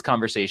David, in his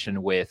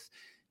conversation with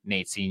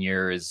Nate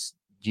Sr., is,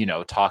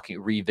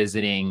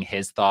 revisiting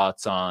his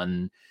thoughts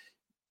on,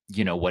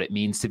 what it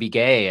means to be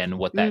gay and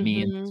what that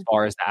means as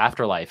far as the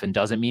afterlife, and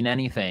doesn't mean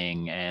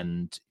anything.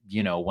 And,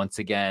 once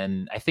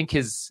again, I think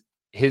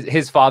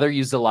his father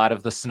used a lot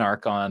of the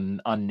snark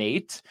on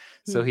Nate.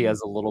 So he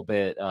has a little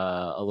bit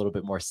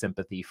more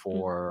sympathy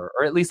for,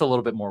 or at least a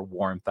little bit more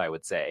warmth, I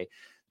would say,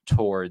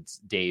 towards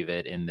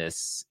David in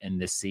this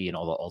scene.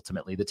 Although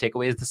ultimately the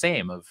takeaway is the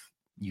same of,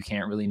 you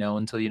can't really know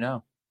until you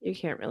know. You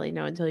can't really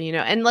know until you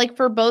know. And, like,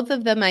 for both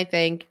of them, I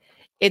think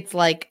it's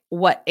like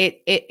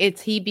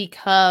it's he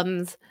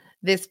becomes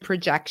this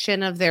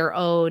projection of their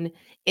own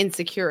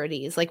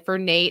insecurities. Like, for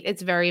Nate,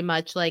 it's very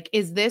much like,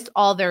 is this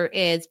all there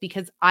is?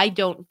 Because I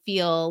don't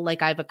feel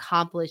like I've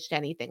accomplished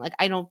anything. Like,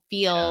 I don't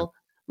feel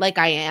like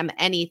I am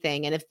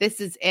anything. And if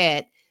this is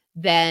it,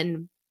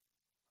 then,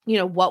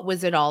 what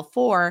was it all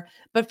for?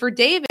 But for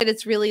David,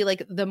 it's really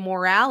like the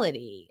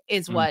morality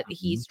is what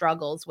he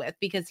struggles with,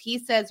 because he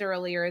says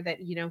earlier that,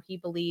 he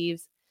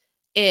believes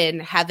in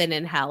heaven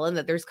and hell and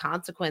that there's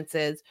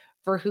consequences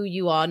for who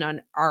you are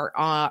on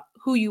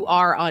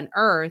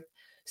earth.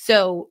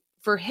 So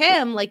for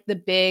him, like, the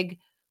big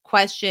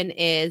question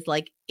is,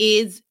 like,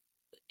 is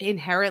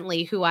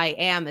inherently who I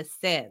am a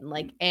sin?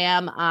 Like,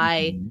 am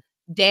I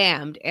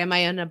damned? Am I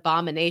an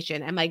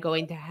abomination? Am I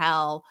going to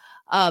hell?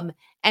 And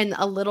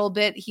a little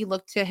bit, he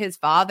looked to his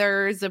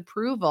father's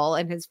approval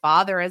and his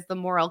father as the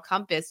moral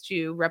compass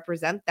to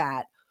represent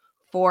that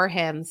for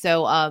him.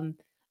 So,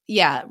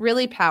 yeah,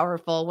 really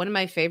powerful. One of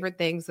my favorite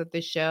things that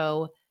the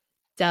show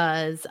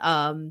does.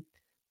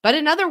 But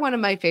another one of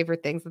my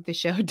favorite things that the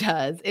show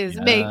does is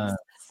makes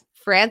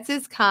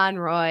Francis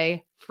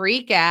Conroy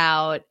freak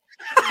out.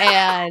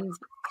 And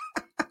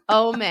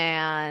oh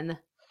man,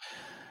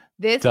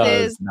 this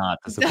does not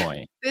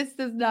disappoint. This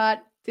does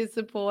not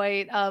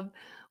disappoint.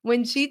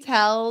 When she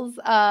tells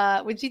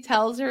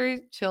her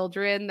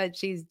children that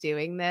she's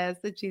doing this,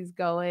 that she's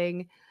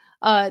going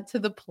to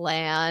the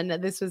plan.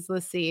 This was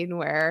the scene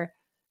where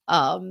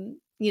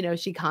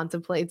she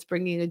contemplates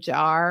bringing a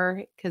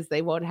jar because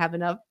they won't have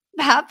enough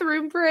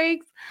bathroom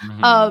breaks.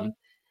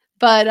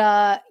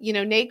 But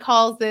Nate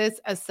calls this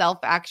a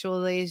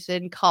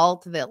self-actualization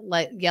cult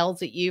that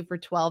yells at you for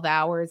 12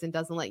 hours and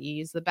doesn't let you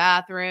use the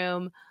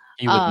bathroom.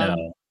 You would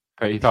know.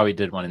 He probably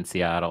did one in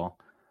Seattle.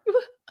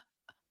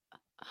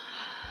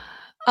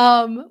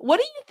 What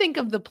do you think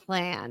of the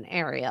plan,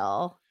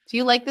 Ariel? Do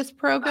you like this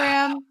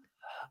program?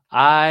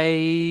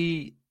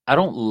 I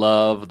don't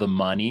love the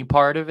money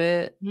part of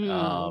it.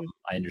 I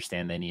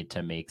understand they need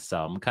to make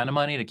some kind of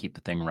money to keep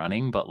the thing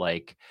running, but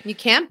like you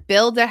can't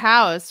build a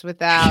house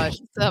without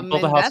some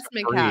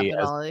investment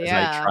capital. As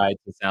I tried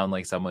to sound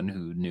like someone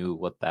who knew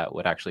what that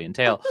would actually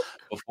entail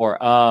before.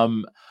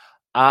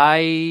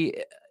 I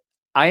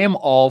am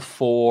all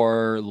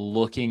for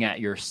looking at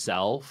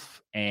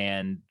yourself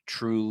and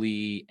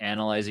truly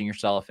analyzing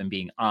yourself and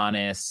being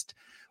honest,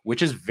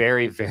 which is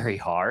very, very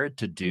hard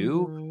to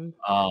do.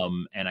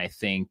 And I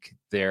think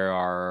there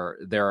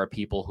are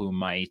people who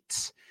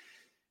might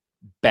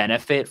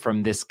benefit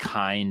from this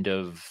kind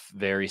of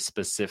very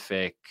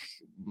specific,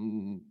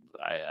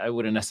 I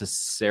wouldn't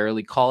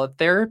necessarily call it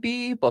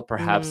therapy, but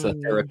perhaps a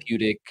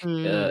therapeutic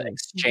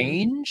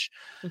exchange.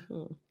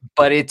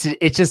 But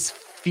it just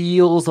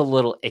feels a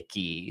little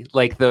icky.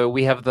 Like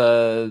we have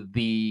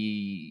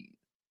the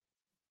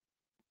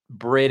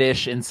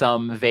British in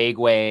some vague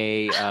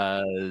way,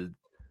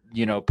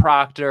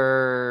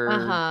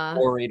 proctor,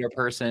 orator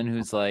person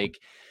who's like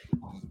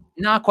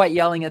not quite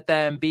yelling at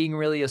them, being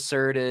really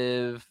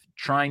assertive,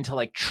 trying to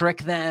like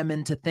trick them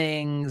into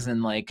things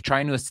and like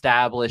trying to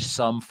establish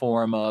some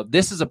form of,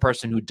 this is a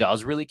person who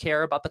does really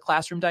care about the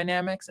classroom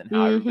dynamics and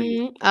how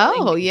everybody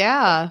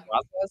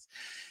process.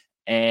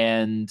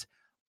 And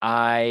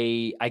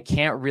I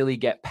can't really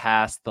get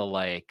past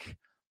the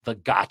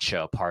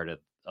gotcha part of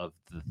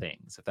the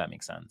things, if that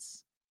makes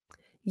sense.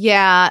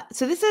 Yeah.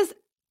 So this is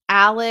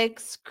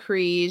Alex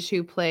Kriege,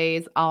 who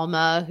plays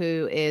Alma,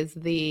 who is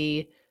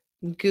the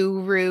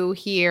guru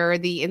here,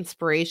 the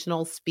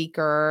inspirational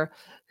speaker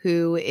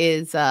who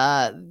is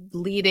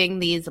leading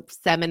these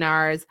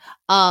seminars.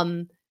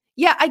 I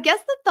guess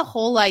that the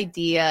whole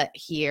idea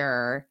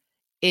here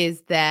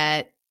is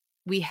that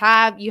you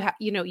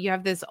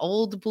have this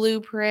old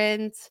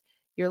blueprint.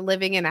 You're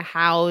living in a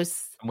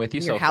house. I'm with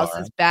you. Your house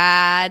is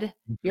bad.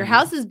 Your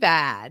house is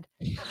bad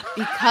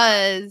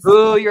because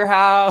your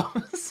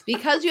house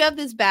because you have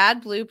this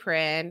bad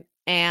blueprint,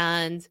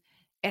 and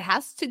it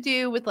has to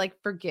do with like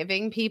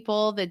forgiving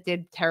people that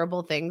did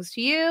terrible things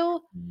to you.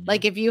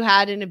 Like if you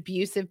had an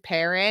abusive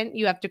parent,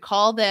 you have to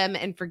call them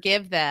and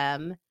forgive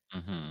them,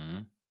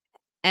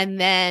 and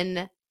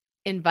then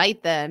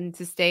invite them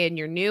to stay in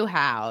your new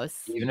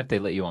house, even if they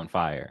lit you on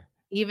fire.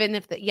 Even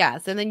if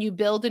and then you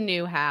build a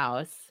new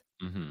house.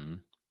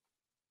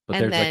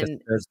 But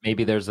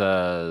there's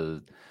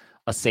a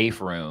safe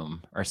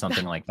room or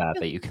something like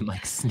that you can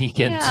like sneak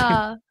into.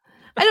 I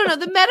don't know.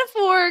 The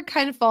metaphor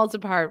kind of falls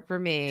apart for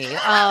me.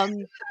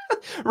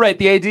 Right.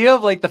 The idea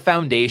of like the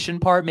foundation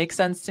part makes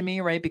sense to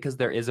me, right? Because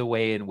there is a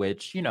way in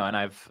which, and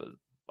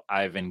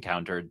I've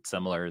encountered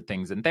similar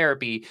things in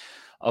therapy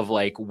of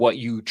like what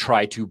you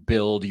try to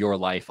build your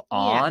life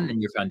on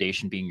and your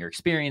foundation being your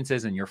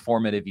experiences and your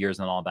formative years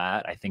and all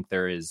that. I think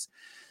there is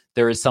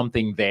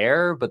something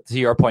there, but to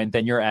your point,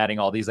 then you're adding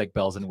all these like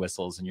bells and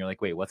whistles and you're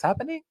like, wait, what's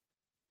happening?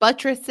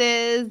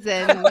 Buttresses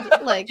and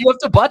like you have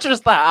to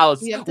buttress the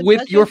house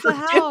with your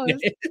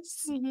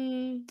forgiveness.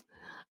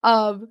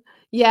 But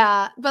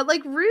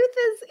like Ruth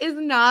is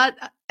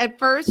not, at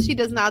first she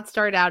does not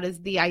start out as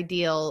the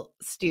ideal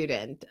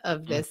student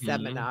of this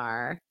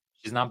seminar.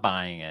 She's not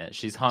buying it.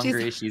 She's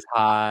hungry. She's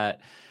hot.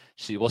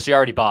 She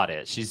already bought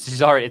it.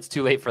 She's already, it's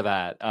too late for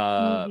that.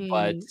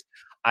 But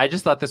I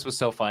just thought this was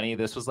so funny.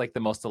 This was like the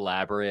most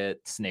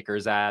elaborate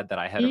Snickers ad that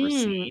I had ever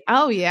seen.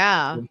 Oh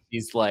yeah.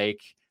 She's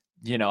like,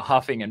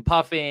 huffing and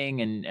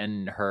puffing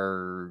and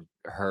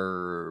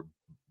her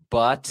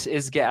butt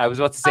is I was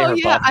about to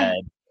say butt head.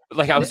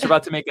 Like I was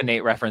about to make a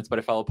Nate reference, but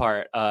it fell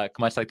apart.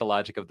 Much like the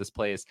logic of this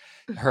place.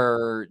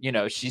 Her,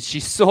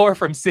 she's sore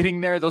from sitting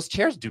there. Those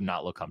chairs do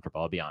not look comfortable,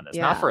 I'll be honest.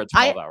 Not for a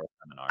 12-hour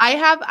seminar.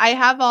 I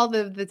have all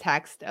the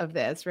text of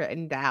this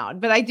written down,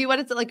 but I do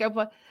want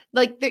to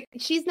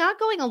she's not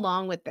going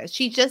along with this.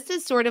 She just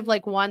is sort of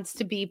like wants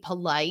to be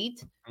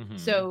polite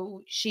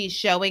So she's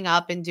showing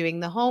up and doing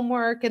the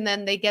homework, and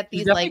then they get these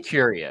She's definitely like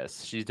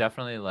curious. She's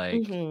definitely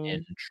like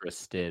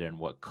interested in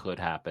what could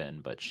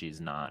happen, but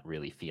she's not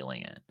really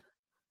feeling it.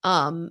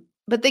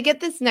 But they get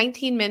this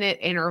 19-minute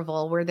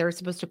interval where they're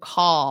supposed to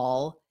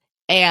call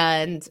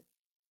and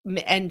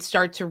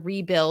start to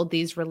rebuild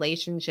these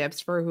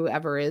relationships for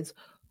whoever is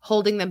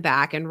holding them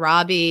back. And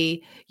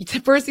Robbie,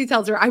 first he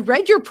tells her, I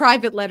read your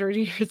private letter to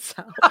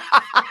yourself.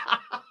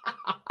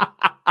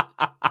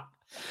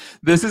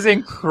 This is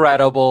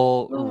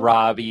incredible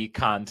Robbie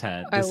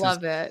content. I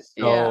love it.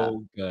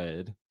 So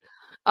good.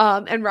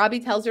 And Robbie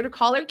tells her to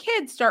call her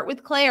kids, start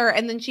with Claire.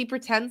 And then she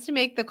pretends to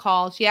make the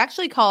call. She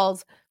actually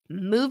calls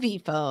movie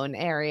phone,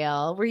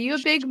 Ariel. Were you a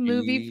big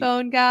movie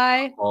phone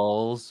guy?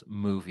 Calls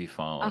movie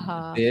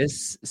phone.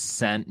 This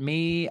sent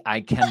me,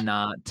 I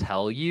cannot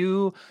tell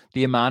you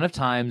the amount of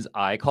times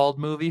I called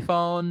movie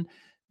phone.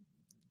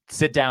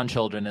 Sit down,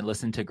 children, and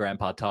listen to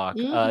Grandpa talk.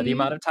 The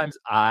amount of times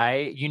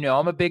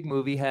I'm a big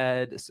movie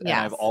head, and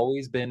I've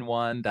always been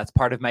one. That's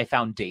part of my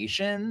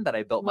foundation that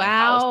I built my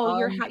house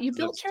on. You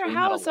built your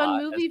house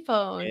on movie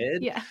phone.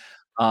 Yeah.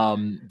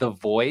 The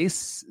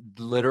voice,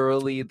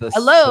 literally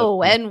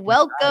hello and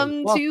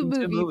welcome to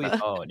movie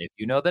phone. If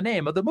you know the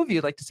name of the movie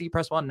you'd like to see,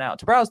 press 1 now.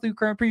 To browse through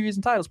current previews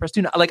and titles, press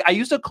 2 now. Like I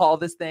used to call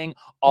this thing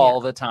all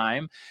the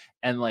time.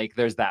 And like,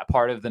 there's that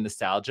part of the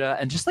nostalgia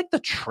and just like the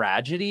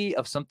tragedy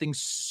of something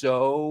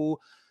so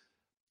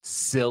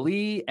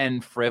silly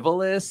and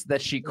frivolous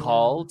that she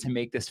called to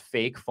make this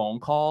fake phone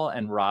call,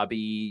 and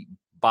Robbie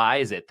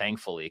buys it,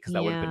 thankfully, because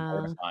that would have been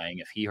mortifying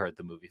if he heard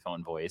the movie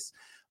phone voice.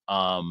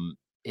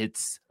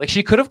 It's like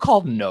she could have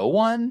called no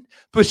one,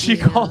 but she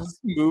calls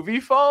movie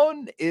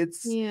phone.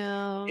 It's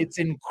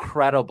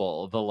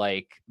incredible. The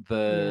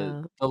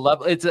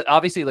level. It's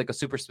obviously like a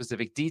super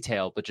specific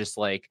detail, but just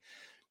like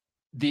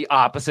the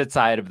opposite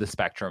side of the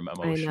spectrum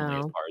emotionally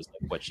as far as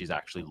like what she's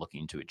actually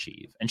looking to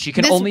achieve, and she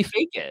can only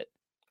fake it.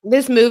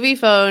 This movie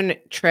phone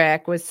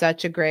trick was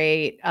such a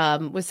great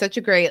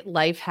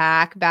life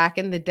hack back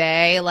in the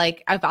day.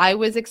 Like if I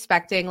was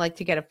expecting like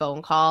to get a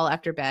phone call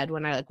after bed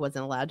when I like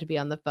wasn't allowed to be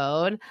on the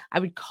phone, I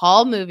would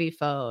call movie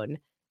phone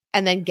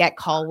and then get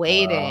call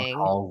waiting.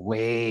 Call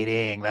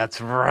waiting.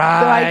 That's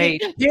right.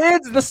 So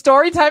kids, the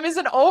story time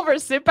isn't over.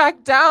 Sit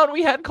back down.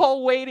 We had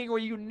call waiting where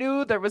you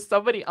knew there was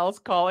somebody else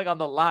calling on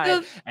the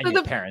line, and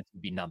your parents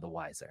would be none the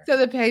wiser. So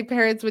the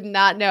parents would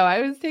not know I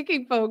was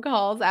taking phone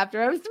calls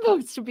after I was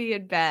supposed to be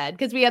in bed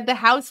because we had the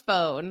house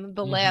phone,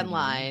 the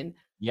landline.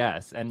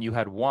 Yes, and you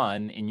had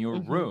one in your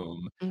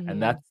room, and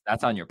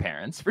that's on your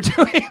parents for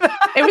doing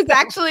that. It was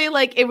actually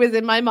like it was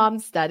in my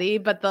mom's study,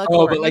 but the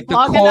cord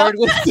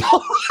was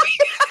so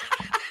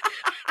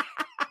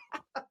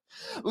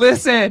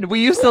Listen, we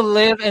used to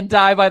live and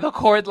die by the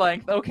cord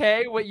length,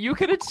 okay? What you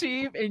could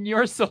achieve in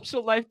your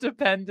social life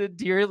depended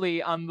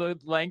dearly on the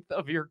length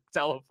of your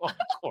telephone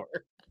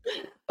cord.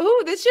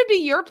 Oh, this should be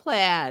your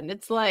plan.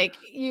 It's like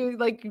you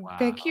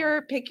pick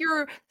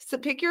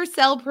your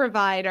cell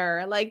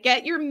provider, like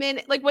get your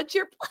minute, like what's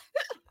your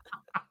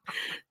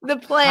the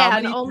plan?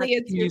 How many only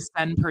it's you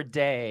spend per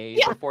day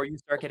before you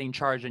start getting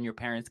charged and your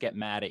parents get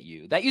mad at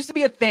you. That used to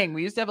be a thing.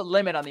 We used to have a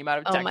limit on the amount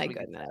of text. Oh my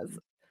goodness.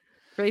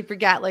 We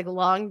forgot like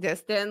long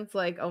distance.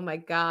 Like, oh my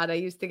God, I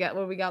used to get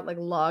when we got like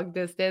long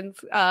distance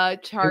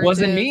charges. It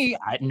wasn't me.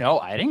 I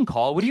didn't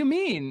call. What do you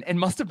mean? It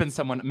must have been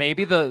someone.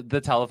 Maybe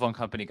the telephone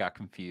company got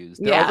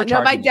confused.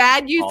 My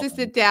dad used to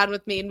sit down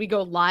with me and we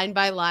go line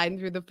by line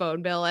through the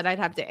phone bill, and I'd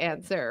have to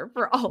answer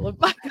for all of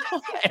my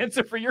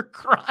answer for your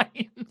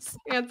crimes.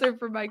 Answer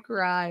for my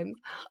crimes.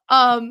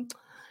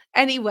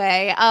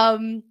 Anyway,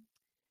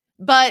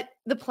 but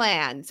the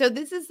plan. So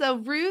this is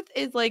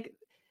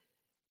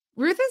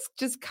Ruth is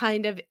just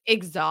kind of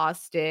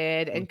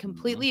exhausted and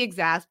completely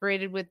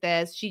exasperated with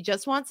this. She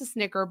just wants a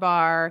Snicker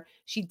bar.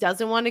 She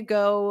doesn't want to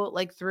go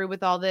like through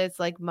with all this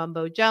like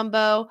mumbo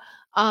jumbo.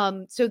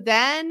 So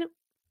then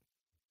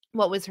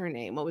what was her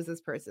name? What was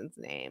this person's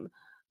name?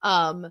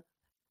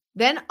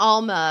 Then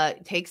Alma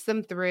takes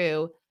them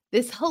through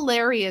this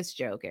hilarious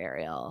joke,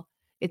 Ariel.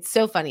 It's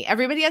so funny.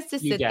 Everybody has to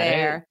sit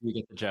there. You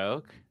get the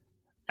joke?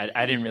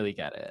 I didn't really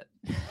get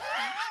it.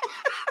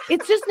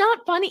 It's just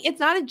not funny. It's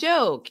not a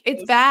joke.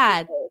 It's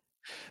bad.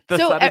 That's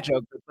not a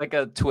joke. It's like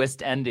a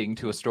twist ending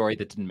to a story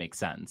that didn't make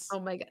sense. Oh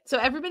my God. So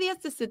everybody has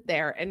to sit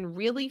there and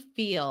really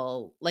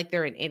feel like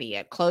they're an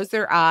idiot. Close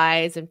their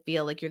eyes and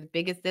feel like you're the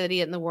biggest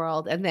idiot in the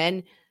world. And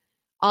then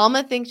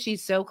Alma thinks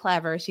she's so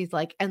clever. She's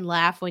like, and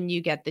laugh when you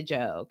get the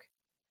joke.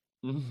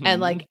 And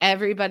like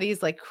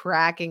everybody's like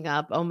cracking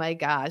up. Oh my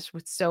gosh,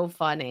 it's so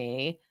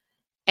funny.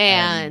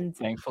 And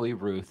thankfully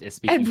Ruth is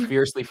speaking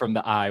fiercely from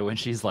the eye when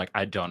she's like,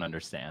 I don't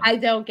understand. I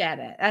don't get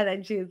it. And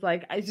then she's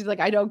like, I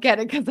don't get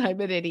it because I'm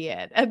an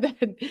idiot.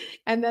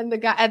 And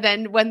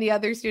then when the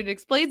other student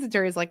explains it to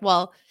her, he's like,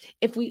 well,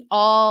 if we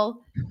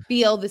all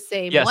feel the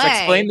same way. Yes,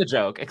 explain the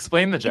joke.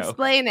 Explain the joke.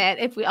 Explain it.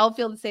 If we all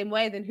feel the same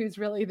way, then who's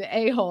really the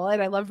a-hole?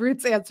 And I love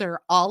Ruth's answer,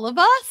 all of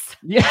us.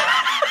 Yeah.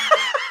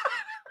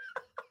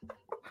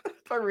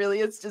 But really,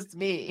 it's just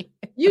me.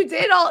 You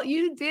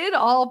did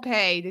all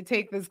pay to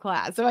take this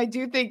class. So I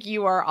do think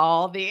you are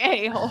all the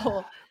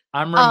a-hole.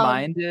 I'm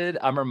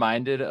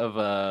reminded of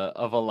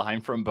a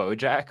line from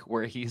BoJack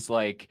where he's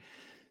like,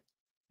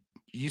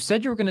 you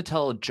said you were going to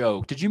tell a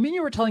joke. Did you mean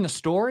you were telling a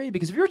story?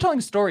 Because if you were telling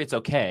a story, it's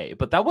okay.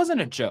 But that wasn't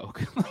a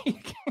joke.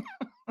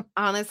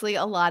 Honestly,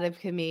 a lot of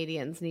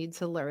comedians need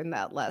to learn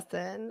that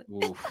lesson.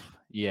 Oof.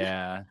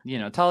 Yeah.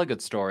 Tell a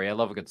good story. I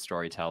love a good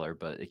storyteller,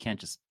 but it can't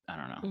just, I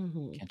don't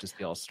know. It can't just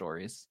be all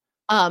stories.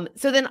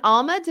 So then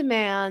Alma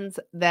demands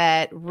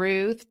that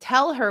Ruth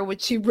tell her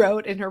what she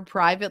wrote in her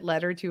private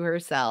letter to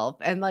herself.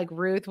 And like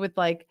Ruth with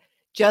like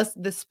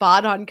just the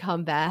spot on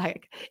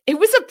comeback. It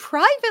was a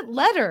private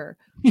letter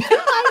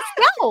to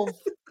myself.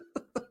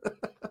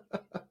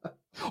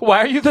 Why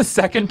are you the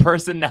second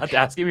person now to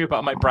asking me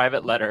about my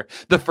private letter?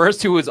 The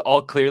first who was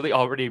all clearly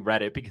already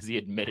read it because he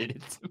admitted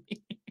it to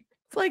me.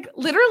 It's like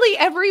literally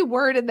every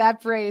word in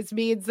that phrase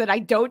means that I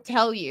don't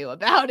tell you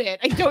about it.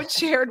 I don't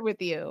share it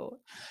with you.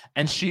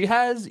 And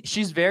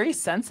she's very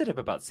sensitive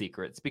about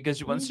secrets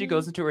because once she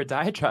goes into her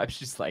diatribe,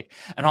 she's like,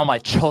 and all my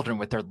children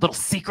with their little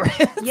secrets.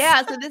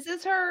 Yeah. So this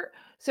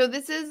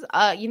is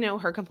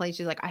her complaint.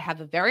 She's like, I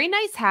have a very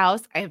nice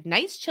house. I have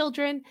nice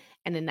children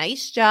and a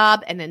nice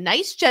job and a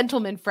nice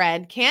gentleman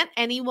friend. Can't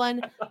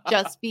anyone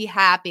just be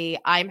happy?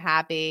 I'm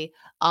happy.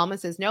 Alma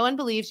says, no one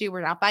believes you.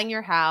 We're not buying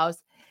your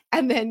house.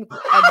 And then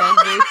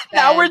Ruth says,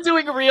 now we're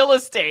doing real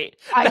estate.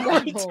 We're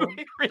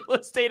doing real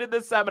estate in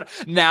this seminar.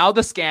 Now the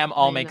scam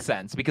all makes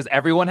sense because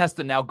everyone has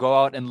to now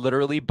go out and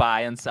literally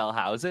buy and sell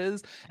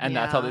houses. And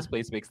that's how this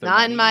place makes their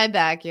money. Not in my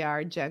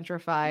backyard,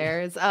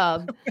 gentrifiers.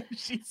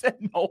 She said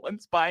no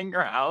one's buying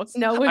your house.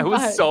 No one. I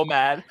was so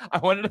mad. I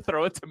wanted to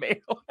throw a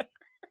tomato at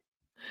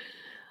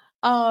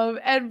her.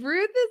 And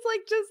Ruth is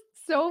like just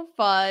so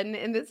fun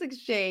in this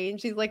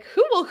exchange. She's like,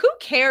 who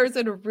cares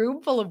in a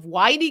room full of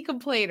whiny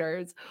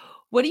complainers?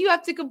 What do you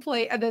have to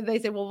complain? And then they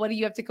say, well, what do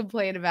you have to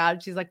complain about?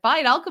 And she's like,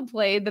 fine, I'll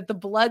complain that the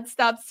blood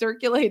stopped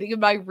circulating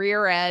in my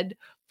rear end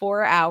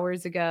 4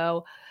 hours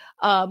ago.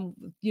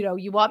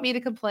 You want me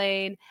to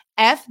complain?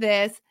 F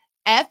this,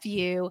 F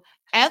you,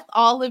 F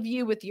all of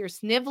you with your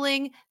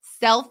sniveling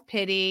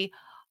self-pity,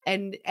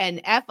 and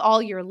F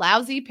all your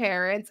lousy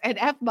parents, and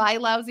F my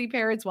lousy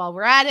parents while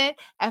we're at it.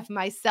 F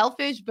my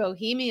selfish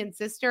bohemian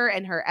sister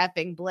and her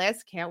effing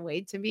bliss. Can't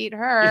wait to meet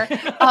her.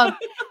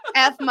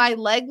 F my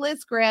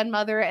legless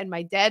grandmother and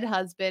my dead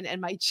husband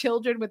and my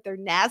children with their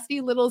nasty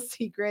little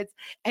secrets.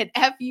 And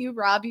F you,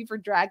 Robbie, for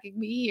dragging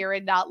me here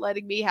and not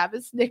letting me have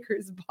a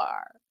Snickers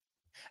bar.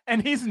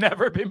 And he's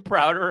never been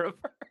prouder of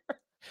her.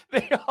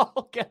 They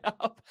all get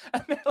up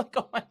and they're like,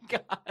 oh my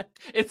God,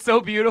 it's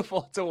so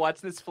beautiful to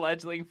watch this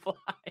fledgling fly.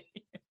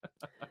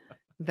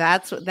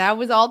 That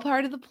was all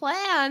part of the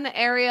plan,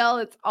 Ariel.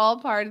 It's all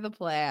part of the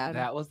plan.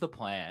 That was the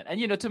plan.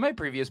 And to my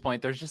previous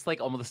point, there's just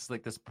like almost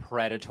like this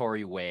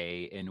predatory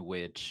way in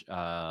which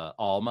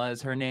Alma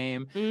is her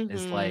name,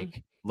 is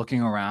like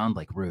looking around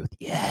like, Ruth,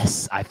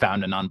 yes, I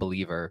found a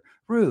non-believer.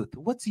 Ruth,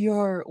 what's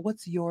your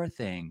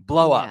thing?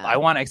 Blow up. I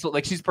want to explode.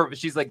 Like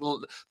she's like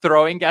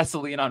throwing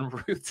gasoline on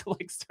Ruth to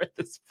like start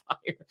this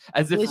fire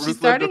as if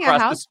Ruth lived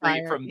across the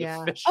street from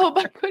the fish. Oh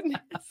my goodness.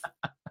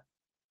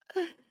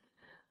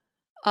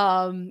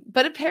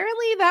 But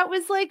apparently that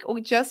was like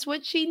just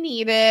what she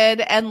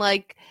needed. And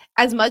like,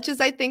 as much as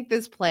I think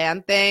this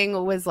plan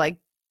thing was like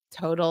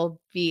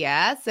total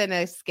BS and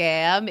a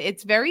scam,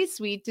 it's very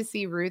sweet to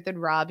see Ruth and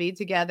Robbie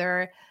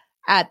together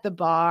at the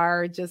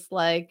bar, just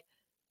like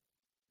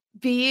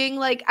being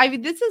like, I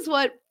mean, this is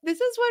what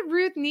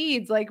Ruth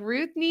needs. Like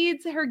Ruth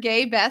needs her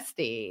gay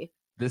bestie.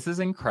 This is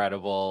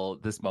incredible.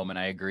 This moment,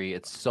 I agree.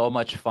 It's so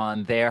much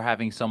fun. They're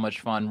having so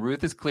much fun.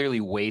 Ruth is clearly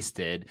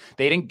wasted.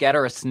 They didn't get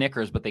her a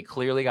Snickers, but they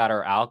clearly got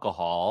her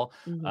alcohol.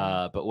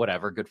 But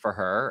whatever, good for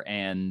her.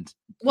 And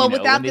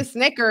without the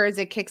Snickers,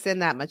 it kicks in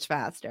that much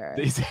faster.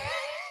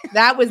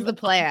 That was the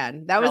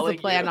plan. That was the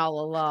plan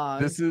all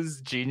along. This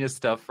is genius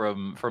stuff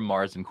from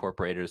Mars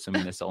Incorporated,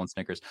 assuming they're selling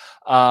Snickers.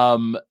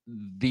 And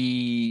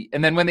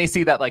then when they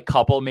see that like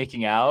couple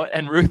making out,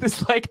 and Ruth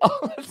is like, "Oh,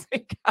 let's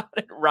make out,"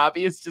 and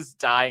Robbie is just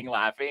dying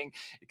laughing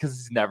because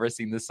he's never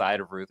seen the side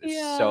of Ruth.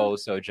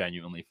 It's so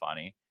genuinely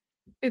funny.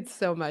 It's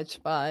so much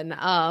fun.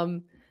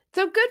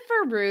 So good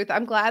for Ruth.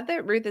 I'm glad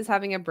that Ruth is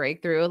having a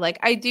breakthrough. Like,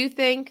 I do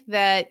think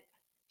that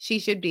she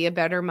should be a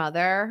better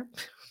mother.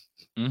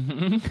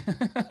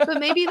 But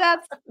maybe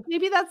that's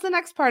the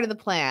next part of the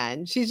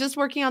plan. She's just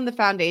working on the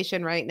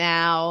foundation right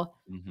now.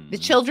 The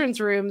children's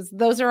rooms,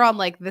 those are on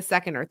like the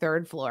second or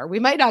third floor. We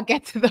might not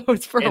get to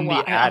those for a while.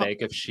 In the attic,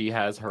 if she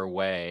has her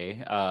way.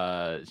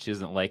 She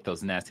doesn't like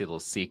those nasty little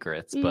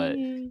secrets. But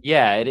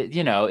yeah,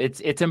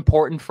 it's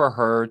important for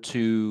her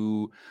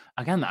to,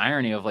 again, the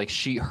irony of like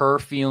her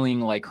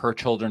feeling like her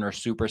children are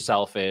super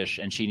selfish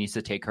and she needs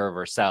to take care of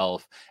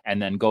herself,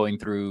 and then going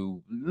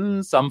through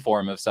some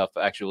form of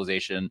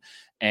self-actualization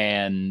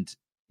and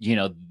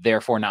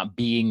therefore not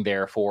being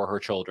there for her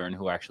children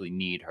who actually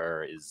need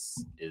her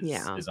is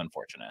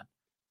unfortunate.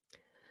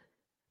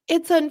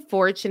 It's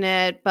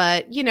unfortunate,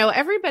 but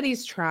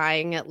everybody's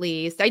trying at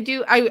least.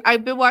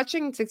 I've been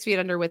watching 6 Feet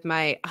Under with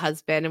my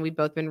husband, and we've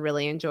both been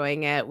really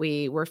enjoying it.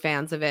 We were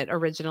fans of it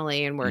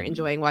originally, and we're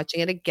enjoying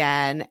watching it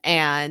again.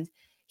 And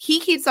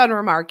he keeps on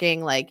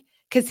remarking, like,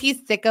 because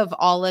he's sick of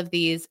all of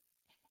these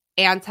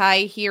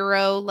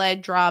anti-hero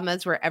led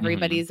dramas where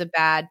everybody's a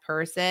bad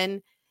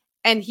person.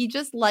 And he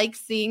just likes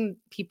seeing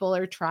people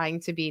are trying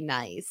to be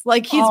nice.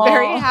 Like, he's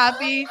very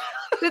happy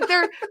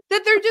that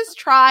they're just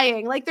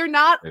trying. Like, they're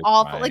not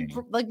awful.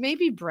 Like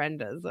maybe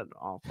Brenda's an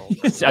awful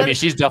person. I mean,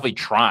 she's definitely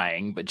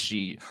trying, but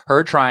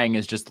her trying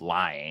is just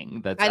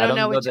lying. I don't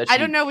know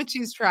what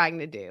she's trying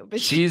to do. But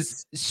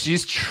she's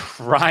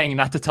trying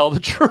not to tell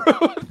the truth.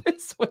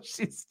 Is what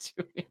she's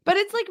doing. But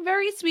it's like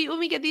very sweet when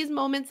we get these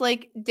moments.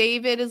 Like,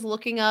 David is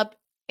looking up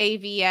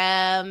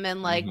AVM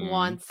and like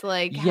wants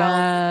like help.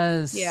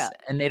 Yes, yeah,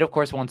 and Nate of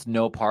course wants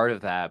no part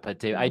of that,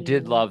 but I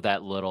did love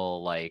that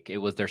little, like, it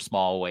was their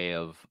small way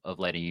of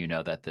letting you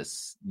know that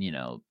this,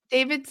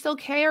 David still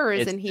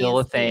cares, it's and still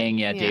a thing.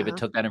 Yeah, David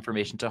took that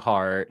information to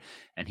heart,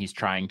 and he's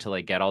trying to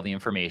like get all the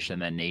information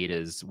that Nate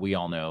is, we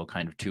all know,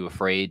 kind of too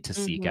afraid to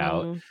seek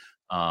out.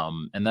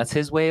 And that's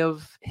his way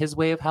of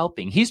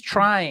helping. He's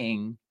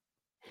trying.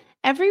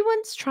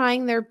 Everyone's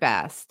trying their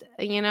best,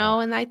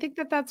 and I think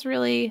that's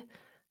really.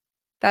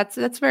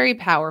 That's very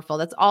powerful.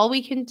 That's all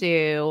we can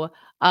do.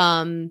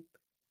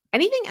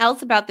 Anything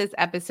else about this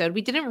episode?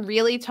 We didn't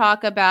really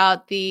talk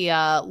about the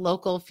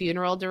local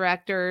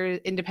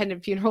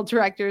independent funeral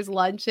directors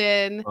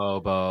luncheon.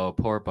 Bobo,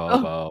 poor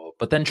Bobo.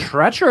 But then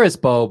treacherous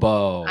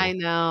Bobo. I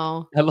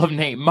know. I love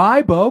Nate.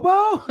 My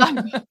Bobo?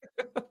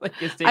 Like,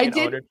 he's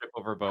taking ownership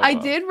over Bobo. I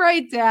did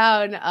write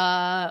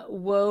down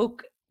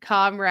woke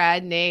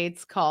comrade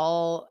Nate's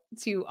call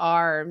to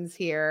arms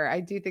here. I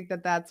do think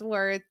that's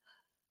worth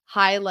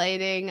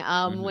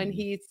highlighting when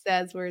he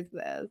says, where's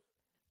this?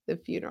 The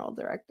funeral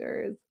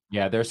directors.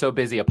 Yeah, they're so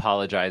busy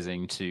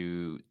apologizing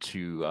to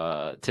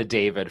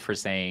David for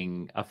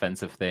saying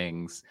offensive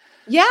things.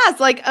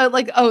 Yes, I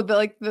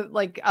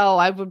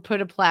would put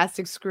a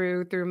plastic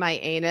screw through my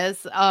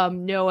anus.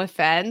 No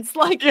offense.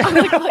 Like, yeah,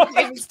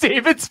 it's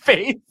David's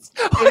face.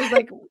 It was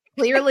like,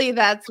 clearly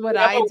that's what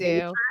I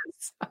do.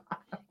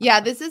 Yeah,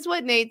 this is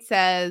what Nate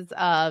says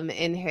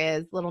in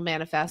his little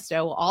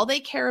manifesto. All they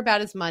care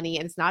about is money,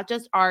 and it's not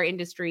just our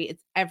industry,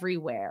 it's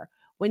everywhere.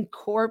 When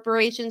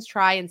corporations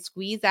try and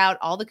squeeze out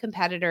all the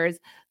competitors,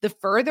 the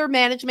further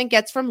management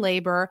gets from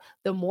labor,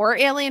 the more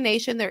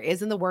alienation there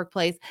is in the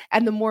workplace,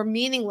 and the more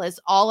meaningless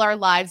all our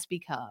lives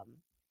become.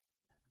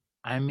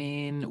 I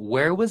mean,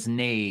 where was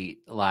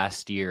Nate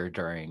last year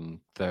during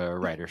the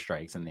writer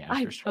strikes and the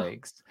actor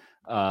strikes?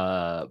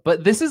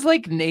 But this is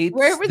like Nate's.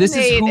 Where was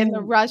Nate in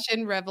the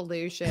Russian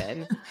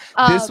Revolution?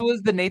 This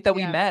was the Nate that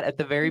we met at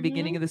the very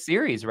beginning of the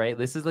series, right?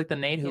 This is like the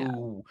Nate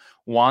who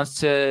wants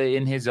to,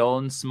 in his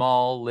own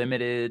small,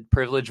 limited,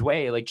 privileged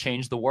way, like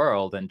change the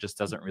world and just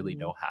doesn't really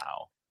know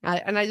how.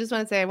 And I just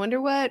want to say, I wonder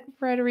what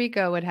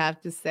Federico would have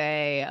to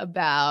say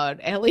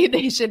about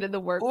alienation in the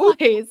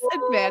workplace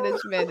and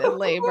management and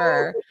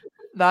labor.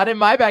 Not in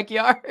my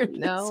backyard.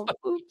 No.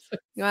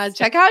 You want to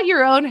check out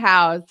your own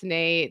house,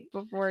 Nate,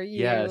 before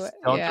you. Yes.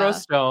 Don't throw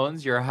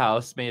stones. Your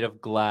house made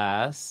of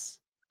glass.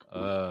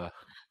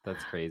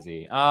 That's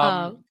crazy.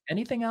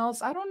 Anything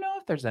else? I don't know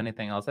if there's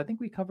anything else. I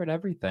think we covered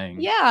everything.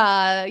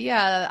 Yeah.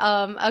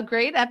 A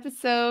great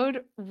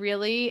episode.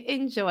 Really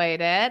enjoyed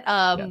it.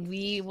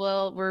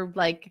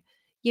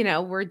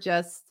 We're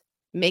just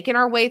making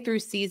our way through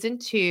season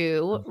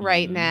 2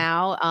 right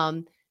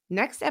now.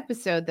 Next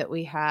episode that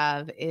we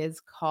have is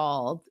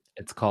called...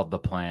 It's called The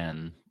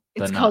Plan.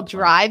 It's called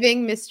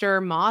Driving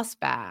Mr. Moss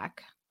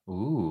Back.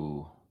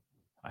 Ooh.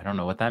 I don't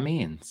know what that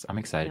means. I'm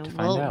excited to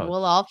find out.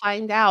 We'll all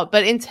find out.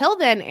 But until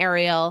then,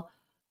 Ariel,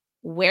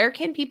 where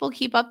can people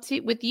keep up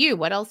with you?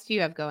 What else do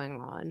you have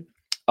going on?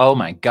 Oh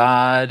my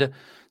God.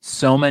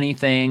 So many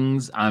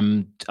things.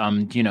 I'm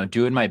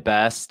doing my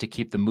best to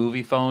keep the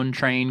movie phone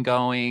train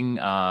going,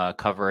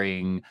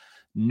 covering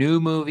new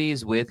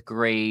movies with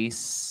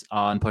Grace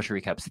on Pusher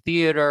Recaps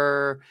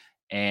Theater,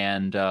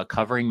 and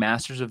covering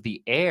Masters of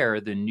the Air,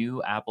 the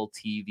new Apple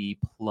TV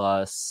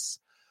Plus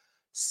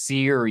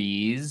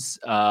series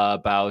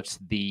about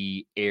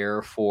the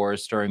Air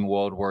Force during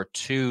World War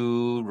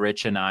II.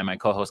 Rich and I, my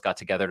co-host, got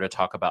together to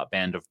talk about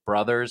Band of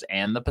Brothers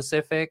and the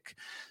Pacific,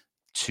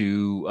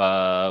 two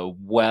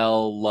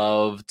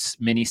well-loved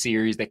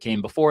miniseries that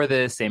came before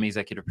this, same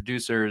executive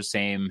producers,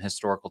 same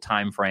historical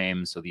time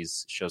frame. So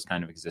these shows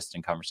kind of exist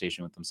in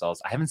conversation with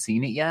themselves. I haven't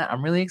seen it yet.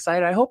 I'm really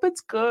excited. I hope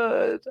it's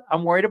good.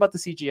 I'm worried about the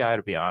CGI,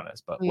 to be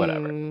honest, but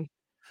whatever.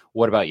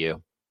 What about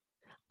you?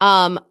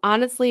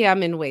 Honestly,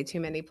 I'm in way too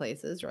many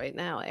places right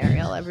now,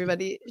 Ariel.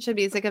 Everybody should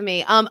be sick of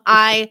me.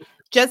 I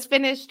just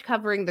finished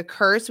covering The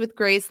Curse with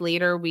Grace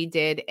Leader. We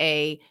did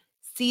a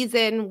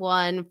season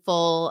 1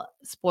 full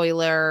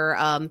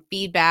spoiler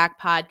feedback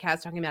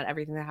podcast talking about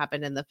everything that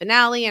happened in the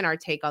finale and our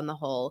take on the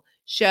whole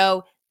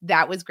show.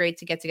 That was great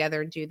to get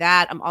together and do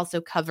that. I'm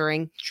also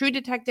covering True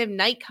Detective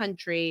Night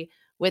Country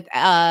with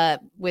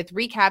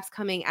recaps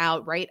coming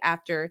out right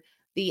after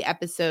the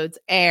episodes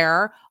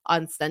air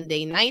on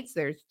Sunday nights.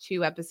 There's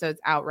 2 episodes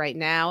out right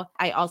now.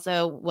 I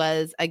also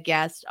was a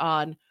guest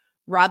on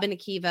Robin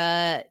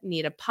Akiva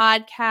Need a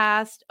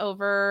Podcast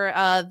over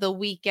the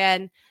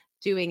weekend,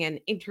 doing an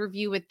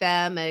interview with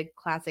them, a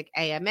classic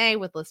AMA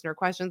with listener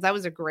questions. That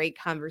was a great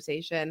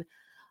conversation.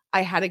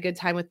 I had a good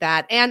time with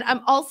that. And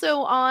I'm also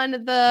on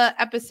the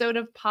episode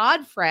of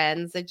Pod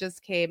Friends that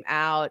just came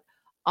out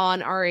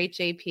on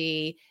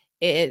RHAP,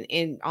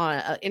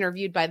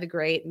 interviewed by the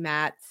great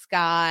Matt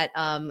Scott.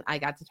 I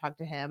got to talk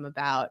to him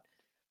about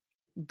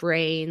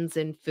brains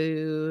and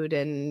food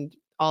and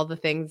all the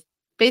things,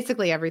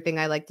 basically everything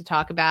I like to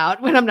talk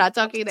about when I'm not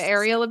talking to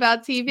Ariel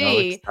about TV. So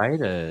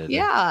excited.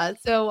 Yeah.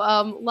 So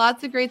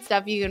lots of great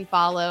stuff. You can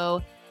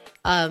follow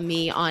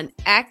me on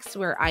X,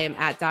 where I am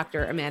at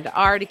Dr. Amanda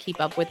R, to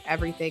keep up with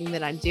everything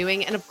that I'm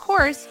doing. And of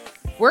course,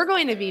 we're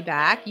going to be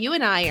back, you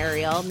and I,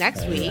 Ariel,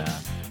 next week,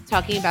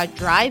 talking about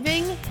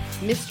driving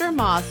Mr.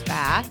 Moss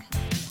back.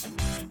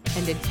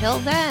 And until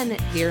then,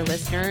 dear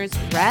listeners,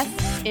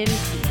 rest in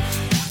peace.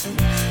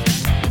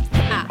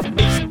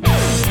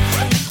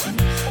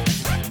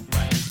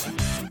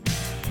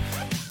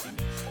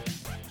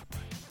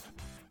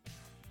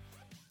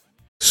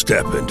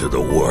 Step into the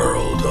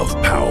world of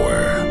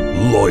power,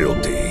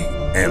 loyalty,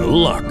 and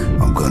luck.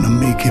 I'm gonna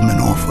make him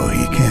an offer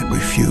he can't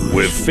refuse.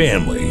 With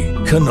family,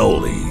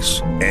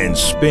 cannolis, and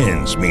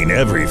spins mean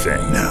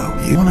everything.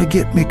 Now, you wanna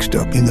get mixed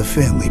up in the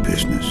family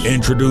business.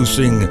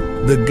 Introducing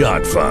The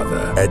Godfather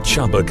at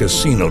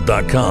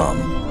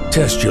ChumbaCasino.com.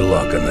 Test your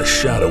luck in the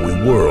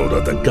shadowy world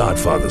of The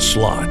Godfather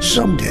slot.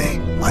 Someday,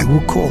 I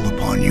will call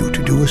upon you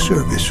to do a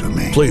service for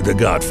me. Play The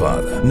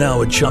Godfather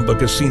now at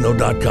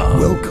ChumbaCasino.com.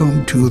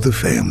 Welcome to the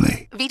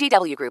family.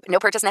 VGW Group. No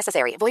purchase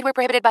necessary. Void where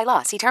prohibited by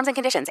law. See terms and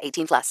conditions.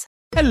 18+.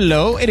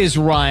 Hello, it is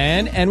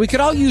Ryan, and we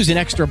could all use an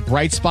extra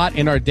bright spot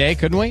in our day,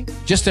 couldn't we?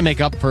 Just to make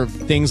up for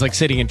things like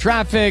sitting in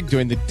traffic,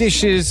 doing the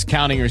dishes,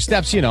 counting your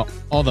steps,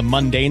 all the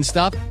mundane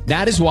stuff.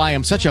 That is why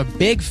I'm such a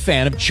big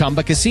fan of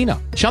Chumba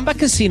Casino. Chumba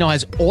Casino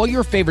has all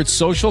your favorite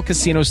social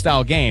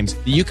casino-style games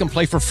that you can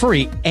play for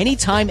free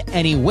anytime,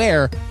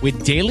 anywhere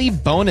with daily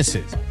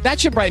bonuses. That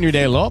should brighten your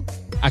day a little.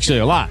 Actually,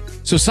 a lot.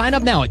 So sign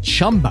up now at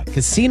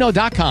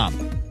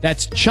ChumbaCasino.com.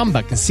 That's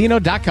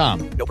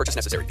ChumbaCasino.com. No purchase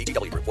necessary.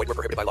 VGW Group. Void where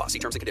prohibited by law. See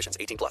terms and conditions.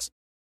 18+.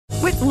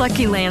 With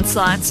Lucky Land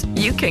Slots,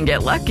 you can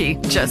get lucky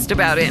just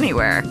about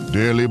anywhere.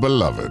 Dearly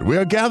beloved, we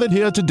are gathered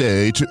here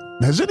today to...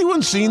 Has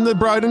anyone seen the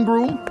bride and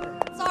groom?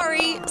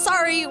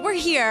 Sorry, we're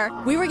here.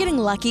 We were getting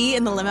lucky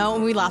in the limo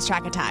and we lost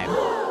track of time.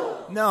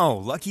 No,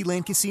 Lucky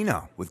Land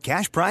Casino. With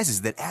cash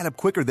prizes that add up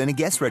quicker than a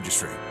guest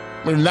registry.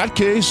 In that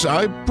case,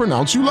 I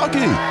pronounce you lucky.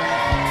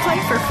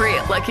 Play for free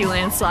at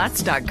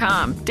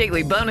LuckyLandSlots.com.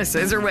 Daily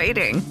bonuses are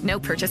waiting. No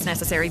purchase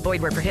necessary.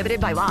 Void where prohibited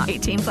by law.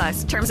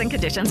 18+. Terms and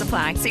conditions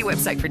apply. See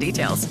website for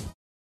details.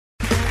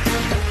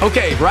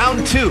 Okay,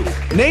 round 2.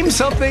 Name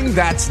something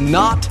that's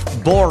not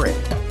boring.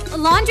 A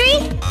laundry?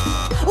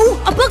 Ooh,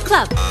 a book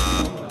club.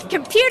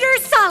 Computer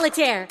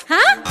solitaire,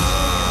 huh?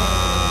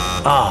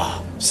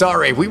 Ah, oh,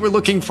 sorry. We were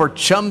looking for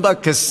Chumba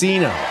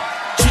Casino.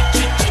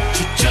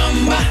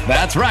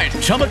 That's right.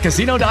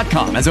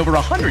 ChumbaCasino.com has over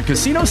 100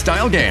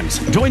 casino-style games.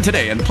 Join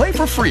today and play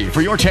for free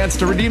for your chance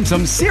to redeem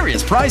some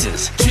serious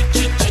prizes.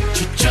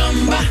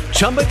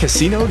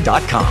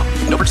 ChumbaCasino.com.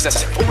 No purchase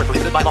necessary. Void where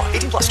prohibited by law.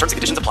 18+. Terms and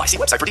conditions apply. See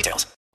website for details.